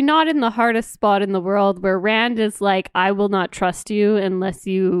is she not in the hardest spot in the world where Rand is like, I will not trust you unless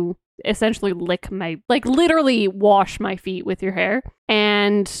you essentially literally wash my feet with your hair,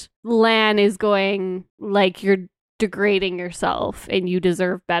 and Lan is going like, you're degrading yourself and you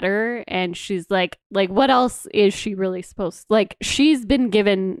deserve better. And she's like what else is she really supposed to, like, she's been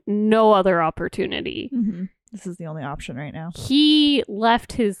given no other opportunity. Mm-hmm. This is the only option right now. He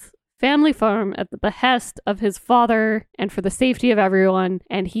left his family farm at the behest of his father and for the safety of everyone,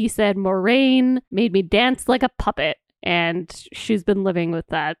 and he said Moraine made me dance like a puppet. And she's been living with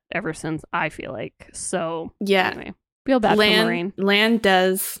that ever since, I feel like. So, yeah. Anyway, feel bad for Moraine. Lan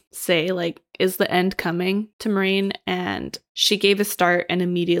does say, like, is the end coming to Moraine? And she gave a start and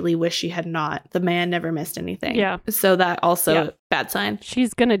immediately wished she had not. The man never missed anything. Yeah. So that also, bad sign.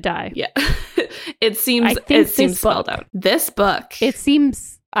 She's gonna die. Yeah. It seems spelled out. This book. It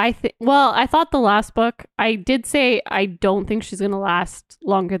seems... I thought the last book, I did say I don't think she's going to last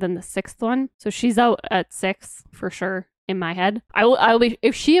longer than the 6th one. So she's out at 6 for sure in my head. I'll be,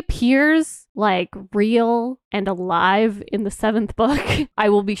 if she appears like real and alive in the 7th book, I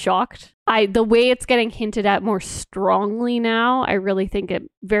will be shocked. The way it's getting hinted at more strongly now, I really think it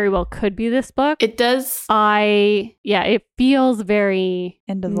very well could be this book. It does. It feels very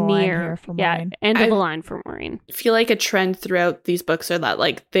end of the line here for Moraine. Yeah, end of the line for Moraine. I feel like a trend throughout these books are that,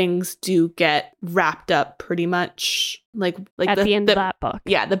 like, things do get wrapped up pretty much. Like at the end of that book.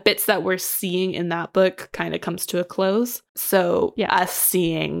 Yeah, the bits that we're seeing in that book kind of comes to a close. So us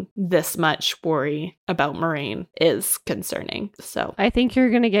seeing this much worry about Moraine is concerning. So I think you're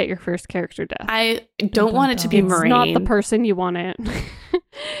going to get your first character death. I don't want it to be Moraine. It's not the person you want it.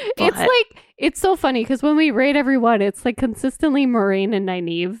 It's like, it's so funny because when we rate everyone, it's like consistently Moraine and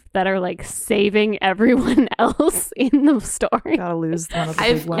Nynaeve that are like saving everyone else in the story. Gotta lose one of the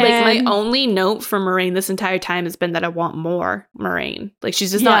big ones. My only note for Moraine this entire time has been that I want more Moraine. Like,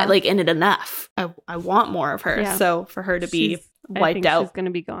 she's just not like in it enough. I want more of her. Yeah. So for her to be wiped out, she's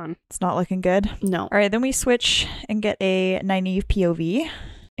gonna be gone. It's not looking good. No. All right, then we switch and get a Nynaeve POV.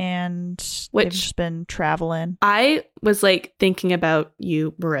 And they've just been traveling. I was like thinking about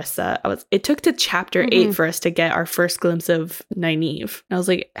you, Marissa. It took to chapter 8 for us to get our first glimpse of Nynaeve. And I was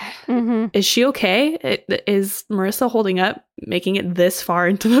like, is she okay? Is Marissa holding up, making it this far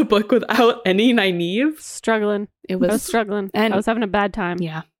into the book without any Nynaeve? Struggling. I was struggling. And I was having a bad time.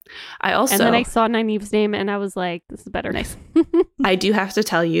 Yeah. And then I saw Nynaeve's name and I was like, this is better. Nice. I do have to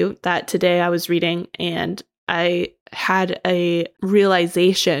tell you that today I was reading and I had a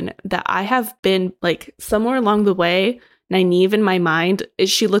realization that I have been, like, somewhere along the way, Nynaeve in my mind,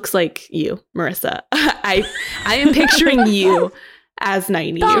 she looks like you, Marissa. I am picturing you as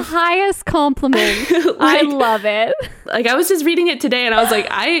Nynaeve. The highest compliment. I love it. Like, I was just reading it today and I was like,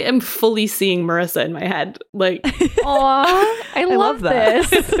 I am fully seeing Marissa in my head. Like, aw, I love that.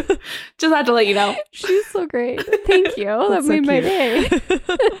 this. Just had to let you know. She's so great. Thank you. That made my day.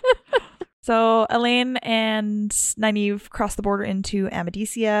 So Elaine and Nynaeve cross the border into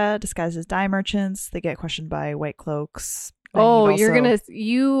Amadicia, disguised as dye merchants. They get questioned by White Cloaks.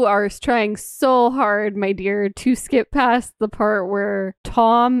 You are trying so hard, my dear, to skip past the part where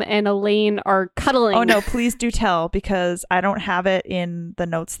Tom and Elaine are cuddling. Oh no, please do tell, because I don't have it in the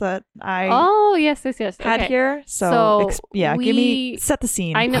notes that I had here. So set the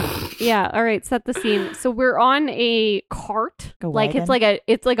scene. I know. Yeah, all right, set the scene. So we're on a cart.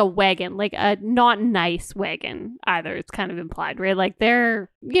 It's like a wagon, like a not nice wagon either. It's kind of implied, right? Like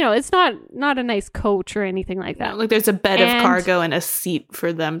it's not a nice coach or anything like that. No, like there's a bed of cargo and a seat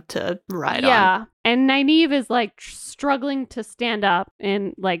for them to ride on. Yeah. And Nynaeve is like struggling to stand up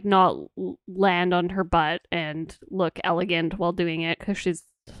and like not land on her butt and look elegant while doing it because she's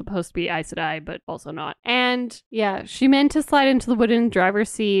supposed to be Aes Sedai, but also not. And yeah, she meant to slide into the wooden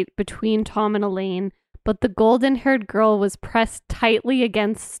driver's seat between Tom and Elaine, but the golden-haired girl was pressed tightly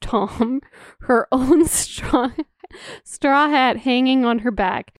against Tom, her own straw hat hanging on her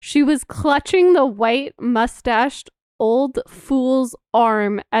back. She was clutching the white mustached old fool's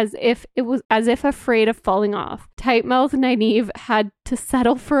arm as if afraid of falling off. Tight-mouthed Nynaeve had to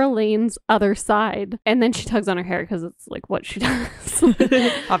settle for Elaine's other side. And then she tugs on her hair because it's like what she does.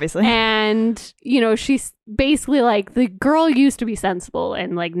 Obviously. And, she's basically like, the girl used to be sensible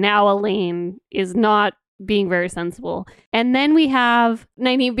and like now Elaine is not being very sensible. And then we have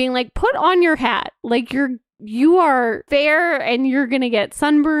Nynaeve being like, put on your hat. Like, you're you are fair and you're going to get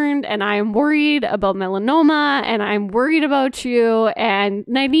sunburned and I'm worried about melanoma and I'm worried about you. And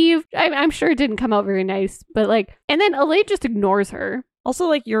Nynaeve, I'm sure it didn't come out very nice, but like, and then Elaine just ignores her. Also,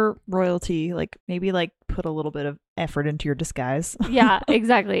 like, your royalty, like, maybe, like, put a little bit of effort into your disguise. Yeah,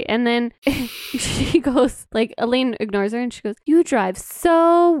 exactly. And then she goes, like, Elaine ignores her and she goes, you drive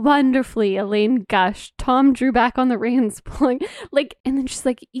so wonderfully, Elaine gushed. Tom drew back on the reins, pulling, like, and then she's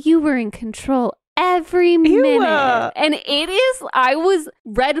like, you were in control every minute. And it is, I was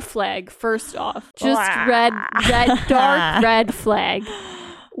red flag, first off. Just red, dark red flag.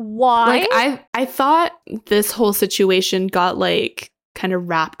 Why? Like, I thought this whole situation got, like, kind of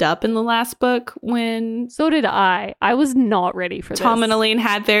wrapped up in the last book when... So did I. I was not ready for Tom this. and Elaine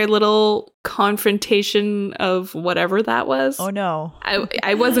had their little confrontation of whatever that was. Oh, no.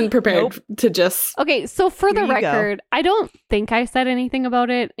 I wasn't prepared to just... Okay, so for the record, I don't think I said anything about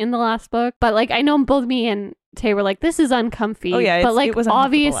it in the last book, but, like, I know both me and Tay were like, this is uncomfy. Oh, yeah, but, like, it was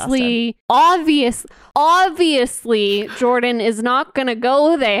obviously, Jordan is not gonna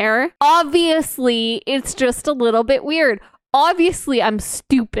go there. Obviously, it's just a little bit weird. Obviously, I'm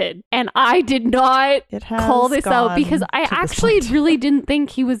stupid and I did not call this out because I actually really didn't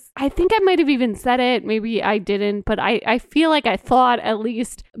think he was. I think I might have even said it. Maybe I didn't, but I feel like I thought, at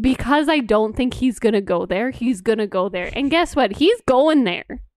least, because I don't think he's going to go there, he's going to go there. And guess what? He's going there.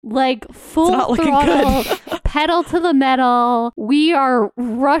 Like, full throttle, pedal to the metal. We are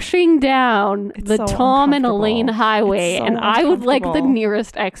rushing down the Tom and Elaine highway, and I would like the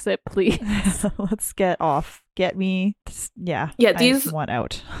nearest exit, please. Let's get off. Get me. Yeah. These I want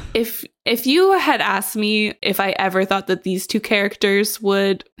out. If you had asked me if I ever thought that these two characters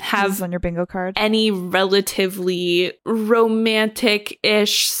would have on your bingo card any relatively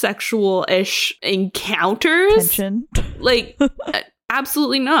romantic-ish, sexual-ish encounters, tension, like.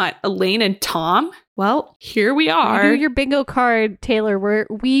 Absolutely not. Elaine and Tom? Well, here we are. You do your bingo card, Taylor, where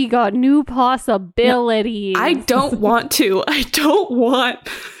we got new possibilities. No, I don't want to. I don't want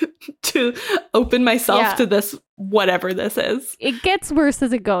to open myself to this, whatever this is. It gets worse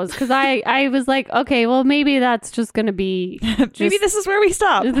as it goes, because I was like, okay, well, maybe that's just going to be... maybe this is where we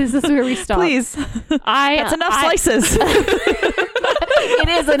stop. This is where we stop. Please. That's enough slices. It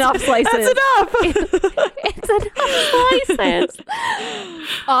is enough slices. That's enough. It's enough slices.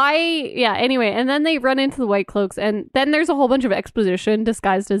 Anyway, and then they run into the White Cloaks, and then there's a whole bunch of exposition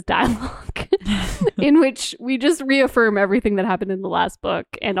disguised as dialogue in which we just reaffirm everything that happened in the last book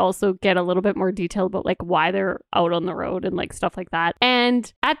and also get a little bit more detail about like why they're out on the road and like stuff like that.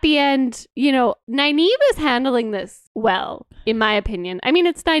 And at the end, you know, Nynaeve is handling this well, in my opinion. I mean,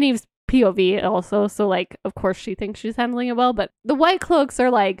 it's Nynaeve's POV also, so like of course she thinks she's handling it well, but the White Cloaks are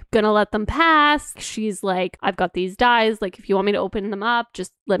like gonna let them pass. She's like, I've got these dyes, like if you want me to open them up,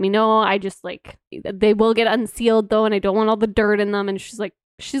 just let me know. I just like, they will get unsealed though, and I don't want all the dirt in them. And she's like,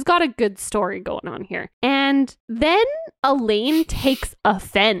 she's got a good story going on here. And then Elaine takes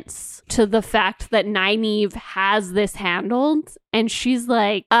offense to the fact that Nynaeve has this handled, and she's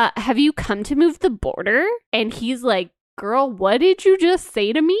like, have you come to move the border? And he's like, girl, what did you just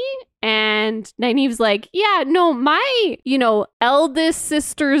say to me? And Nynaeve's like, yeah, no, my, eldest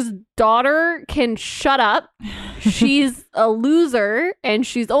sister's daughter can shut up. She's a loser and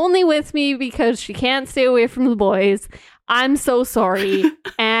she's only with me because she can't stay away from the boys. I'm so sorry.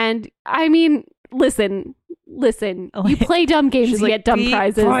 And I mean, listen, Elaine, you play dumb games and get dumb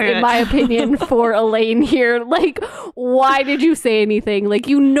prizes, in my opinion, for Elaine here. Like, why did you say anything? Like,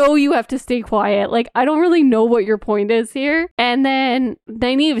 you have to stay quiet. Like, I don't really know what your point is here. And then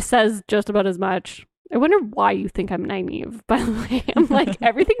Nynaeve says just about as much. I wonder why you think I'm Nynaeve, by the way. I'm like,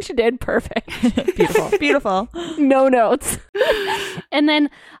 everything she did, perfect. Beautiful. No notes. And then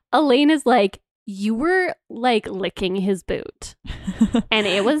Elaine is like, you were like licking his boot and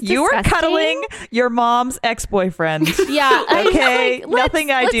it was disgusting. You were cuddling your mom's ex-boyfriend. Yeah. Okay. Nothing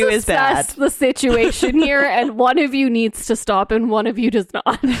I do is bad. That's the situation here, and one of you needs to stop and one of you does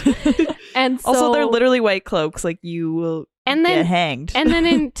not. And so, also, they're literally White Cloaks. Like, you will get hanged. And then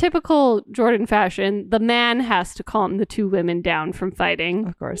in typical Jordan fashion, the man has to calm the two women down from fighting.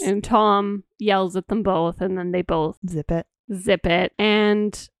 Of course. And Tom yells at them both, and then they both zip it.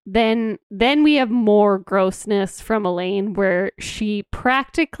 And then we have more grossness from Elaine, where she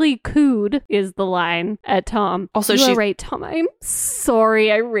practically cooed, is the line, at Tom. Also, you're right, Tom, I'm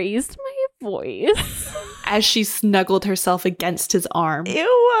sorry I raised my voice. As she snuggled herself against his arm.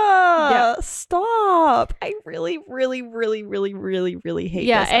 Ew, stop. I really, really, really, really, really, really hate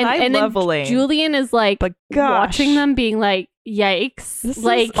this. And I love Elaine. Julian is like, but watching them being like, yikes. This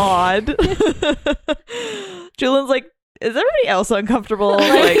like is odd. Julian's like, is everybody else uncomfortable?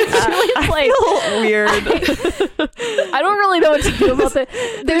 I feel weird. I don't really know what to do about it.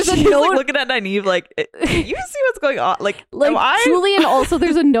 There's a note like looking at Nynaeve like, you see what's going on? Like Julian also,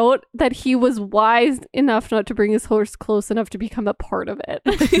 there's a note that he was wise enough not to bring his horse close enough to become a part of it.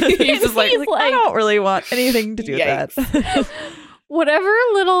 He's just like, I don't really want anything to do with that. Whatever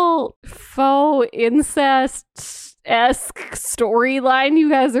little faux incest-esque storyline you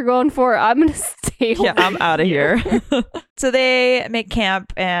guys are going for, I'm gonna stay away. Yeah, I'm out of here. So they make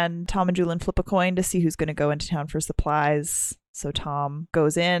camp and Tom and Julian flip a coin to see who's going to go into town for supplies. So Tom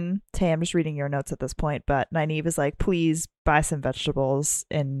goes in. Tay, I'm just reading your notes at this point, but Nynaeve is like, please buy some vegetables,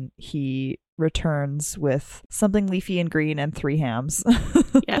 and he returns with something leafy and green and 3 hams.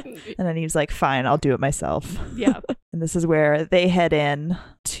 Yeah. And then he's like, fine, I'll do it myself. Yeah. And this is where they head in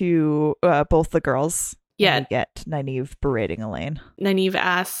to both the girls. Yeah. And we get Nynaeve berating Elaine. Nynaeve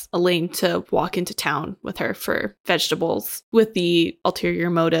asks Elaine to walk into town with her for vegetables with the ulterior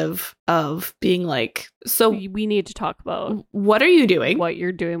motive of being like, so we need to talk about what are you doing? What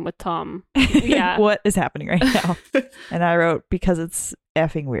you're doing with Tom. Yeah. What is happening right now? And I wrote, because it's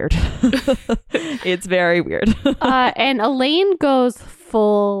effing weird. It's very weird. And Elaine goes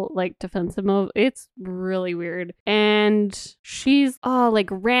full like defensive mode. It's really weird. And she's like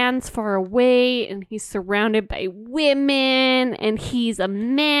Rand's far away and he's surrounded by women and he's a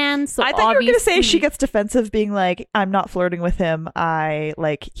man. So I thought you were going to say she gets defensive being like, I'm not flirting with him. She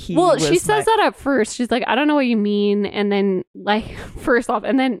says that at first. She's like, I don't know what you mean. And then like, first off,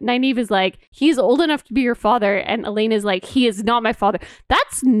 and then Nynaeve is like, he's old enough to be your father. And Elaine is like, he is not my father.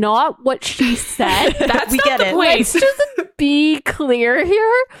 That's not what she said. We get it. Let's just be clear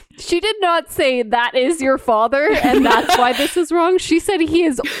here. She did not say that is your father and that's why this is wrong. She said he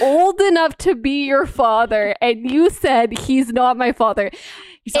is old enough to be your father and you said he's not my father.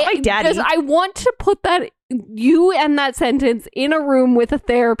 He's not my daddy. Because I want to put that you and that sentence in a room with a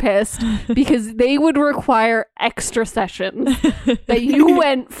therapist because they would require extra sessions. That you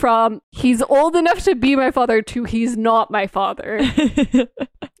went from he's old enough to be my father to he's not my father.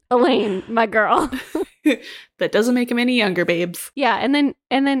 Elaine, my girl. That doesn't make him any younger, babes. Yeah, and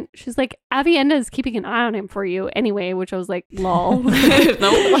then she's like, Avienda is keeping an eye on him for you anyway, which I was like, lol.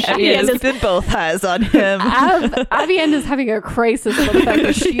 Avienda's been both eyes on him. Avienda's having a crisis with the fact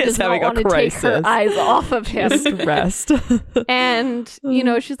that she does not want to take her eyes off of him. Just rest. And,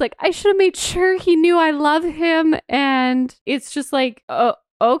 she's like, I should have made sure he knew I love him. And it's just like,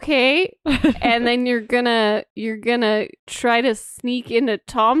 okay. And then you're gonna try to sneak into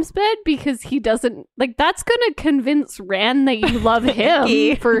Tom's bed because he doesn't like that's gonna convince Rand that you love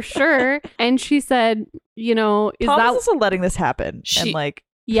him for sure. And she said, is Tom that is also letting this happen? And like,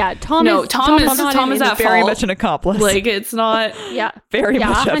 yeah, Tom is at very much an accomplice. Like it's not very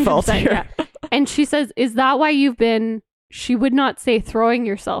much at fault here. Yeah. And she says, is that why you've been? She would not say throwing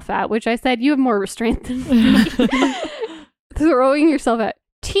yourself at, which I said you have more restraint than me. Throwing yourself at.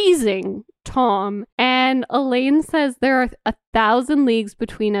 Teasing Tom. And Elaine says there are 1,000 leagues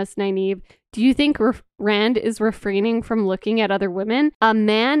between us, Nynaeve. Do you think Rand is refraining from looking at other women? A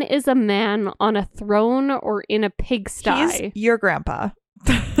man is a man on a throne or in a pigsty. He's your grandpa.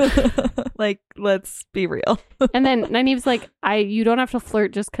 Like, let's be real. And then Nynaeve's like, you don't have to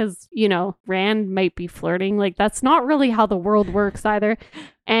flirt just because, Rand might be flirting. Like, that's not really how the world works either.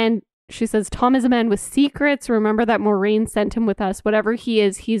 And she says, Tom is a man with secrets. Remember that Moraine sent him with us. Whatever he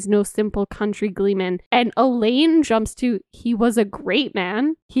is, he's no simple country gleeman. And Elaine jumps to, he was a great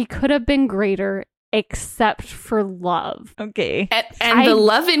man. He could have been greater, except for love. Okay. And the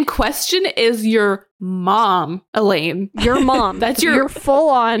love in question is your mom, Elaine. Your mom. That's your full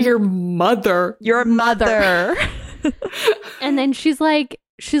on. Your mother. Your mother. And then she's like,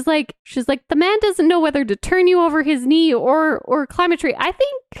 the man doesn't know whether to turn you over his knee or climb a tree. I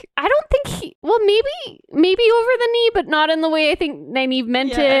don't think maybe over the knee, but not in the way I think Nynaeve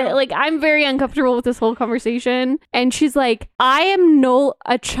meant it. Like, I'm very uncomfortable with this whole conversation. And she's like, I am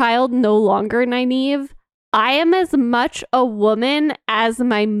a child no longer, Nynaeve. I am as much a woman as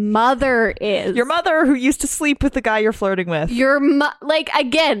my mother is. Your mother who used to sleep with the guy you're flirting with.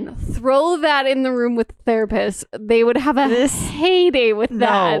 Again, throw that in the room with the therapist. They would have a heyday with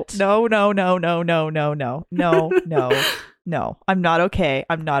that. No. No. I'm not okay.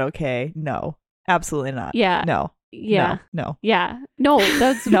 No. Absolutely not. Yeah. No. Yeah. No. Yeah. No,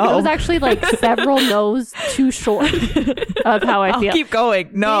 that was actually like several no's too short of how I feel. I'll keep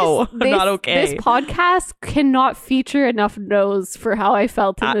going. No, I'm not okay. This podcast cannot feature enough no's for how I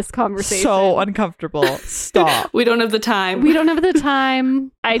felt in this conversation. So uncomfortable. Stop. We don't have the time.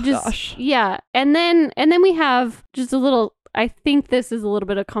 I just, gosh. Yeah. And then we have just a little I think this is a little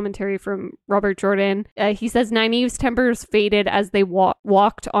bit of commentary from Robert Jordan. He says Nynaeve's tempers faded as they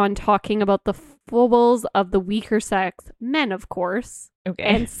walked on talking about the foibles of the weaker sex, men of course. Okay.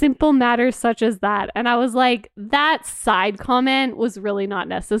 And simple matters such as that. And I was like, that side comment was really not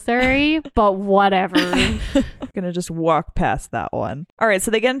necessary, but whatever. I'm gonna just walk past that one. All right,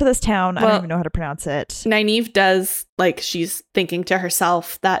 so they get into this town. I don't even know how to pronounce it. Nynaeve does, like, she's thinking to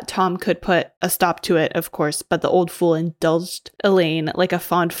herself that Tom could put a stop to it, of course, but the old fool indulged Elaine like a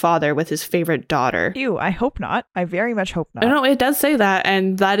fond father with his favorite daughter. Ew, I hope not. I very much hope not. No, it does say that,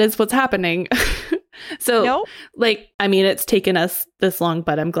 and that is what's happening. So, like, I mean, it's taken us this long,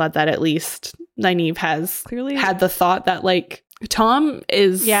 but I'm glad that at least Nynaeve has clearly had the thought that, like, Tom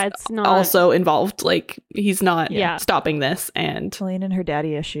is it's not also involved. Like, he's not stopping this. And Elaine and her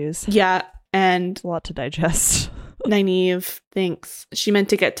daddy issues. Yeah, and it's a lot to digest. Nynaeve thinks she meant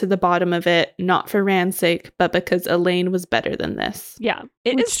to get to the bottom of it, not for Rand's sake, but because Elaine was better than this. Yeah,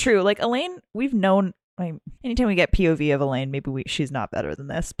 it is true. Like, Elaine, we've known... anytime we get POV of Elaine, maybe she's not better than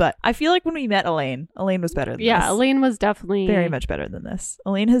this, but I feel like when we met Elaine was better than this. Yeah, Elaine was definitely very much better than this.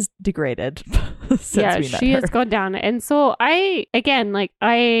 Elaine has degraded since we met she her. has gone down. And so I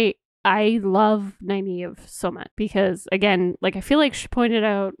love Nynaeve so much because, again, like, I feel like she pointed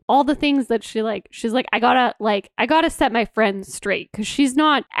out all the things that she's like, I gotta set my friends straight because she's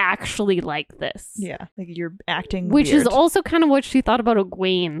not actually like this. Yeah, like, you're acting which weird. is also kind of what she thought about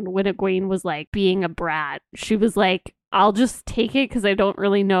Egwene when Egwene was, like, being a brat. She was like, I'll just take it because I don't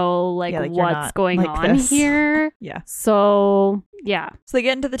really know what's going like on this. Here. Yeah. So they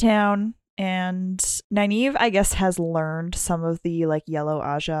get into the town. And Nynaeve, I guess, has learned some of the, like, Yellow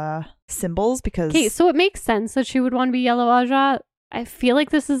Aja symbols because... Okay, so it makes sense that she would want to be Yellow Aja. I feel like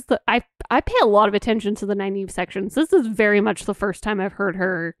this is I pay a lot of attention to the Nynaeve sections. This is very much the first time I've heard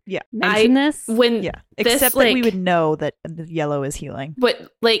her mention this. Except that we would know that the yellow is healing. But,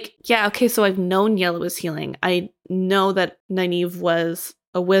 like, okay, so I've known yellow is healing. I know that Nynaeve was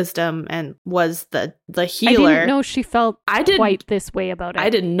a wisdom and was the healer. I didn't know she felt quite this way about it. I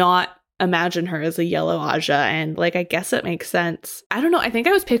did not imagine her as a yellow Aja, and, like, I guess it makes sense. I don't know. I think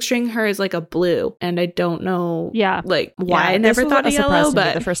I was picturing her as, like, a blue, and I don't know like why I never thought of yellow,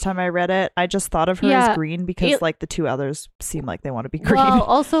 but the first time I read it, I just thought of her as green because like the two others seem like they want to be green. Well,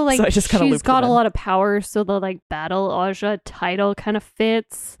 also, like, so I just she's got a lot of power, so the, like, battle Aja title kind of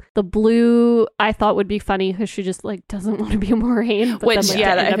fits. The blue I thought would be funny because she just, like, doesn't want to be a Moraine, but which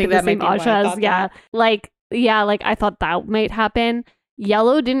then, like, I think that might be why I thought that. I thought that might happen.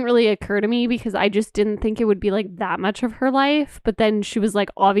 Yellow didn't really occur to me because I just didn't think it would be, like, that much of her life. But then she was like,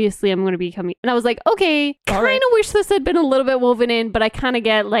 obviously I'm going to be coming. And I was like, okay, kind of wish this had been a little bit woven in, but I kind of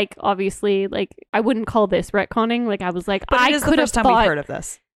get, like, obviously, like, I wouldn't call this retconning. Like, I was like, but I could have thought, we've heard of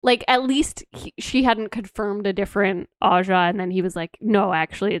this. Like, at least she hadn't confirmed a different Aja, and then he was like, no,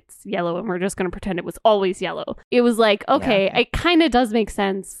 actually it's yellow, and we're just going to pretend it was always yellow. It was like, okay, it kind of does make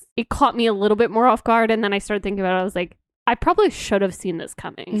sense. It caught me a little bit more off guard, and then I started thinking about it. I was like, I probably should have seen this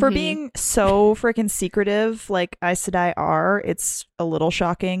coming. For being so freaking secretive, like Aes Sedai are, it's a little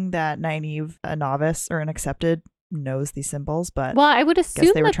shocking that Nynaeve, a novice or an accepted, knows these symbols. But well, I would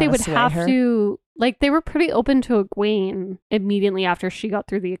assume that they would have to, like, they were pretty open to Egwene immediately after she got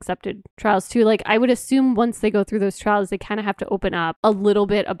through the accepted trials too. Like, I would assume once they go through those trials, they kind of have to open up a little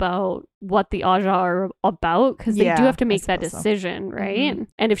bit about what the Aja are about, because they do have to make that decision, right? Mm-hmm.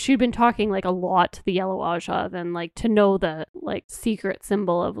 And if she'd been talking, like, a lot to the yellow Aja, then, like, to know the, like, secret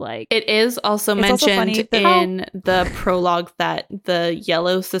symbol of, like, it is also mentioned in the prologue that the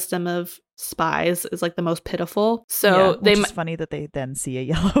yellow system of spies is, like, the most pitiful. So it's funny that they then see a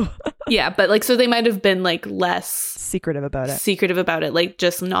yellow. Yeah, but, like, so they might have been, like, less secretive about it, like,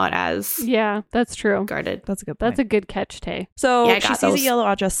 just not as that's true, guarded. That's a good point. That's a good catch, Tay. So she sees a yellow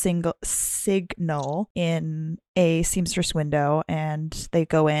Aja signal in a seamstress window, and they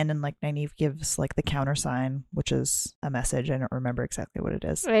go in, and, like, Nynaeve gives, like, the countersign, which is a message. I don't remember exactly what it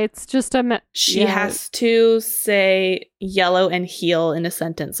is. It's just she has to say yellow and heal in a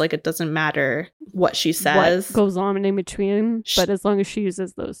sentence. Like, it doesn't matter what she says, what goes on in between, but as long as she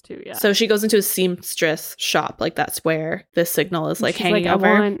uses those two. So she goes into a seamstress shop, like, that's where this signal is, like, hanging over.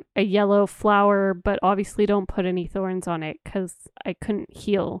 I want a yellow flower, but obviously don't put any thorns on it because I couldn't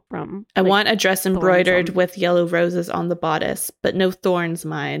heal from. I want a dress embroidered with yellow roses on the bodice, but no thorns,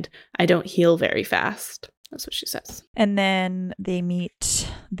 mind. I don't heal very fast. That's what she says. And then they meet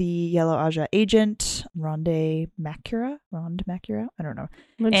the Yellow Aja agent, Ronde Macura. I don't know.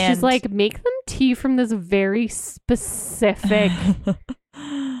 And she's like, make them tea from this very specific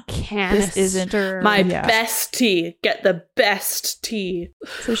canister. This isn't my best tea. Get the best tea.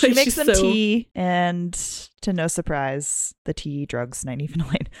 So she makes them tea, and to no surprise, the tea drugs Nynaeve and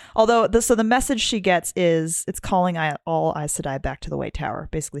Elaine. Although, the message she gets is it's calling all Aes Sedai back to the White Tower,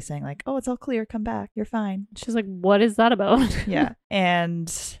 basically saying like, oh, it's all clear, come back, you're fine. She's like, what is that about? Yeah.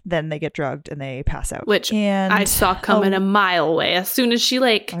 And then they get drugged and they pass out. Which I saw coming a mile away as soon as she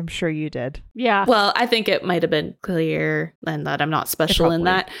like... I'm sure you did. Yeah. Well, I think it might have been clear and that I'm not special in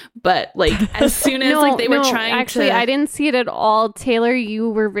that. But like as soon as like they were trying actually, I didn't see it at all. Taylor, you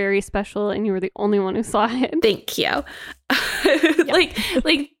were very special and you were the only one who saw it. Thank you.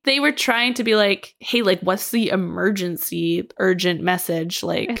 Like they were trying to be like, hey, like what's the emergency urgent message?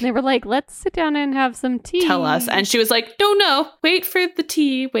 Like, and they were like, let's sit down and have some tea. Tell us. And she was like, no, wait for the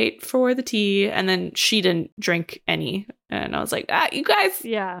tea. And then she didn't drink any. And I was like, you guys,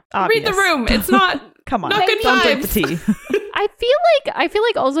 read the room. It's not come on, not good don't vibes. drink the tea. I feel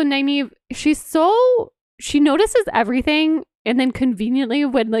like also Nynaeve, she notices everything. And then conveniently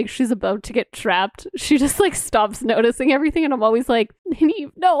when like she's about to get trapped, she just like stops noticing everything. And I'm always like,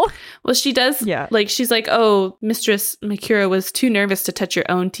 Nynaeve, no. Well, she does. Yeah. Like she's like, oh, Mistress Makura was too nervous to touch your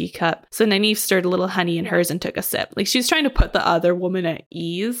own teacup. So Nynaeve stirred a little honey in hers and took a sip. Like she's trying to put the other woman at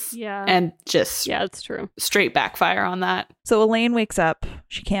ease. Yeah. And just it's true. Straight backfire on that. So Elaine wakes up.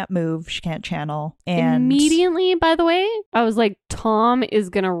 She can't move. She can't channel. And immediately, by the way, I was like, Tom is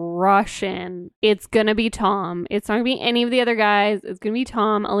going to rush in. It's going to be Tom. It's not going to be any of the other guys. It's going to be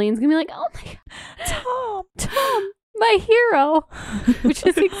Tom. Elaine's going to be like, oh my God, Tom, my hero. Which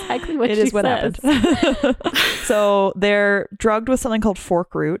is exactly what she says. Happened. So they're drugged with something called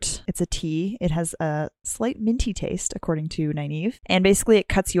fork root. It's a tea. It has a slight minty taste, according to Nynaeve. And basically it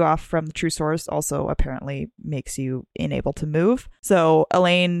cuts you off from the true source. Also apparently makes you unable to move. So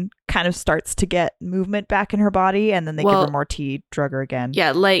Elaine kind of starts to get movement back in her body, and then they give her more tea, drug her again.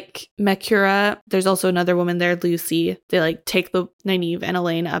 Yeah, like Makura, there's also another woman there, Lucy. They like take the Nynaeve and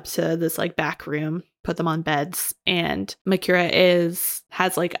Elaine up to this like back room, put them on beds, and Makura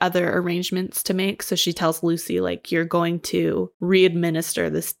has like other arrangements to make. So she tells Lucy like, you're going to re-administer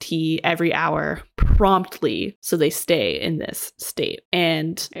this tea every hour promptly so they stay in this state.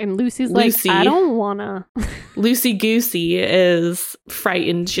 And Lucy's like, I don't wanna. Lucy Goosey is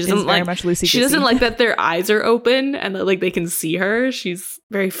frightened. She doesn't like much Lucy. She doesn't like that their eyes are open and that like they can see her. She's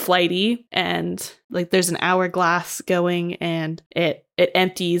very flighty, and like there's an hourglass going and it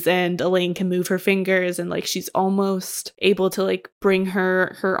empties and Elaine can move her fingers and like she's almost able to like bring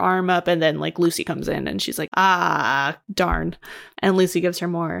her arm up, and then like Lucy comes in and she's like, darn. And Lucy gives her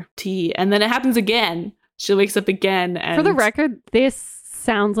more tea, and then it happens again. She wakes up again, and for the record, this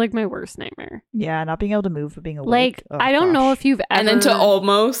sounds like my worst nightmare. Yeah, not being able to move but being awake. Like, I don't know if you've ever... And then to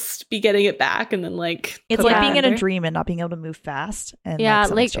almost be getting it back and then like... It's like being in a dream and not being able to move fast. And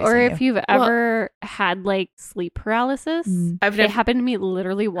like or if you've ever had like sleep paralysis. It happened to me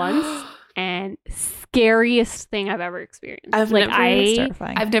literally once. And scariest thing I've ever experienced. I've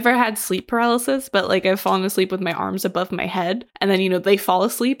never had sleep paralysis, but like I've fallen asleep with my arms above my head, and then they fall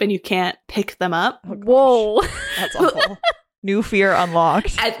asleep and you can't pick them up. Oh, whoa, that's awful. New fear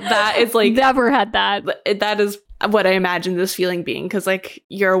unlocked. That is like never had that. That is what I imagine this feeling being, because like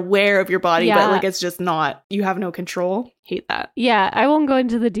you're aware of your body, but like it's just not. You have no control. Hate that. Yeah, I won't go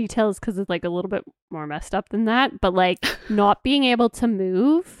into the details because it's like a little bit more messed up than that. But like not being able to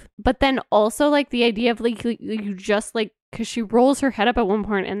move, but then also like the idea of like you just like. Because she rolls her head up at one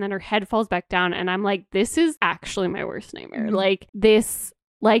point and then her head falls back down. And I'm like, this is actually my worst nightmare. Mm-hmm. Like this,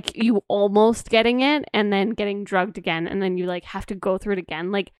 like you almost getting it and then getting drugged again. And then you like have to go through it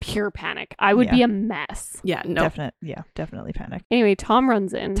again. Like pure panic. I would be a mess. Yeah, no. Definitely panic. Anyway, Tom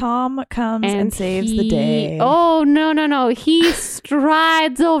runs in. Tom comes and saves the day. Oh, no. He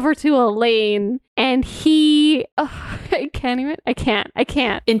strides over to Elaine. And I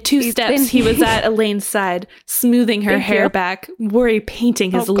can't. In two steps, he was at Elaine's side, smoothing her hair back,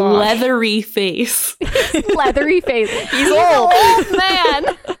 painting his leathery face. Leathery face. He's old man.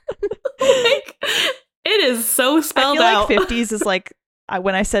 Like, it is so spelled out. Like 50s is like,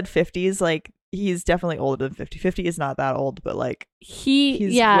 when I said 50s, like, he's definitely older than 50. 50 is not that old, but like,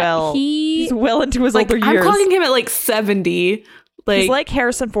 he's well into his older years. I'm calling him at like 70. He's like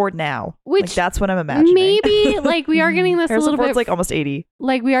Harrison Ford now. Which like, that's what I'm imagining. Maybe like we are getting this Harrison a little Ford's bit like almost 80.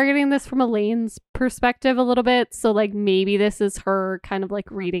 Like we are getting this from Elaine's perspective a little bit. So like maybe this is her kind of like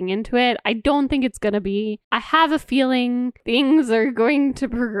reading into it. I don't think it's gonna be. I have a feeling things are going to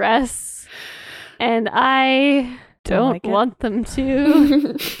progress, and I don't want them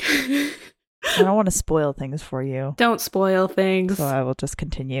to. I don't want to spoil things for you. Don't spoil things. So I will just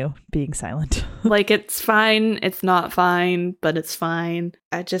continue being silent. Like, it's fine. It's not fine, but it's fine.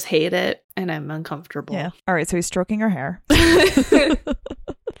 I just hate it and I'm uncomfortable. Yeah. All right. So he's stroking her hair.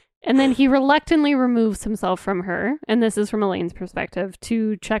 And then he reluctantly removes himself from her, and this is from Elaine's perspective,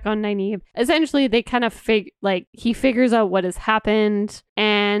 to check on Nynaeve. Essentially, they kind of he figures out what has happened,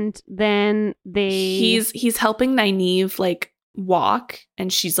 and then he's helping Nynaeve like walk,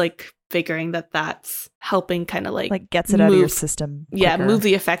 and she's like figuring that's helping kind of like gets it out of your system quicker. Yeah, move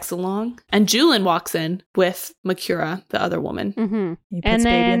the effects along. And Julian walks in with Makura, the other woman. Mm-hmm. He puts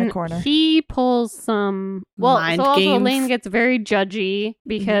baby in the corner. He pulls some mind so also games. Elaine gets very judgy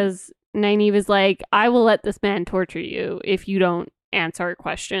because Nynaeve is like, I will let this man torture you if you don't answer our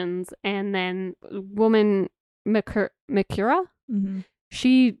questions. And then woman Makura,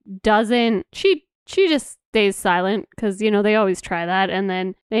 she doesn't, she just stays silent because, they always try that. And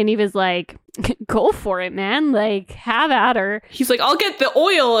then Nynaeve is like, go for it, man. Like, have at her. He's like, I'll get the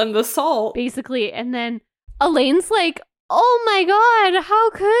oil and the salt. Basically. And then Elaine's like, oh my God, how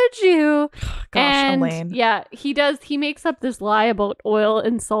could you? Gosh, Elaine. Yeah, he does. He makes up this lie about oil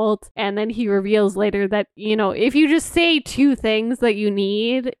and salt. And then he reveals later that, if you just say two things that you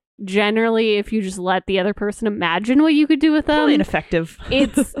need, generally, if you just let the other person imagine what you could do with them, really ineffective.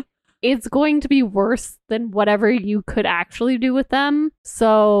 It's going to be worse than whatever you could actually do with them.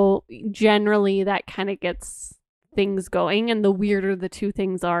 So generally that kind of gets things going. And the weirder the two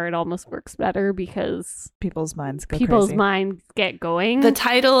things are, it almost works better because people's minds get going. The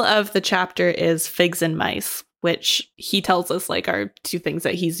title of the chapter is Figs and Mice, which he tells us are two things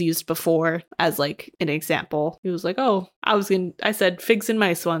that he's used before as an example. He was like, oh, I said figs and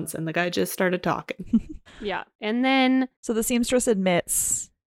mice once, and the guy just started talking. Yeah. And then so the seamstress admits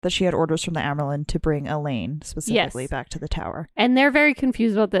that she had orders from the Amyrlin to bring Elaine specifically back to the tower. And they're very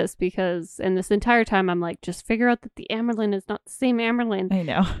confused about this because, and this entire time I'm like, just figure out that the Amyrlin is not the same Amyrlin. I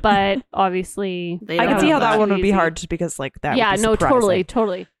know. But obviously... I can see how that one would be hard just because that would be surprising.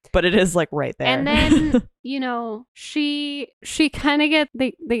 Totally. But it is right there. And then, she kind of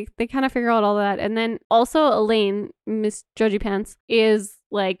they kind of figure out all that. And then also Elaine, Miss Judgy Pants, is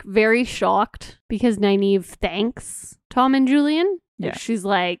very shocked because Nynaeve thanks Tom and Julian. Yeah. She's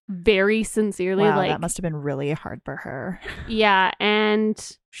very sincerely that must have been really hard for her. Yeah, and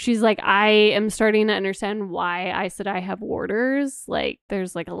she's like, I am starting to understand why I said I have warders.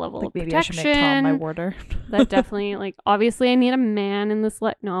 There's a level of maybe protection. I should make Tom my warder. That definitely obviously I need a man in this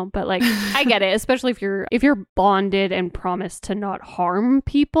no, but I get it, especially if you're bonded and promised to not harm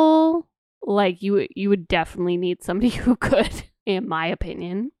people. You would definitely need somebody who could, in my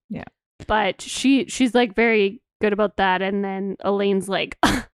opinion. Yeah. But she's very good about that. And then Elaine's like,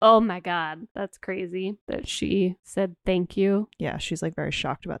 oh my God, that's crazy that she said thank you. Yeah, she's very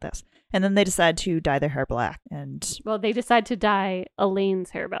shocked about this. And then they decide to dye their hair black. Well, they decide to dye Elaine's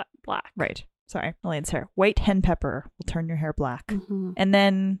hair black. Right. Sorry, Elaine's hair. White hen pepper will turn your hair black. Mm-hmm. And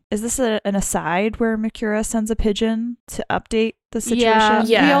then, is this an aside where Makura sends a pigeon to update the situation?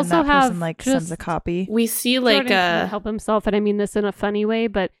 Yeah. We also have person, sends a copy. We see Jordan can help himself, and I mean this in a funny way,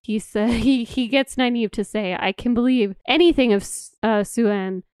 but he said he gets Nynaeve to say, I can believe anything of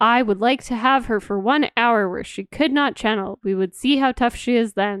Suan. I would like to have her for 1 hour where she could not channel. We would see how tough she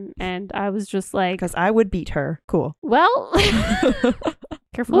is then. And I was just like, because I would beat her. Cool. Well,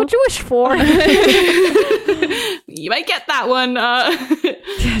 careful what you wish for. You might get that one.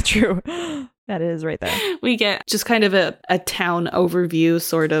 Yeah, true. That is right there. We get just kind of a town overview,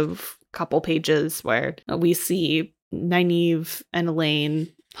 sort of couple pages where we see Nynaeve and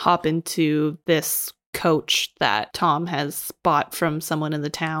Elaine hop into this coach that Tom has bought from someone in the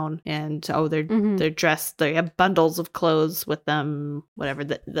town, and they're dressed, they have bundles of clothes with them, whatever.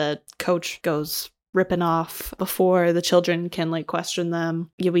 The coach goes ripping off before the children can question them.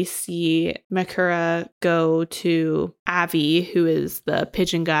 We see Makura go to Avi, who is the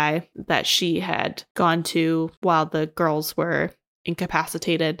pigeon guy that she had gone to while the girls were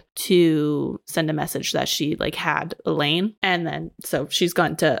incapacitated, to send a message that she like had Elaine. And then so she's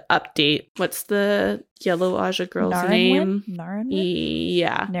gone to update, what's the yellow Aja girl's name? Narenwin?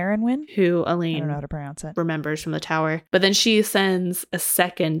 Yeah. Narenwin? Who Elaine, I don't know how to pronounce it, remembers from the tower. But then she sends a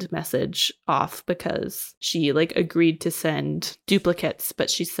second message off because she like agreed to send duplicates, but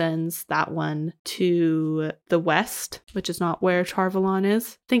she sends that one to the west, which is not where Tarvalon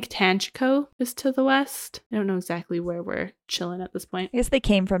is. I think Tanchico is to the west. I don't know exactly where we're chilling at this point. I guess they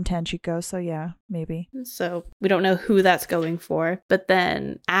came from Tanchico, so yeah, maybe. So we don't know who that's going for. But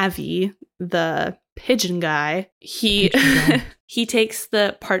then Avi, the pigeon guy, he takes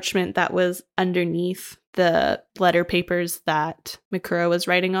the parchment that was underneath the letter papers that Makura was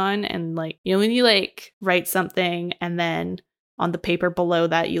writing on, and like, you know, when you like write something and then on the paper below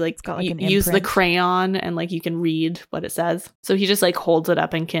that you like, got, like, an use the imprint. crayon and like you can read what it says. So he just like holds it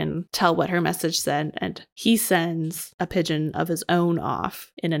up and can tell what her message said. And he sends a pigeon of his own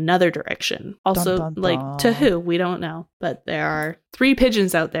off in another direction. Also, Dun, dun, like dun. to who? We don't know. But there are 3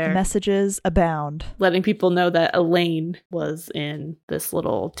 pigeons out there. Messages abound. Letting people know that Elaine was in this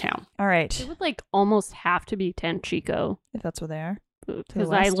little town. All right. It would like almost have to be Tanchico. If that's what they are. Because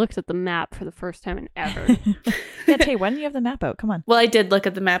the I west? looked at the map for the first time in ever. Yeah, Tay, why didn't you have the map out? Come on. Well, I did look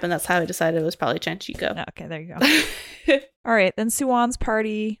at the map, and that's how I decided it was probably Chanchico. Oh, okay, there you go. All right, then Suwan's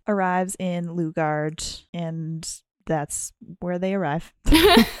party arrives in Lugard, and that's where they arrive. Lots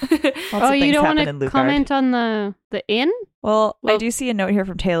of You things don't happen want in to Lugard. comment on the inn? Well, I Well- do see a note here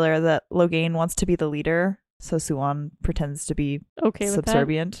from Taylor that Logain wants to be the leader, so Suwan pretends to be Okay with that?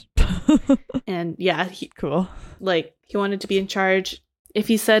 subservient. And yeah, Cool. he wanted to be in charge. If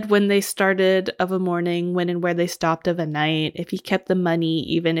he said when they started of a morning, when and where they stopped of a night, if he kept the money,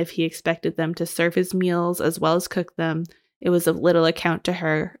 even if he expected them to serve his meals as well as cook them, it was of little account to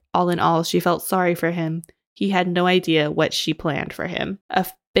her. All in all, she felt sorry for him. He had no idea what she planned for him. A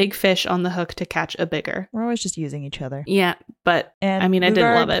big fish on the hook to catch a bigger. We're always just using each other. Yeah, but And I mean, I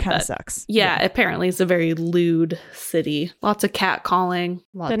didn't love it, kind of but sucks. yeah, apparently it's a very lewd city. Lots of cat calling.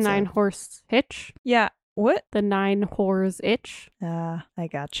 Lots The of- 9-horse hitch? Yeah. What? The 9 whores itch? I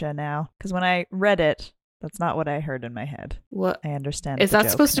gotcha now. Because when I read it, that's not what I heard in my head. What I understand. is the that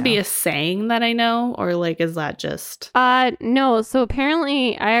joke supposed to be now. a saying that I know, or like is that just? No. So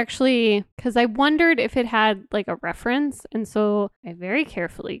apparently I actually, because I wondered if it had like a reference. And so I very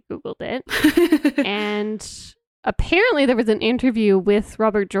carefully Googled it. And apparently there was an interview with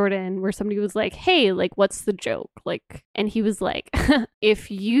Robert Jordan where somebody was like, hey, like, what's the joke? Like, and he was like,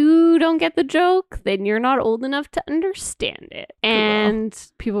 if you don't get the joke, then you're not old enough to understand it. And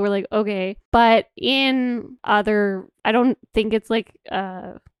people were like, okay. But in other, I don't think it's like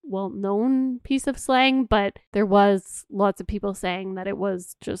a well-known piece of slang, but there was lots of people saying that it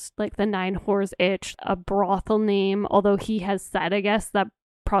was just like the 9 whores itch, a brothel name, although he has said, I guess, that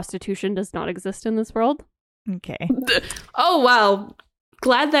prostitution does not exist in this world. Okay. Oh wow!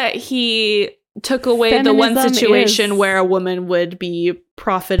 Glad that he took away the one Feminism situation is where a woman would be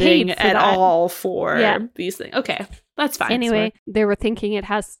profiting paid for at that. all for Yeah. these things. Okay, that's fine. Anyway, they were thinking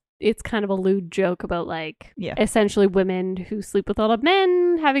it's kind of a lewd joke about like Yeah. essentially women who sleep with a lot of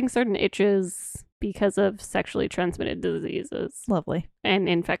men having certain itches because of sexually transmitted diseases Lovely. and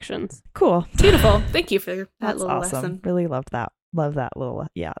infections. Cool. Beautiful. Thank you for that That's little awesome. lesson. Really loved that. Love that little.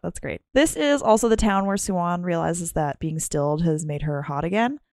 Yeah, that's great. This is also the town where Suwan realizes that being stilled has made her hot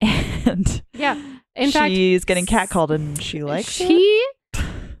again. And Yeah. In fact, she's getting catcalled and she likes it.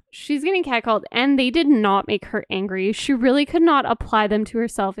 She's getting catcalled, and they did not make her angry. She really could not apply them to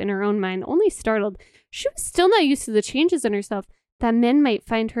herself in her own mind, only startled. She was still not used to the changes in herself that men might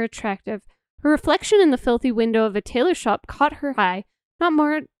find her attractive. Her reflection in the filthy window of a tailor shop caught her eye, not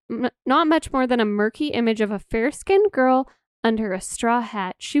much more than a murky image of a fair-skinned girl under a straw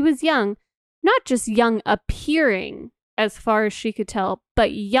hat. She was young, not just young appearing, as far as she could tell,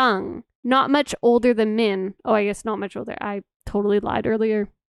 but young, not much older than Min. Oh, I guess not much older. I totally lied earlier.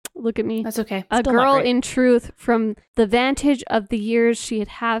 Look at me. That's okay. A Still not girl great. in truth, from the vantage of the years she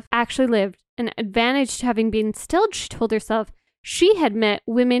had actually lived, an advantage to having been stilled, she told herself. She had met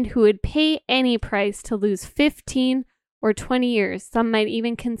women who would pay any price to lose 15 or 20 years. Some might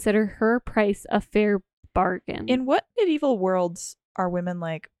even consider her price a fair bargain. In what medieval worlds are women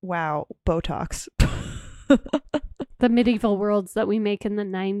like, wow, Botox? The medieval worlds that we make in the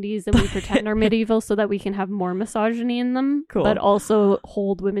 90s and we pretend are medieval so that we can have more misogyny in them, Cool. but also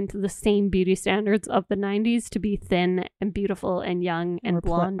hold women to the same beauty standards of the 90s to be thin and beautiful and young and Or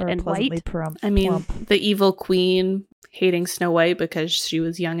blonde or and pleasantly white. I mean, plump. the evil queen hating Snow White because she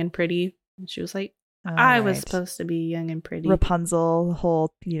was young and pretty, and she was like, I was Alright. supposed to be young and pretty. Rapunzel, the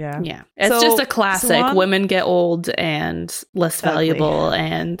whole, yeah. Yeah. It's So, just a classic. Swan- Women get old and less Ugly. valuable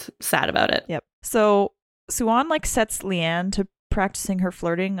and sad about it. Yep. So Suwan like sets Leanne to practicing her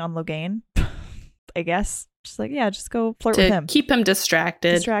flirting on Logain. I guess. She's like, yeah, just go flirt with To him. keep him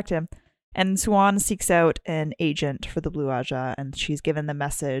distracted. Distract him. And Suwan seeks out an agent for the Blue Aja, and she's given the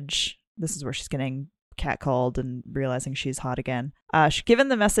message. This is where she's getting catcalled and realizing she's hot again. She's given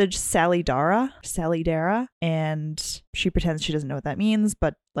the message Sally Dara, and she pretends she doesn't know what that means,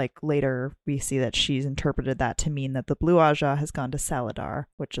 but like later we see that she's interpreted that to mean that the Blue Aja has gone to Saladar,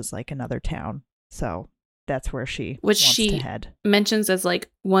 which is like another town. So that's where she wants to head. Mentions as like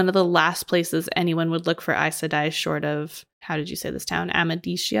one of the last places anyone would look for Aes Sedai short of, how did you say this town?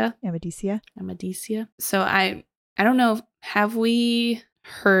 Amadicia? Amadicia. So I don't know. Have we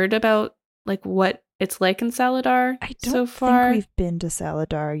heard about like what it's like in Saladar I don't so far. think we've been to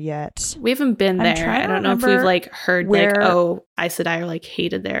Saladar yet. We haven't been there. I don't know if we've like heard like, oh, Aes Sedai are like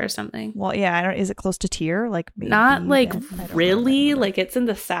hated there or something. Well, yeah, I don't. Is it close to Tyr? Like maybe, not like really. Like it's in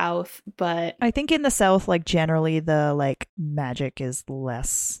the south, but I think in the south, like generally the like magic is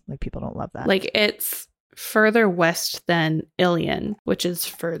less. Like people don't love that. Like it's further west than Ilion, which is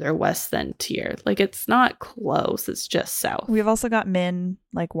further west than Tyr. Like it's not close. It's just south. We've also got Min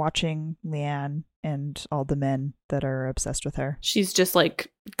like watching Leanne and all the men that are obsessed with her. She's just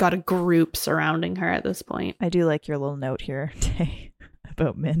like got a group surrounding her at this point. I do like your little note here, Tay,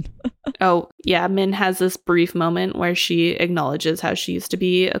 about Min. Oh, yeah. Min has this brief moment where she acknowledges how she used to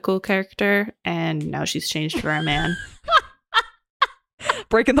be a cool character and now she's changed for a man.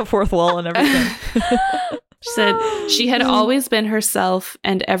 Breaking the fourth wall and everything. She said she had always been herself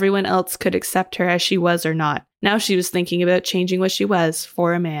and everyone else could accept her as she was or not. Now she was thinking about changing what she was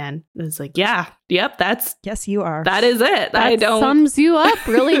for a man. It's like, yeah, yep, that's... Yes, you are. That is it. That sums you up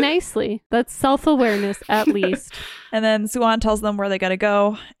really nicely. That's self-awareness, at least. And then Suan tells them where they gotta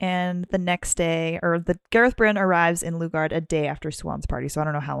go, and the next day, or the Gareth Bryn arrives in Lugard a day after Suan's party, so I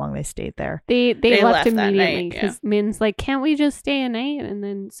don't know how long they stayed there. They left immediately, because Min's like, can't we just stay a night? And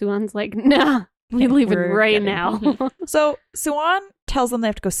then Suan's like, nah, we're leaving right now. So Suan tells them they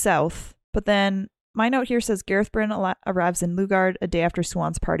have to go south, but then my note here says Gareth Bryn arrives in Lugard a day after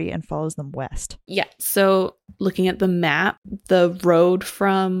Suan's party and follows them west. Yeah, so looking at the map, the road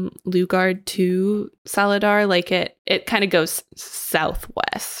from Lugard to Saladar, like it kind of goes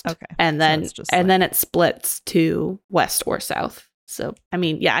southwest. Okay. And then then it splits to west or south. So, I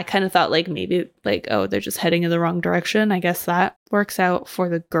mean, yeah, I kind of thought like maybe like, oh, they're just heading in the wrong direction. I guess that works out for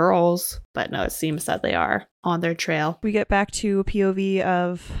the girls. But no, it seems that they are on their trail. We get back to a POV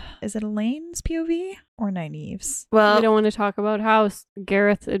of, is it Elaine's POV or Nynaeve's? Well, we don't want to talk about how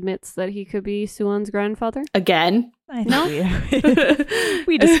Gareth admits that he could be Suan's grandfather. Again? I think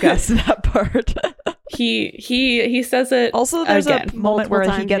we discussed that part. He says it. Also, there's again, a moment where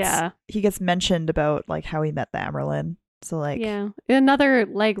times, he gets mentioned about like how he met the Amyrlin. So like, yeah, another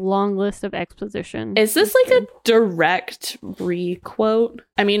like long list of exposition. Is this like a direct re-quote?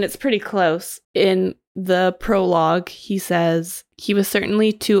 I mean, it's pretty close. In the prologue, he says he was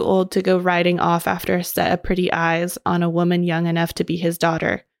certainly too old to go riding off after a set of pretty eyes on a woman young enough to be his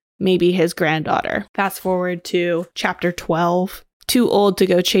daughter, maybe his granddaughter. Fast forward to chapter 12. Too old to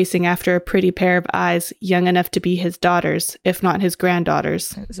go chasing after a pretty pair of eyes young enough to be his daughters, if not his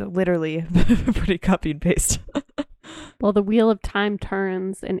granddaughters. So literally pretty copy and paste. Well, the wheel of time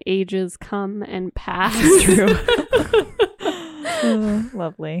turns and ages come and pass. It's true.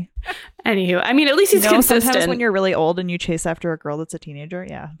 Lovely. Anywho, I mean, at least he's consistent. Sometimes when you're really old and you chase after a girl that's a teenager,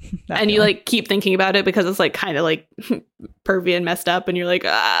 yeah. And you like keep thinking about it because it's like kind of like pervy and messed up, and you're like,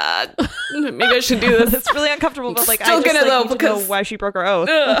 maybe I should do this. It's really uncomfortable, but like still I just gonna like, though because know why she broke her oath.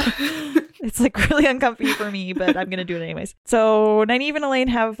 It's like really uncomfy for me, but I'm gonna do it anyways. So Nynaeve and Elaine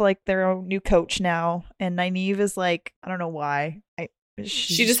have like their own new coach now, and Nynaeve is like, I don't know why.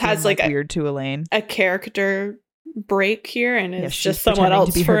 She just has like weird to Elaine. A character break here, and it's just someone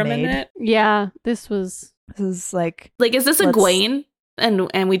else for a minute. Yeah, this is like is this Egwene?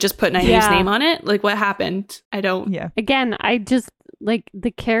 And we just put Nynaeve's name on it? Like, what happened? I don't... Yeah. Again, I just, like, the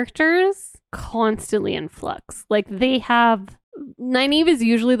characters constantly in flux. Like, they have... Nynaeve is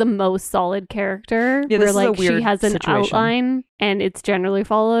usually the most solid character. Yeah, where, like, she has an situation. outline, and it's generally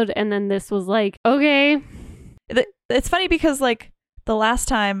followed. And then this was like, okay. It's funny because, like, the last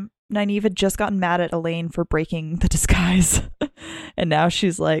time Nynaeve had just gotten mad at Elaine for breaking the disguise. And now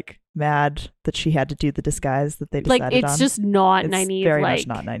she's, like, mad that she had to do the disguise that they decided on. Like, it's just not Nynaeve. It's very much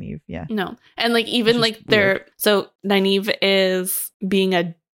not Nynaeve, yeah. No. And, like, even, like, they're... So, Nynaeve is being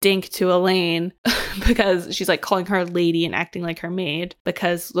a dink to Elaine because she's, like, calling her a lady and acting like her maid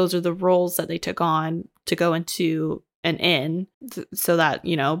because those are the roles that they took on to go into an inn so that,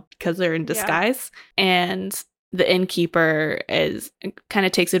 you know, because they're in disguise. Yeah. And the innkeeper kind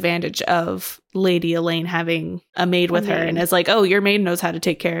of takes advantage of Lady Elaine having a maid with her and is like, oh, your maid knows how to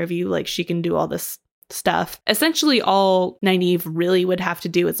take care of you. Like, she can do all this stuff. Essentially, all Nynaeve really would have to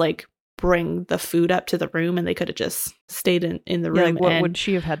do is, like, bring the food up to the room, and they could have just stayed in the room. Like, what would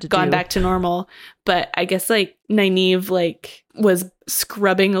she have had to gone back to normal? But I guess, like, Nynaeve, like, was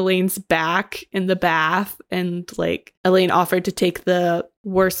scrubbing Elaine's back in the bath, and, like, Elaine offered to take the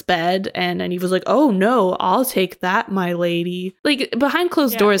worst bed, and Nynaeve was like, oh no, I'll take that, my lady. Like, behind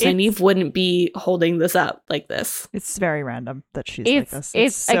closed doors, Nynaeve wouldn't be holding this up like this. It's very random that she's like this.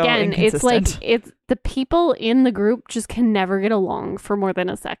 It's so again, it's like, it's the people in the group just can never get along for more than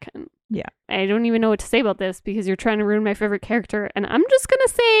a second. Yeah. I don't even know what to say about this because you're trying to ruin my favorite character. And I'm just going to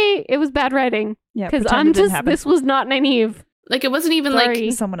say it was bad writing. Yeah. Because this was not Nynaeve. Like, it wasn't even Sorry.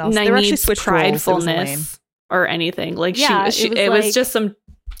 like someone else. They were actually Nynaeve's switched roles. It was Elaine. pridefulness or anything. Like, Yeah, it was just some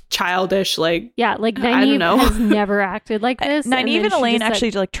childish, like, yeah, like I don't Nynaeve know. has never acted like this. Nynaeve and Elaine just,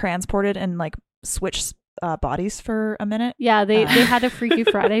 actually like transported and like switched bodies for a minute. Yeah, they had a Freaky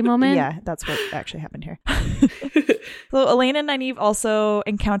Friday moment. Yeah, that's what actually happened here. So Elaine and Nynaeve also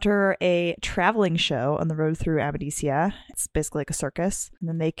encounter a traveling show on the road through Amadicia. It's basically like a circus. And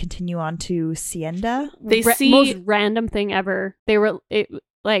then they continue on to Sienda. They see most random thing ever.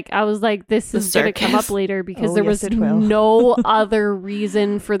 I was like, this is going to come up later because there was no other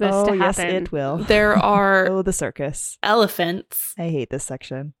reason for this to happen. Yes, it will. There are the circus. elephants. I hate this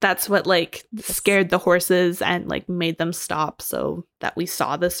section. That's what like scared the horses and like made them stop so that we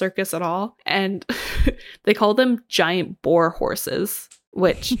saw the circus at all. And they call them giant boar horses,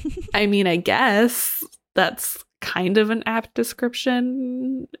 which I mean, I guess that's kind of an apt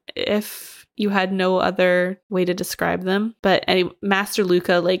description if you had no other way to describe them. But anyway, Master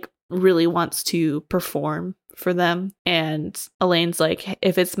Luca like really wants to perform for them, and Elaine's like,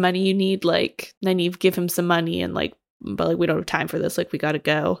 if it's money you need, like, Nynaeve, give him some money, and like, but like, we don't have time for this, like, we gotta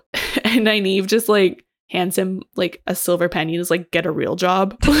go. And Nynaeve just like hands him like a silver penny and is like, get a real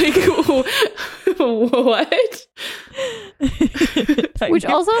job. Like, what? Which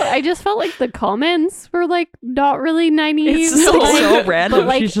also, I just felt like the comments were like not really Nynaeve. It's just like so random.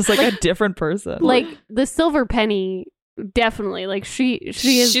 Like, she's just like a different person. Like the silver penny, definitely. Like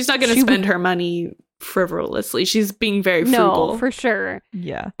she's not going to spend her money frivolously. She's being very frugal. No, for sure.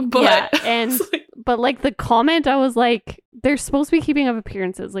 Yeah. But but like the comment, I was like, they're supposed to be keeping up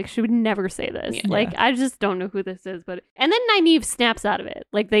appearances. Like, she would never say this. Yeah. Like, I just don't know who this is. But and then Nynaeve snaps out of it.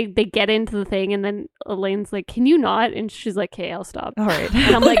 Like they get into the thing, and then Elaine's like, "Can you not?" And she's like, "Okay, I'll stop." All right.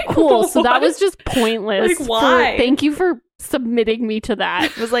 And I'm like, "Cool." So that was just pointless. Like, why? Thank you for submitting me to that.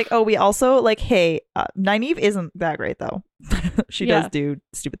 It was like, oh, we also like, hey, Nynaeve isn't that great though. She does do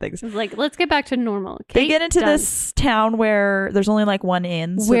stupid things. It's like, let's get back to normal. Okay, they get into this town where there's only like one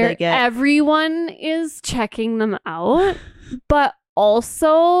inn, so where they get everyone is checking them out, but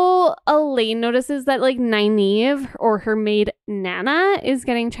also Elaine notices that like Nynaeve or her maid Nana is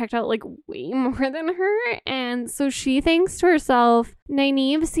getting checked out like way more than her, and so she thinks to herself,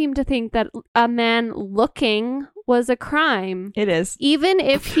 Nynaeve seemed to think that a man looking was a crime. It is, even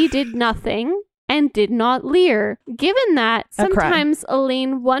if he did nothing and did not leer. Given that, sometimes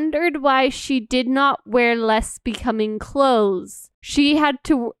Elaine wondered why she did not wear less becoming clothes. She had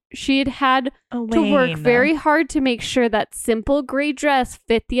to work very hard to make sure that simple gray dress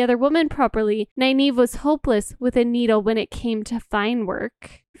fit the other woman properly. Nynaeve was hopeless with a needle when it came to fine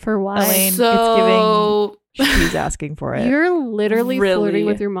work. For why? Elaine, it's giving. She's asking for it. You're literally flirting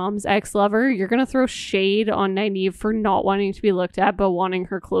with your mom's ex-lover. You're going to throw shade on Nynaeve for not wanting to be looked at, but wanting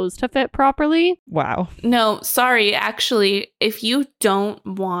her clothes to fit properly. Wow. No, sorry. Actually, if you don't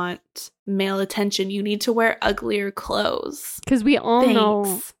want male attention, you need to wear uglier clothes. Because we all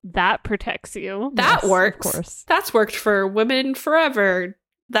know that protects you. That works. Of course. That's worked for women forever.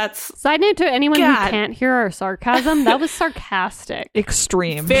 That's side note to anyone who can't hear our sarcasm. That was sarcastic.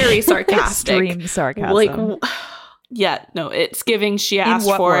 Extreme. Very sarcastic. Extreme sarcasm. Like, yeah, no, it's giving. She asked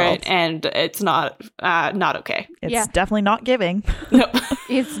for it, and it's not okay. It's definitely not giving. No,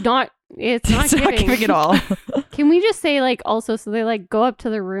 it's not. It's not giving at all. Can we just say, like, also, so they like go up to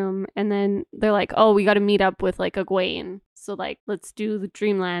the room, and then they're like, oh, we got to meet up with like Egwene. So like, let's do the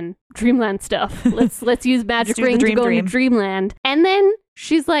dreamland stuff. Let's use magic ring to go into dreamland. And then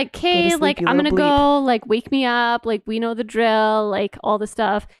she's like, "Okay, like I'm gonna go. Like, wake me up. Like, we know the drill. Like, all the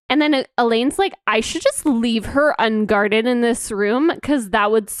stuff." And then Elaine's like, "I should just leave her unguarded in this room because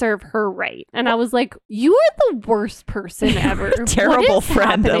that would serve her right." And I was like, "You are the worst person ever. Terrible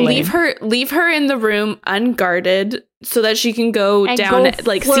friend, Elaine. Leave her in the room unguarded so that she can go and down and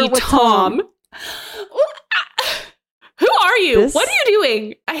like see Tom." Who are you? What are you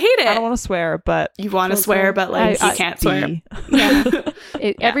doing? I hate it. I don't want to swear, but you want to swear, but like you can't swear. Yeah.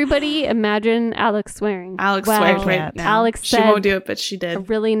 Everybody imagine Alex swearing. Alex swears right now. Alex she won't do it, but she did. A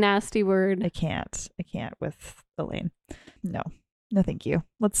really nasty word. I can't with Elaine. No, thank you.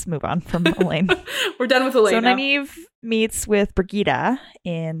 Let's move on from Elaine. We're done with Elaine. So Nynaeve meets with Brigida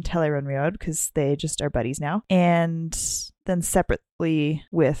in Tel'aran'rhiod because they just are buddies now, and then separately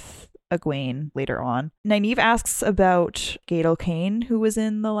with Egwene later on. Nynaeve asks about Gadel Kane, who was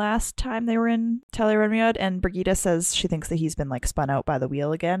in the last time they were in Tel'aran'rhiod, and Brigida says she thinks that he's been like spun out by the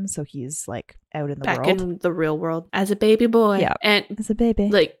wheel again, so he's like out in the world. Back in the real world as a baby boy. Yeah, and as a baby.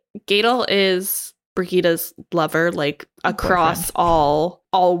 Like, Gadel is Brigida's lover, like across all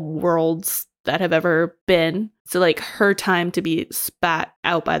all worlds that have ever been. So like her time to be spat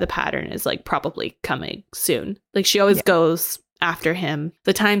out by the pattern is like probably coming soon. Like she always goes after him.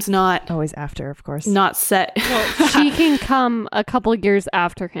 The time's not always after, of course. Not set. Well, she can come a couple of years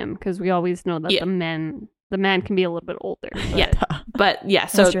after him because we always know that the man can be a little bit older. But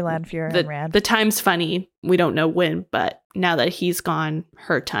so Mr. Lanfear and Rand. The time's funny. We don't know when, but now that he's gone,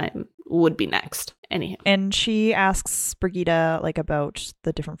 her time would be next. Anyhow. And she asks Brigida like about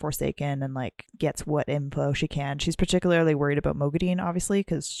the different Forsaken and like gets what info she can. She's particularly worried about Mogadine, obviously,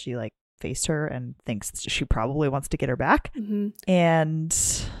 because she like faced her and thinks she probably wants to get her back. Mm-hmm. And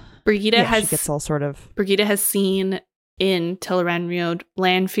Brigida she gets all sort of... Brigida has seen in Tel'aran'rhiod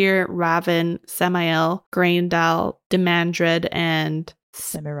Lanfear, Raven, Samael, Graendal, Demandred, and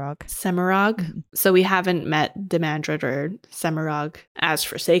Semirog. Mm-hmm. So we haven't met Demandred or Semirog as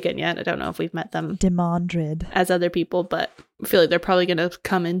Forsaken yet. I don't know if we've met them Demandred as other people, but I feel like they're probably going to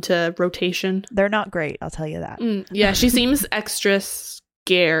come into rotation. They're not great, I'll tell you that. She seems extra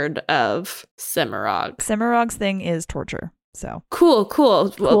scared of Semirog. Semirog's thing is torture. So cool.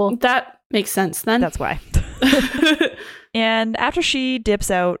 Well, that makes sense then. That's why. And after she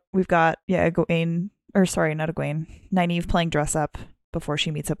dips out, we've got Nynaeve playing dress up before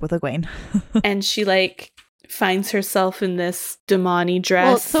she meets up with Egwene. And she like finds herself in this Damani dress.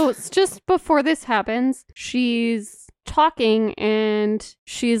 Well, so it's just before this happens, she's talking and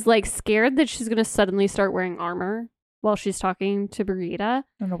she's like scared that she's going to suddenly start wearing armor while she's talking to Brigida. I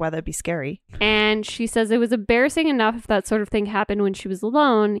don't know why that'd be scary. And she says it was embarrassing enough if that sort of thing happened when she was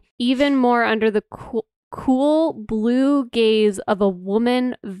alone, even more under the cool blue gaze of a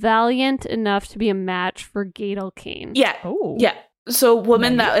woman valiant enough to be a match for Gadel Kane. Yeah. Oh. Yeah. So a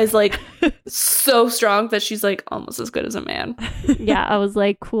woman that is like so strong that she's like almost as good as a man. Yeah, I was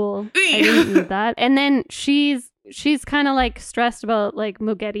like, cool. I didn't need that. And then she's kind of like stressed about like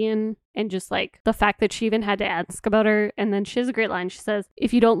Moghedien and just like the fact that she even had to ask about her. And then she has a great line. She says,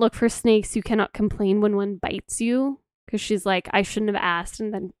 if you don't look for snakes, you cannot complain when one bites you. Because she's like, I shouldn't have asked.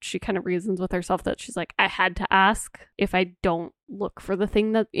 And then she kind of reasons with herself that she's like, I had to ask. If I don't look for the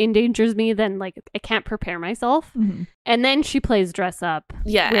thing that endangers me, then like I can't prepare myself. Mm-hmm. And then she plays dress up.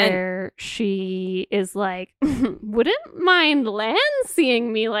 Yeah. Where she is like, wouldn't mind Lan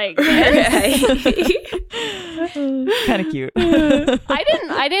seeing me like this. Kind of cute.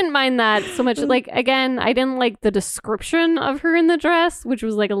 I didn't mind that so much. Like, again, I didn't like the description of her in the dress, which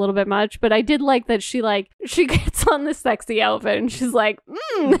was like a little bit much, but I did like that she gets on this sexy outfit and she's like,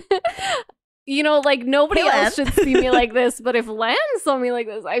 you know, like nobody else should see me like this, but if Lan saw me like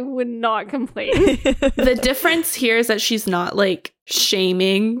this, I would not complain. The difference here is that she's not like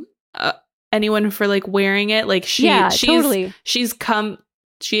shaming anyone for like wearing it. Like totally.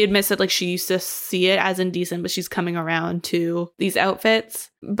 She admits that like she used to see it as indecent, but she's coming around to these outfits.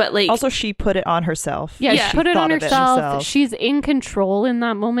 But like also she put it on herself. Yeah, she put it on herself. She's in control in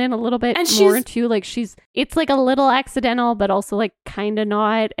that moment a little bit and more too. Like it's like a little accidental, but also like kind of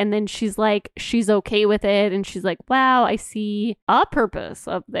not. And then she's like, she's okay with it. And she's like, wow, I see a purpose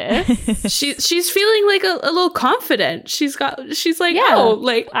of this. she's feeling like a little confident. She's like, oh,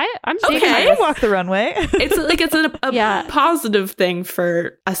 like I'm okay. I can walk the runway. It's like it's a positive thing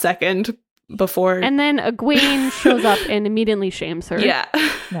for a second before. And then Egwene shows up and immediately shames her. Yeah.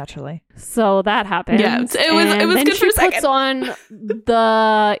 Naturally. So that happened. Yeah. It was good for a second. Puts on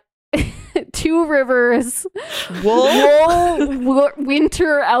the Two Rivers wool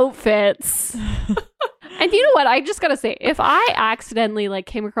winter outfits. And you know what? I just gotta say, if I accidentally like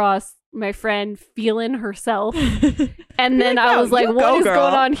came across my friend feeling herself and then I was like, what is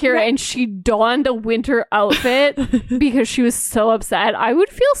going on here? And she donned a winter outfit because she was so upset, I would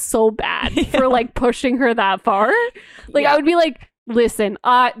feel so bad for like pushing her that far. Like I would be like, listen,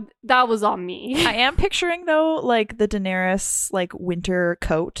 that was on me. I am picturing though like the Daenerys like winter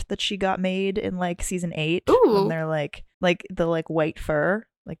coat that she got made in like season 8. Ooh. When they're like the like white fur.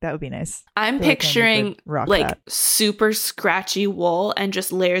 Like that would be nice. I'm picturing like super scratchy wool and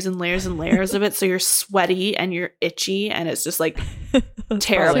just layers and layers and layers of it. So you're sweaty and you're itchy and it's just like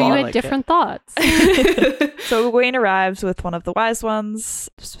terrible. So you had different thoughts. So Egwene arrives with one of the wise ones,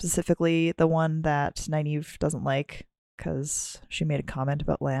 specifically the one that Nynaeve doesn't like because she made a comment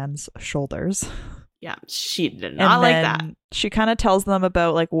about Lan's shoulders. Yeah, she did not like that. She kind of tells them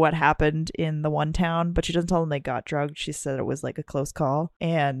about like what happened in the one town, but she doesn't tell them they got drugged. She said it was like a close call,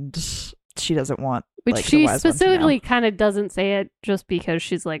 and she doesn't want. Which like, she specifically kind of doesn't say it just because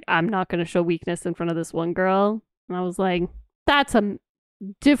she's like, I'm not going to show weakness in front of this one girl. And I was like, that's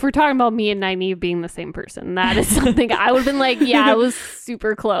if we're talking about me and Nynaeve being the same person, that is something I would have been like, yeah, it was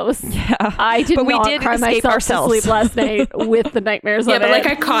super close. Yeah. I did not cry myself to sleep last night with the nightmares of it. Yeah, but like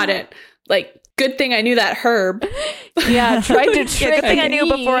I caught it. Like, good thing I knew that herb. Yeah, tried to trick good thing I knew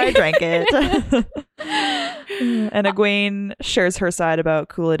me. before I drank it. And Egwene shares her side about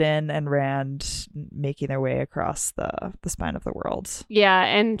Couladin and Rand making their way across the spine of the world. Yeah,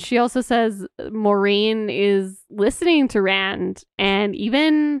 and she also says Maureen is listening to Rand, and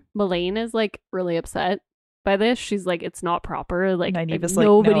even Melaine is like really upset by this. She's like, it's not proper. Like, Nynaeve is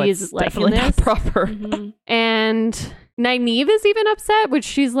nobody like, no, is it's liking definitely this. not proper. Mm-hmm. And Nynaeve is even upset, which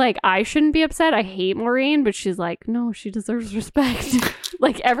she's like, I shouldn't be upset. I hate Maureen, but she's like, no, she deserves respect.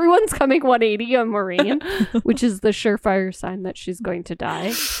 Like, everyone's coming 180 on Maureen, which is the surefire sign that she's going to die.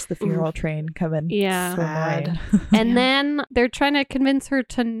 It's the funeral train coming. Yeah. for Maureen. And then they're trying to convince her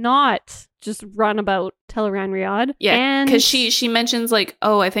to not just run about Tel'aran'rhiod. Yeah, because she mentions like,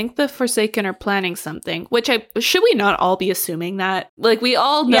 oh, I think the Forsaken are planning something. Which should we not all be assuming that? Like, we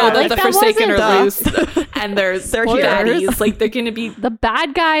all know that the Forsaken are loose and they're baddies. Like, they're going to be the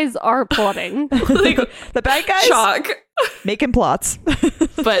bad guys are plotting. Like, the bad guys shock making plots,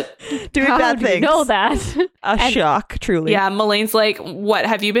 but doing bad things. You know that shock, truly. Yeah, Melane's like, what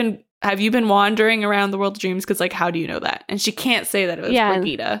have you been wandering around the world of dreams? Because like, how do you know that? And she can't say that it was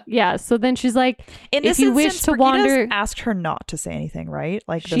Brigida. Yeah, so then she's like, in if this you instance, wish to Brigida's wander, asked her not to say anything, right?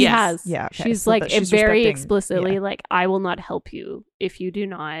 Like, she has. Yeah, okay. She's So like, that she's very respecting- explicitly, like, I will not help you if you do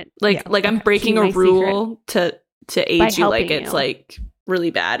not. Like I'm breaking a rule to aid you. Like, it's you. like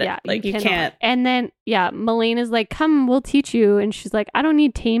really bad. Yeah, like you cannot. can't. And then Melaine is like, come, we'll teach you. And she's like, I don't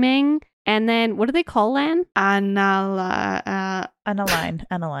need taming. And then what do they call Lan? Analine.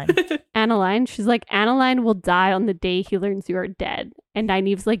 Analine. She's like, Analine will die on the day he learns you are dead. And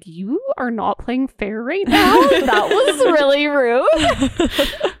Nynaeve's like, you are not playing fair right now? That was really rude.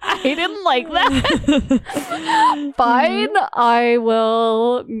 I didn't like that. Fine, I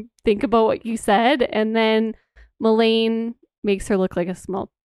will think about what you said. And then Melaine makes her look like a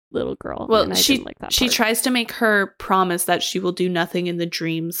small little girl. Well, she like that she part. tries to make her promise that she will do nothing in the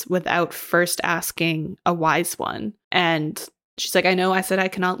dreams without first asking a wise one. And she's like, I know I said I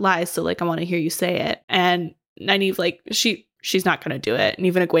cannot lie, so like I want to hear you say it. And Nynaeve, like, she's not gonna do it. And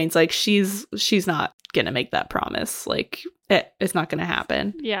even Egwene's like, she's not gonna make that promise. Like, it's not gonna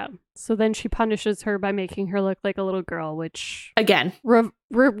happen. Yeah. So then she punishes her by making her look like a little girl, which again,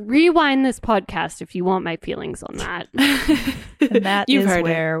 rewind this podcast if you want my feelings on that. And that You've is heard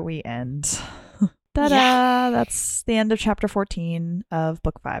where it. we end. Ta-da! Yeah. That's the end of chapter 14 of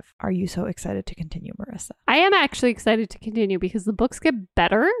book 5. Are you so excited to continue, Marissa? I am actually excited to continue because the books get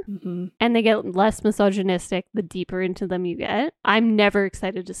better and they get less misogynistic the deeper into them you get. I'm never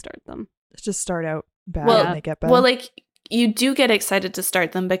excited to start them. Let's just start out bad and they get better. Well, like, you do get excited to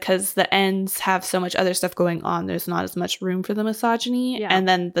start them because the ends have so much other stuff going on. There's not as much room for the misogyny. Yeah. And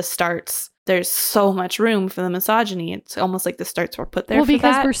then the starts, there's so much room for the misogyny. It's almost like the starts were put there Well, for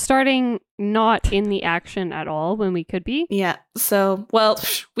because that. we're starting not in the action at all when we could be. Yeah. So, well,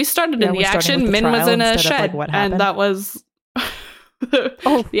 we started in the we're starting action. with the Min was trial in a instead of, shed. like, what And happened. that was...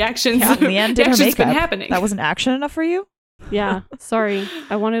 the actions. Yeah, in the end, did her action's been makeup. happening. That wasn't action enough for you? Yeah. Sorry.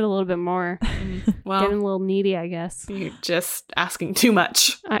 I wanted a little bit more. Well, Getting a little needy, I guess. you're just asking too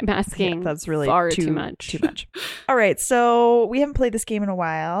much. I'm asking That's really far too much. Too much. All right, so we haven't played this game in a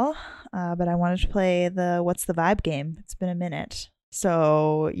while, but I wanted to play the What's the Vibe game. It's been a minute.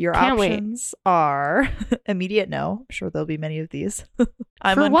 So your Can't options are immediate no. I'm sure there'll be many of these.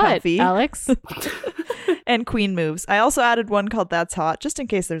 I'm For uncomfy. what, Alex? And queen moves. I also added one called That's Hot, just in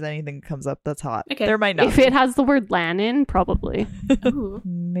case there's anything that comes up that's hot. Okay. There might not If be. it has the word Lan in, probably. Ooh.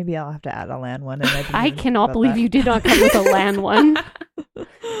 Maybe I'll have to add a land one. And I cannot believe you did not come with a Lan one.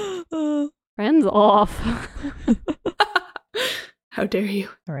 Friends off. How dare you?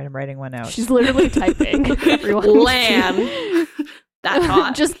 All right, I'm writing one out. She's literally typing. Everyone. Lan. That's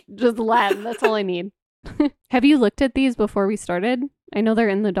hot. just Lan. That's all I need. Have you looked at these before we started? I know they're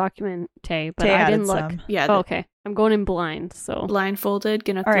in the document, Tay, but Tay I added didn't look. some. Yeah. Oh, okay. I'm going in blind, so Blindfolded,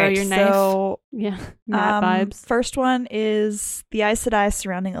 gonna All throw right, your knife. so yeah, Matt vibes. First one is the Aes Sedai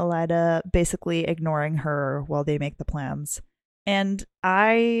surrounding Elida, basically ignoring her while they make the plans. And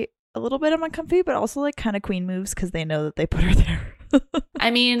I, a little bit am uncomfy, but also like kind of queen moves because they know that they put her there.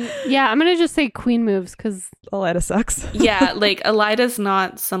 I mean, Yeah, I'm gonna just say queen moves because Elida sucks. yeah, like Elida's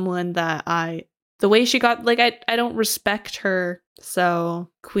not someone that the way she got, like, I don't respect her, so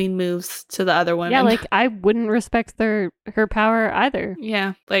queen moves to the other women. yeah, like I wouldn't respect her power either.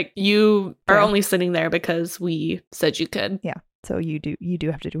 yeah, like you are Fair. only sitting there because we said you could. Yeah. So you do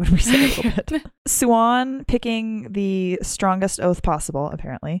have to do what we say a little bit. Suan picking the strongest oath possible,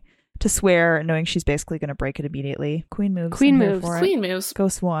 apparently, to swear, knowing she's basically going to break it immediately. Queen moves. Queen moves. Queen moves. Go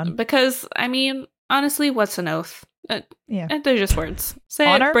Suan. Because, I mean, honestly, what's an oath? Yeah. They're just words. Say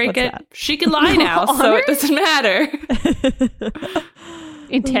Honor? it, break What's it. that? She can lie now, so it doesn't matter.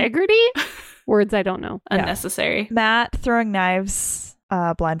 Integrity? Words I don't know. Unnecessary. Matt throwing knives,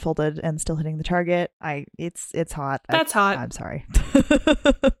 blindfolded and still hitting the target. It's hot. That's hot. I'm sorry.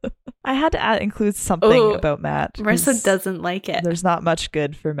 I had to include something about Matt. Marissa doesn't like it. There's not much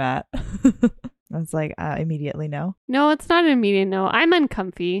good for Matt. I was like, immediately no. No, it's not an immediate no. I'm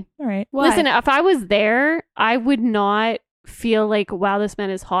uncomfy. All right. Why? Listen, if I was there, I would not feel like, wow, this man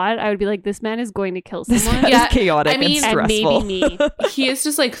is hot. I would be like, this man is going to kill This someone. man is chaotic and and stressful. maybe me. He is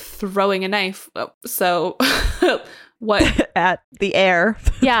just like throwing a knife. So what? At the air.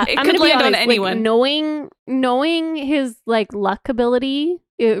 Yeah, It I'm could gonna be land on honest, anyone. Like, knowing his like luck ability,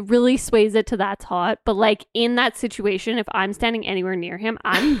 it really sways it to that's hot. But like in that situation, if I'm standing anywhere near him,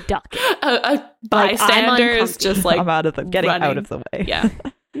 I'm ducking. A bystander is just like I'm out of getting running. out of the way. Yeah,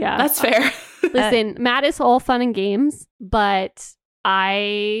 Yeah, that's fair. Listen, Matt is all fun and games, but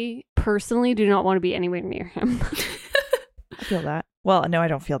I personally do not want to be anywhere near him. I feel that. Well, no, I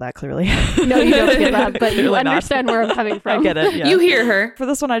don't feel that clearly. No, you don't feel that, but you Clearly not. understand where I'm coming from. I get it. Yeah. You hear her. For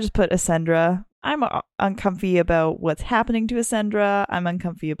this one, I just put Ascendra. I'm uncomfy about what's happening to Ascendra. I'm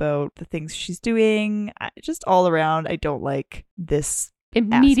uncomfy about the things she's doing. Just all around, I don't like this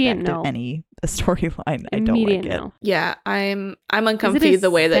Immediate aspect no. of any storyline. I don't Immediate like it. no. Yeah, I'm uncomfy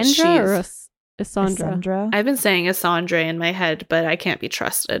the way that Sandra or she's. Asandra? I've been saying Asandra in my head, but I can't be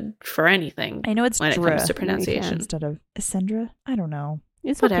trusted for anything I know it's when it Dra comes to pronunciation. instead of Ascendra. I don't know.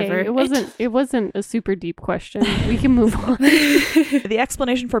 It's Whatever. okay. It wasn't a super deep question. We can move on. The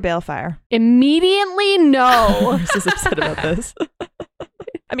explanation for Balefire. Immediately no. I'm just upset about this.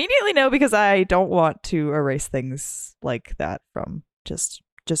 Immediately no, because I don't want to erase things like that from just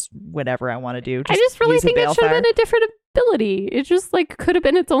whatever I want to do. I just really use a think it should have Balefire. been a different ability. It just like could have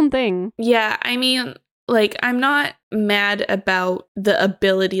been its own thing. Yeah, I mean, like, I'm not mad about the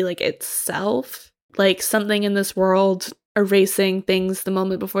ability like itself. Like, something in this world erasing things the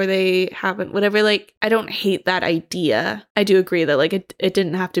moment before they happen, whatever. Like, I don't hate that idea. I do agree that like it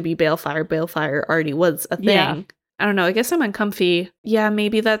didn't have to be Balefire. Balefire already was a thing. Yeah. I don't know. I guess I'm uncomfy. Yeah,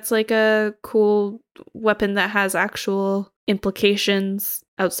 maybe that's like a cool weapon that has actual implications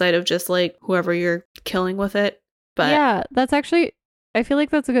outside of just like whoever you're killing with it. But yeah, that's actually, I feel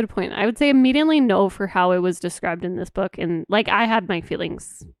like that's a good point. I would say immediately no for how it was described in this book. And like, I had my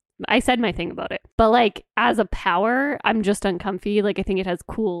feelings. I said my thing about it. But like, as a power, I'm just uncomfy. Like, I think it has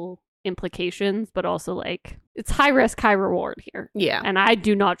cool implications, but also like, it's high risk, high reward here. yeah. And I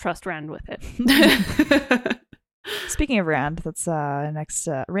do not trust Rand with it. Speaking of Rand, that's next.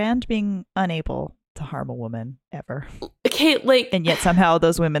 Rand being unable to harm a woman ever. Okay, like, And yet somehow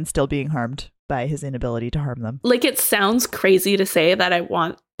those women still being harmed by his inability to harm them. like, it sounds crazy to say that I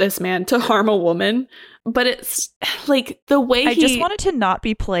want this man to harm a woman, but it's like the way I just want it to not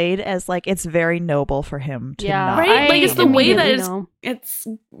be played as like it's very noble for him to Yeah, not. right? Like, it's the way that immediately it's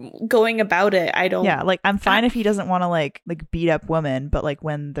going about it. I don't. Yeah, like I'm fine if he doesn't want to like beat up women, but like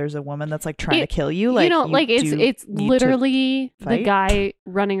when there's a woman that's like trying to kill you, like it's need literally to the fight. guy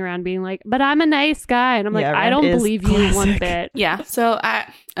running around being like, but I'm a nice guy, and I'm like, Yeah, I Rand don't is believe you one classic. bit. Yeah. So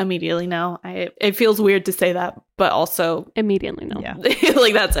I immediately know. It feels weird to say that, but also Immediately no. Yeah,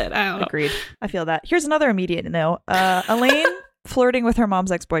 like that's it. I don't know. agreed. I feel that. Here's another immediate no. Elaine flirting with her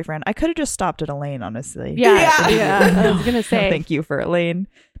mom's ex-boyfriend. I could have just stopped at Elaine, honestly. Yeah. Yeah. I was gonna say. No, thank you for Elaine.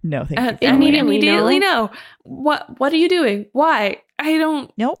 No, thank you. For Immediately Elaine. no. What are you doing? Why? I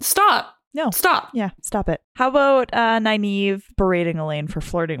don't. Nope. Stop. No. Stop. Yeah, stop it. How about Nynaeve berating Elaine for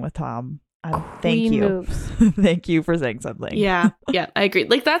flirting with Tom? Thank Queen you. moves. Thank you for saying something. Yeah. Yeah. I agree.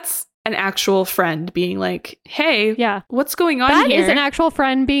 Like, that's an actual friend being like, hey, Yeah. what's going on That here? is an actual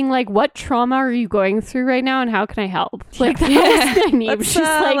friend being like, what trauma are you going through right now and how can I help? Like, that Yeah. was Nynaeve. She's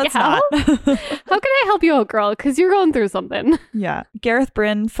like, let's how? not. How can I help you out, girl? Because you're going through something. Yeah. Gareth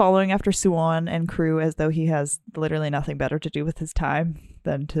Bryn following after Suan and crew as though he has literally nothing better to do with his time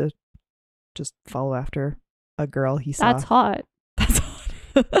than to just follow after a girl he saw. That's hot. That's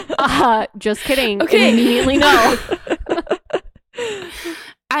hot. Just kidding. Okay. Immediately no.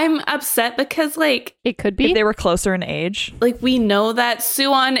 I'm upset because like It could be. If they were closer in age. we know that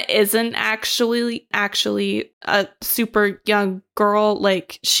Suan isn't actually a super young girl.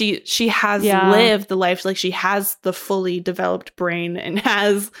 Like she has Yeah. lived the life. Like she has the fully developed brain and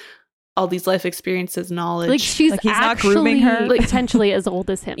has all these life experiences, knowledge. like she's Like, he's not actually grooming her. like, potentially as old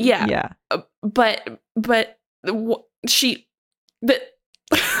as him. yeah. Yeah. But she But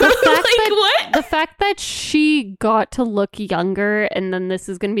the fact that she got to look younger, and then this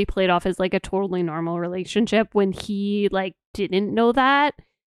is going to be played off as like a totally normal relationship when he like didn't know that,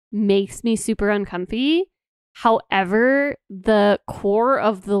 makes me super uncomfy. However, the core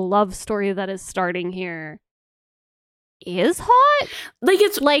of the love story that is starting here is hot. Like,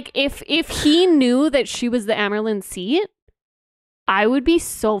 it's like if he knew that she was the Amerlin seat, I would be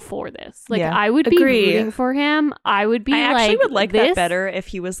so for this. Like, I would be rooting for him. I would be I actually would like this? that better if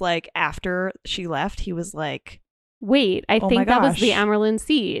he was like, after she left, he was like, wait, I think that was the Amerlin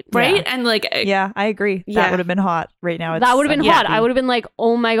seat. Right? Yeah. And like, yeah, I agree. Yeah. That would have been hot. Right now, that would have been hot. I would have been like,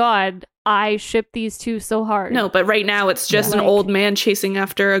 oh my God, I ship these two so hard. No, but right now it's just an old man chasing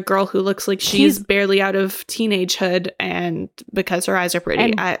after a girl who looks like she's barely out of teenagehood, and because her eyes are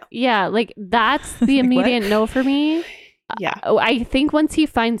pretty. Yeah, like that's the immediate no for me. Yeah. I think once he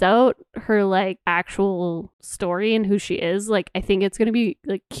finds out her like actual story and who she is, like I think it's going to be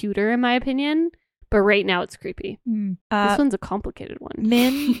like cuter in my opinion. But right now it's creepy. This one's a complicated one.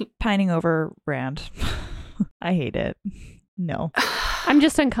 Min pining over Rand. I hate it. No. I'm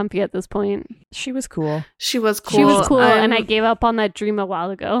just uncomfy at this point. She was cool. She was cool. And I gave up on that dream a while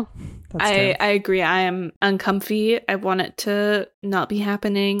ago. I agree. I am uncomfy. I want it to not be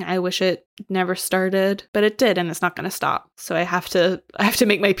happening. I wish it never started, but it did, and it's not going to stop. So I have to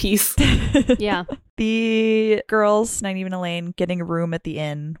make my peace. Yeah. The girls, Nynaeve and Elaine, getting a room at the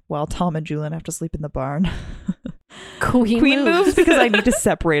inn while Tom and Julian have to sleep in the barn. Queen moves because I need to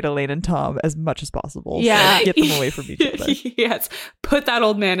separate Elaine and Tom as much as possible. Yeah. So get them away from each other. Yes. Put that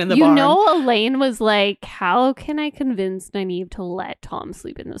old man in the barn. You know, Elaine was like, how can I convince Nynaeve to let Tom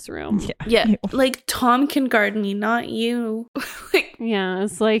sleep in this room? Yeah. Like, Tom can guard me, not you. Like, yeah,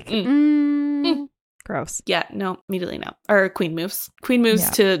 it's like, gross. Yeah, no, immediately no. Or Queen moves. Queen moves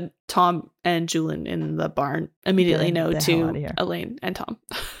to Tom and Julian in the barn. Immediately no to Elaine and Tom.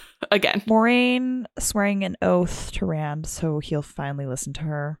 Again. Moraine swearing an oath to Rand so he'll finally listen to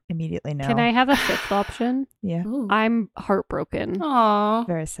her. Immediately no. Can I have a fifth option? Yeah. Ooh. I'm heartbroken. Aww.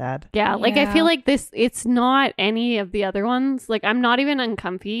 Very sad. Yeah, like I feel like it's not any of the other ones. Like I'm not even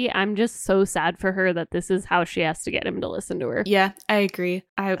uncomfy. I'm just so sad for her that this is how she has to get him to listen to her. Yeah, I agree.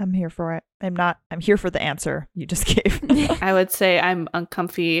 I'm here for it. I'm here for the answer you just gave. I would say I'm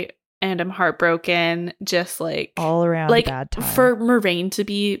uncomfy and I'm heartbroken, just like all around like bad time. For Moraine to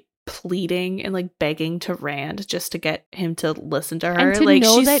be pleading and like begging to Rand just to get him to listen to her. Like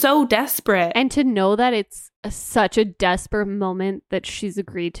she's so desperate. And to know that it's such a desperate moment that she's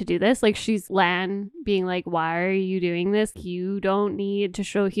agreed to do this. Like she's Lan being like, why are you doing this? You don't need to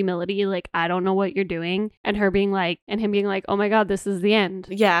show humility. Like, I don't know what you're doing. And her being like, and him being like, oh my God, this is the end.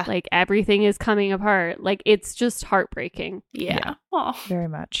 Yeah. Like everything is coming apart. Like it's just heartbreaking. Yeah. Very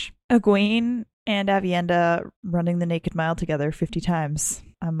much. Egwene and Avienda running the Naked Mile together 50 times.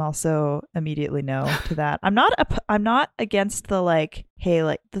 I'm also immediately no to that. I'm not against the like, hey,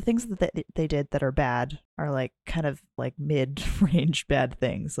 like the things that they did that are bad are like kind of like mid-range bad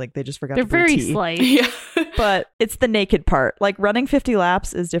things. Like they just forgot to brew tea. They're very slight. Yeah. But it's the naked part. Like running 50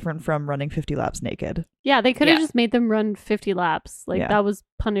 laps is different from running 50 laps naked. Yeah, they could have just made them run 50 laps. Like that was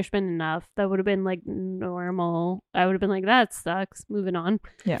punishment enough. That would have been like normal. I would have been like, that sucks. Moving on.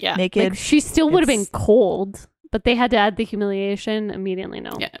 Yeah. Naked. Like, she still would have been cold. But they had to add the humiliation. Immediately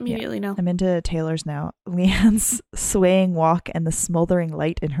no. Yeah, immediately no. I'm into Taylor's now. Leanne's swaying walk and the smoldering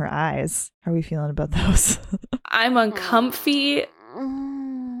light in her eyes. How are we feeling about those? I'm uncomfy.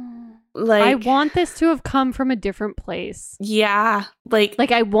 Like, I want this to have come from a different place. Yeah. Like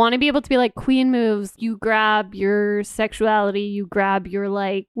I want to be able to be like, Queen moves, you grab your sexuality, you grab your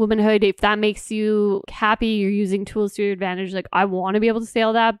like womanhood. If that makes you happy, you're using tools to your advantage. Like I want to be able to say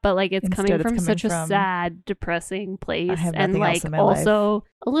all that, but like it's coming from such a sad, depressing place. And like also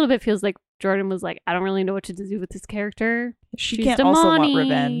a little bit feels like Jordan was like, I don't really know what to do with this character. She can't also want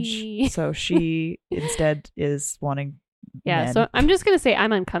revenge. So she instead is wanting men. So I'm just gonna say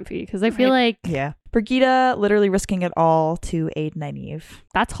I'm uncomfy because I feel like Brigida literally risking it all to aid Nynaeve.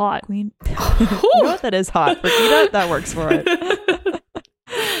 That's hot. Queen. You know what? That is hot. Brigida, that works for it.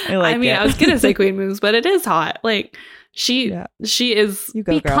 I mean, I was gonna say Queen moves, but it is hot. Like she is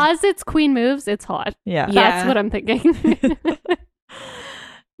because it's Queen moves. It's hot. Yeah, that's what I'm thinking.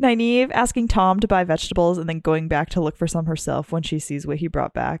 Nynaeve asking Tom to buy vegetables and then going back to look for some herself when she sees what he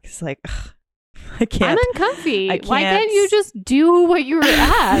brought back. It's like, ugh, I can't. I'm uncomfy. Why can't you just do what you were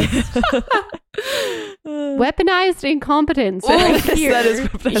asked? Weaponized incompetence. Right here. That is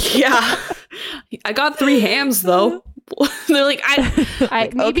weaponized. Yeah. I got 3 hams though. They're like,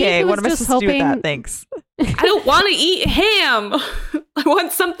 okay, what am I supposed to do with that? Thanks. I don't want to eat ham. I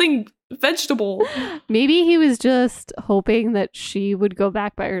want something vegetable. Maybe he was just hoping that she would go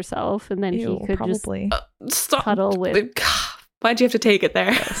back by herself, and then he could probably just cuddle with. Why'd you have to take it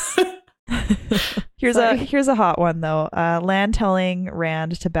there? Here's a hot one though. Lan telling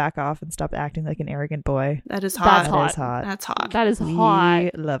Rand to back off and stop acting like an arrogant boy. That is hot. That's hot. That's hot. That is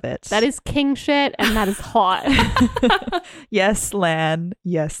hot. We love it. That is king shit, and that is hot. Yes, Lan.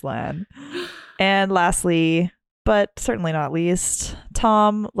 Yes, Lan. And lastly, but certainly not least,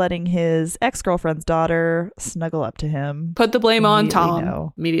 Tom letting his ex-girlfriend's daughter snuggle up to him. Put the blame on Tom.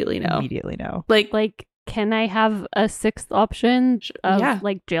 No. Immediately no. Immediately no. Like, can I have a sixth option of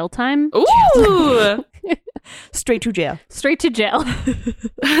like jail time? Ooh. Straight to jail. Straight to jail.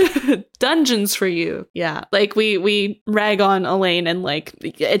 Dungeons for you. Yeah. Like we rag on Elaine and like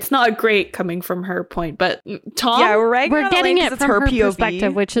it's not great coming from her point, but Tom. Yeah, we're getting Elaine it from her POV.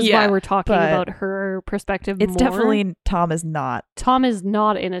 perspective, which is why we're talking about her perspective. It's more. definitely Tom is not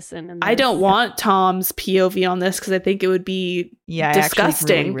innocent in this. I don't want Tom's POV on this because I think it would be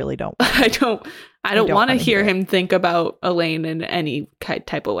disgusting. I actually really don't. I don't want to hear him think about Elaine in any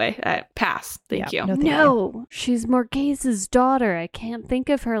type of way. Pass. Thank you. No, she's Morghase's daughter. I can't think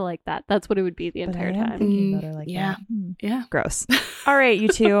of her like that. That's what it would be the entire time. Thinking about her like that. Yeah. Gross. All right, you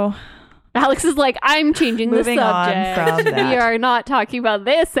two. Alex is like, I'm changing the subject. On from that. We are not talking about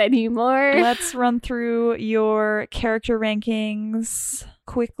this anymore. Let's run through your character rankings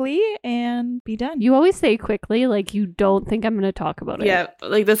quickly and be done. You always say quickly, like you don't think I'm going to talk about it. Yeah,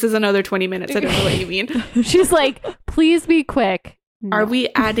 like this is another 20 minutes. I don't know what you mean. She's like, please be quick. No. Are we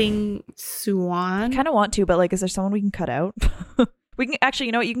adding Suan? I kind of want to, but like, is there someone we can cut out? We can actually,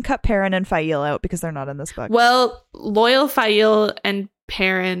 you know what? You can cut Perrin and Fail out because they're not in this book. Well, Loyal, Fail, and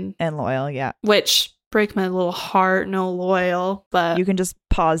Perrin. And Loyal, yeah. Which break my little heart, no Loyal, but you can just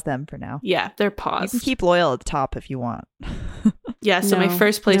pause them for now. Yeah, they're paused. You can keep Loyal at the top if you want. Yeah, so my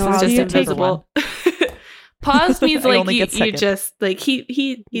first place is just invisible. Pause means like you just like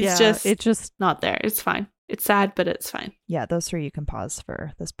he's just not there. It's fine. It's sad, but it's fine. Yeah, those three you can pause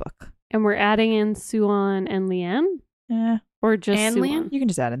for this book. And we're adding in Suan and Leanne? Or just and Suan? Leanne? You can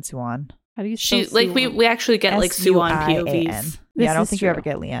just add in Suan. How do you spell Suan? Like we actually get like Suan POVs. Yeah, I don't think you ever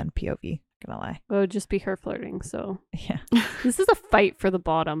get Leanne POV. Gonna lie. It would just be her flirting, so yeah. This is a fight for the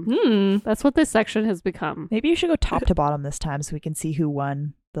bottom. That's what this section has become. Maybe you should go top to bottom this time so we can see who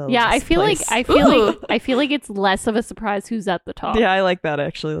won the I feel place. like it's less of a surprise who's at the top. Yeah, I like that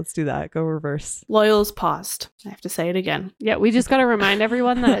actually. Let's do that. Go reverse. Loyal's paused. I have to say it again. Yeah, we just gotta remind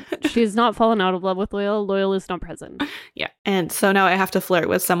everyone that she's not fallen out of love with Loyal. Loyal is not present. Yeah. And so now I have to flirt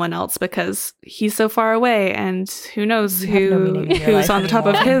with someone else because he's so far away and who knows who's on the top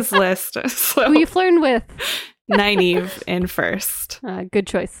of his list. So who you flirting with? Nynaeve in first. Good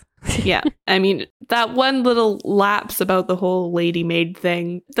choice. Yeah. I mean, that one little lapse about the whole lady maid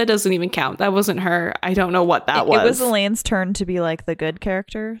thing, that doesn't even count. That wasn't her. I don't know what that was. It was Elaine's turn to be like the good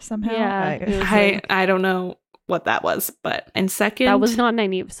character somehow. Yeah. I don't know what that was, but and second, that was not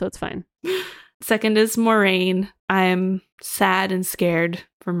Nynaeve, so it's fine. Second is Moraine. I'm sad and scared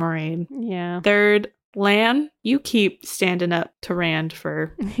for Moraine. Yeah. Third, Lan, you keep standing up to Rand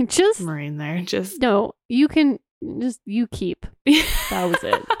for just Moraine there. Just no, you can just you keep. That was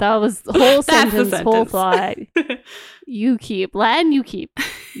it. That was the whole sentence, whole thought. You keep. Lan, you keep.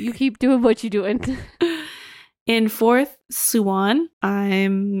 You keep doing what you're doing. In fourth, Suan.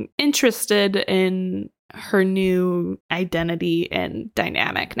 I'm interested in her new identity and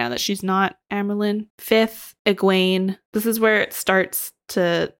dynamic now that she's not Amyrlin. Fifth, Egwene. This is where it starts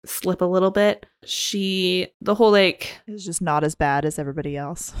to slip a little bit. The whole like is just not as bad as everybody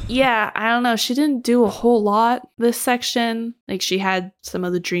else. Yeah, I don't know. She didn't do a whole lot this section. Like she had some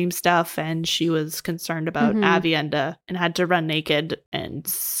of the dream stuff and she was concerned about Avienda and had to run naked and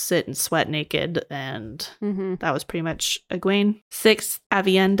sit and sweat naked, and that was pretty much Egwene. Sixth,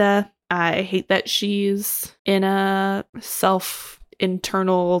 Avienda. I hate that she's in a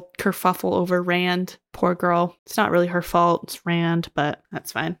internal kerfuffle over Rand. Poor girl. It's not really her fault. It's Rand, but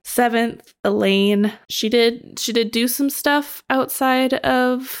that's fine. Seventh, Elaine. She did do some stuff outside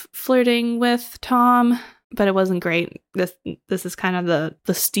of flirting with Tom, but it wasn't great. This is kind of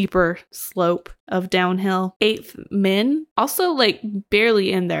the steeper slope of downhill. Eighth, Min. Also like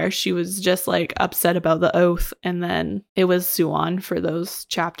barely in there. She was just like upset about the oath, and then it was Suan for those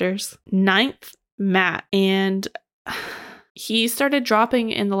chapters. Ninth, Matt. And he started dropping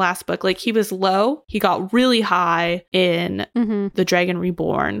in the last book. Like, he was low. He got really high in The Dragon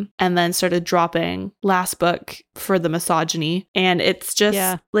Reborn and then started dropping last book for the misogyny. And it's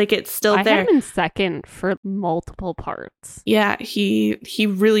just like, it's still there. I had him in second for multiple parts. Yeah, he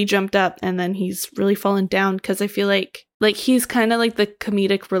really jumped up, and then he's really fallen down because I feel like he's kind of like the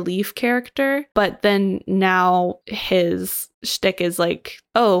comedic relief character, but then now his shtick is like,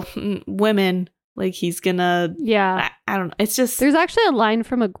 oh, women. Like, he's gonna... Yeah. I don't know. It's just... There's actually a line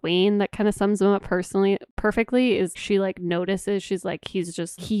from Egwene that kind of sums him up perfectly, is she, like, notices, she's like,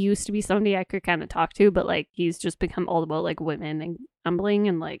 he used to be somebody I could kind of talk to, but, like, he's just become all about, like, women and gambling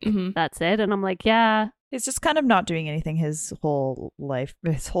and, like, that's it. And I'm like, yeah. He's just kind of not doing anything his whole life.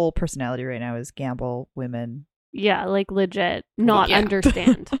 His whole personality right now is gamble, women... Yeah, like legit not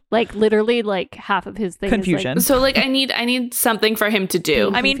understand. Like literally like half of his thing confusion. Is like, so like I need something for him to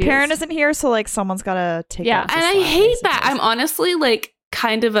do. I mean, Perrin isn't here, so like someone's gotta take and I hate that. I'm honestly like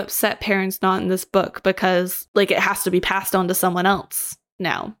kind of upset Perrin's not in this book because like it has to be passed on to someone else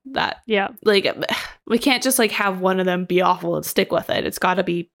now. That like we can't just like have one of them be awful and stick with it. It's got to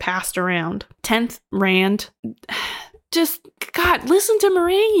be passed around. 10th, Rand. Just God, listen to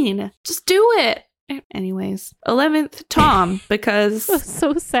Moraine. Just do it. Anyways, 11th, Tom, because...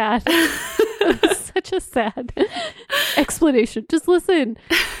 so sad. Such a sad explanation. Just listen.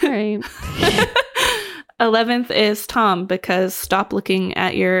 All right. 11th is Tom, because stop looking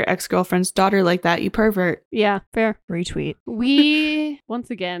at your ex-girlfriend's daughter like that, you pervert. Yeah, fair. Retweet. We, once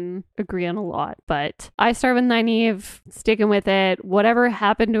again, agree on a lot, but I start with Nynaeve, sticking with it. Whatever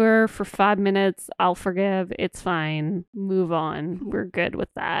happened to her for 5 minutes, I'll forgive. It's fine. Move on. We're good with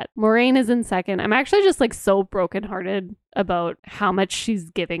that. Moraine is in second. I'm actually just like so brokenhearted about how much she's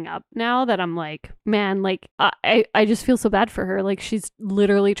giving up now that I'm like, man, like I just feel so bad for her. Like she's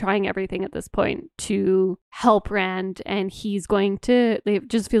literally trying everything at this point to help Rand, and it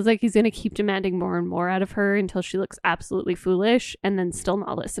just feels like he's going to keep demanding more and more out of her until she looks absolutely foolish and then still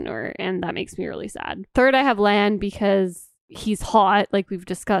not listen to her. And that makes me really sad. Third, I have Lan because he's hot, like we've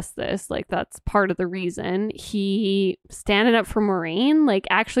discussed this, like that's part of the reason. He standing up for Moraine, like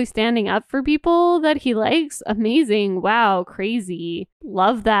actually standing up for people that he likes. Amazing. Wow, crazy.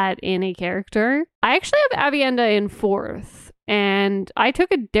 Love that in a character. I actually have Avienda in fourth, and I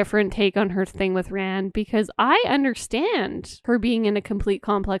took a different take on her thing with Rand because I understand her being in a complete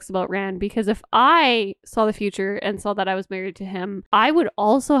complex about Rand, because if I saw the future and saw that I was married to him, I would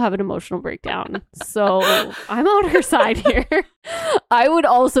also have an emotional breakdown. So I'm on her side here. I would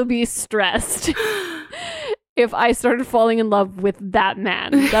also be stressed if I started falling in love with that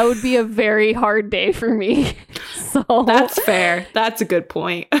man. That would be a very hard day for me. So that's fair. That's a good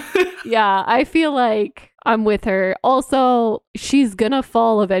point. Yeah, I feel like I'm with her. Also, she's gonna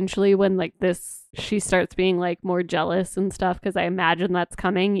fall eventually when like she starts being like more jealous and stuff, because I imagine that's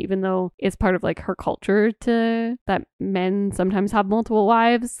coming, even though it's part of like her culture that men sometimes have multiple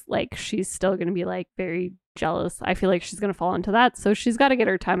wives. Like she's still gonna be like very jealous. I feel like she's gonna fall into that, so she's got to get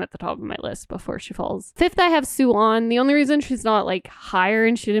her time at the top of my list before she falls. Fifth, I have Sue on. The only reason she's not like higher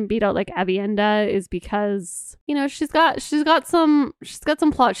and she didn't beat out like Avienda is because, you know, she's got some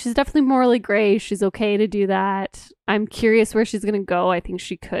plot. She's definitely morally gray. She's okay to do that. I'm curious where she's gonna go. I think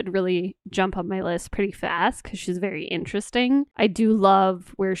she could really jump up my list pretty fast because she's very interesting. I do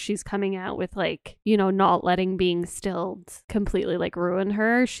love where she's coming out with like, you know, not letting being stilled completely like ruin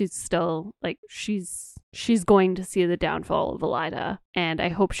her. She's still like she's going to see the downfall of Elida, and I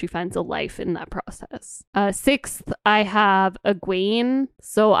hope she finds a life in that process. Sixth, I have Egwene.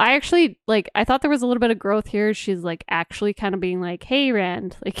 So I actually, like, I thought there was a little bit of growth here. She's, like, actually kind of being like, hey,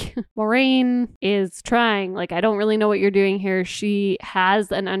 Rand, like, Moraine is trying. Like, I don't really know what you're doing here. She has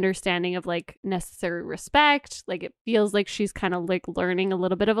an understanding of, like, necessary respect. Like, it feels like she's kind of, like, learning a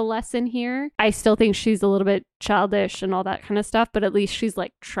little bit of a lesson here. I still think she's a little bit childish and all that kind of stuff, but at least she's,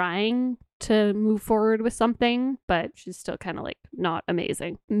 like, trying to move forward with something, but she's still kind of like not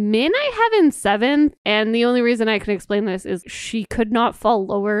amazing. Min I have in seventh, and the only reason I can explain this is she could not fall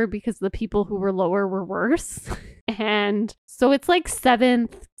lower because the people who were lower were worse. And so it's like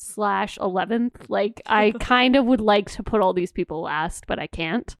 7th/11th. Like I kind of would like to put all these people last, but I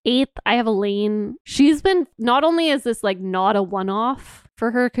can't. 8th, I have Elaine. She's been, not only is this like not a one-off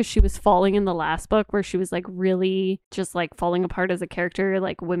for her because she was falling in the last book where she was like really just like falling apart as a character,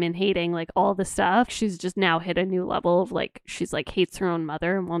 like women hating, like all the stuff. She's just now hit a new level of like, she's like hates her own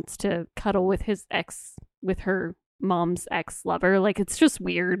mother and wants to cuddle with his ex, with her mom's ex-lover. Like, it's just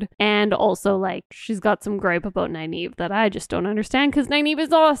weird. And also, like, she's got some gripe about Nynaeve that I just don't understand because Nynaeve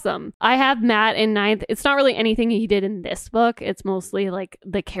is awesome. I have Matt in 9th. It's not really anything he did in this book. It's mostly like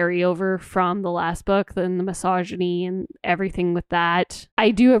the carryover from the last book, then the misogyny and everything with that.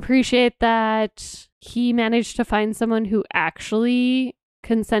 I do appreciate that he managed to find someone who actually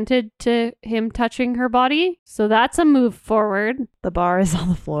consented to him touching her body. So that's a move forward. The bar is on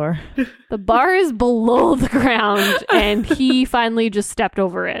the floor. The bar is below the ground and he finally just stepped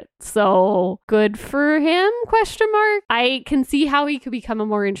over it. So good for him, ? I can see how he could become a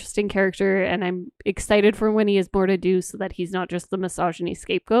more interesting character and I'm excited for when he has more to do so that he's not just the misogyny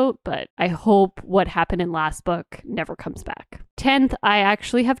scapegoat, but I hope what happened in last book never comes back. 10th, I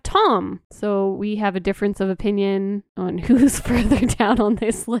actually have Tom. So we have a difference of opinion on who's further down on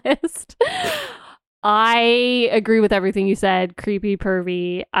this list. I agree with everything you said. Creepy,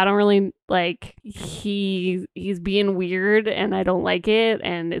 pervy. I don't really like, he's being weird and I don't like it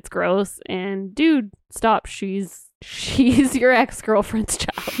and it's gross. And dude, stop. She's your ex-girlfriend's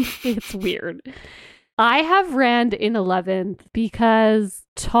child. It's weird. I have Rand in 11th because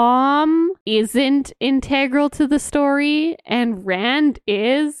Tom isn't integral to the story and Rand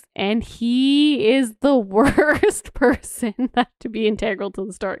is, and he is the worst person to be integral to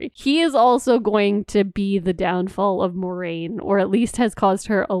the story. He is also going to be the downfall of Moraine, or at least has caused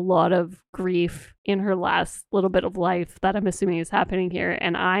her a lot of grief in her last little bit of life that I'm assuming is happening here,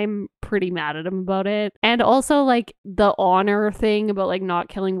 and I'm pretty mad at him about it. And also, like, the honor thing about, like, not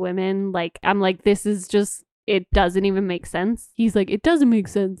killing women, like, I'm like, this is just, it doesn't even make sense. He's like, it doesn't make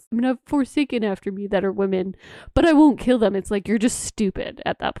sense. I'm gonna have Forsaken after me that are women, but I won't kill them. It's like, you're just stupid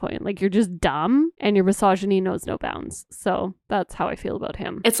at that point. Like, you're just dumb and your misogyny knows no bounds. So that's how I feel about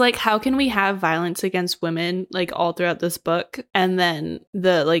him. It's like, how can we have violence against women, like, all throughout this book, and then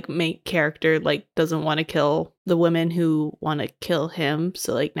the, like, main character, like, doesn't want to kill the women who want to kill him,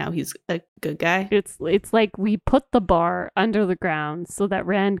 so, like, now he's a good guy? It's like we put the bar under the ground so that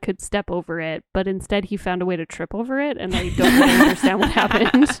Rand could step over it, but instead he found a way to trip over it, and I don't really understand what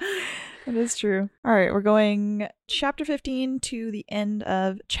happened. That is true. All right, we're going chapter 15 to the end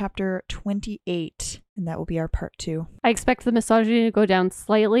of chapter 28, and that will be our part 2. I expect the misogyny to go down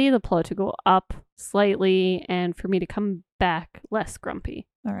slightly, the plot to go up slightly, and for me to come back less grumpy.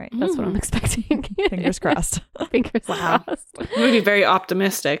 All right. That's what I'm expecting. Fingers crossed. Fingers crossed. It would be very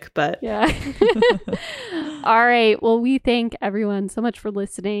optimistic, but... Yeah. All right. Well, we thank everyone so much for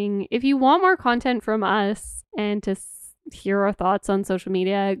listening. If you want more content from us and to hear our thoughts on social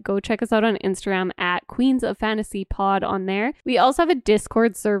media, go check us out on Instagram at Queens of Fantasy Pod on there. We also have a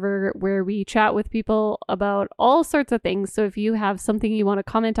Discord server where we chat with people about all sorts of things. So if you have something you want to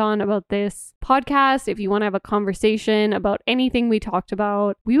comment on about this podcast, if you want to have a conversation about anything we talked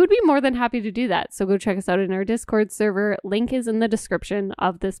about, we would be more than happy to do that. So go check us out in our Discord server. Link is in the description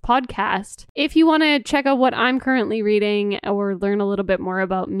of this podcast. If you want to check out what I'm currently reading or learn a little bit more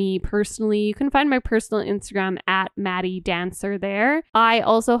about me personally, you can find my personal Instagram at Maddie Dancer there. I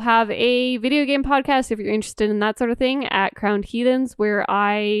also have a video game podcast if you're interested in that sort of thing at Crowned Heathens, where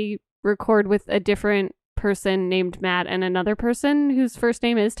I record with a different person named Matt and another person whose first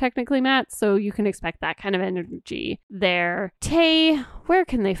name is technically Matt, so you can expect that kind of energy there. Tay, where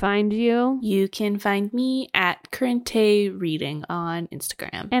can they find you? You can find me at Current Tay Reading on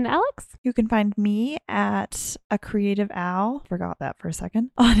Instagram. And Alex? You can find me at A Creative Owl, forgot that for a second,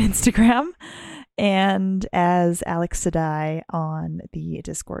 on Instagram, and as Alex Sedai on the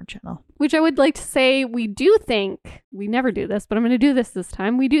Discord channel. Which I would like to say, we do thank, we never do this, but I'm going to do this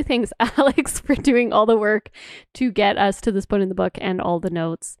time. We do thank Alex for doing all the work to get us to this point in the book and all the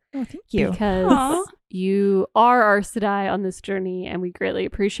notes. Oh, thank you. Because you are our Sedai on this journey and we greatly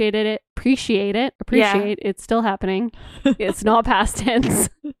appreciate it. Yeah. It's still happening. It's not past tense.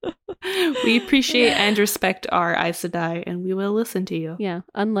 We appreciate and respect our Aes Sedai, and we will listen to you. Yeah,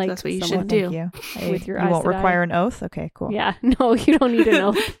 unlike that's what you should do. With your you Aes won't Sedai. require an oath? Okay, cool. Yeah, no, you don't need an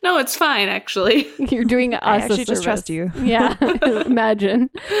oath. No, it's fine, actually. You're doing us I actually a just service. trust you. Yeah,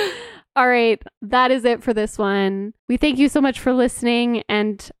 imagine. All right, that is it for this one. We thank you so much for listening,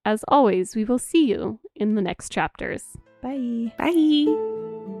 and as always, we will see you in the next chapters. Bye. Bye.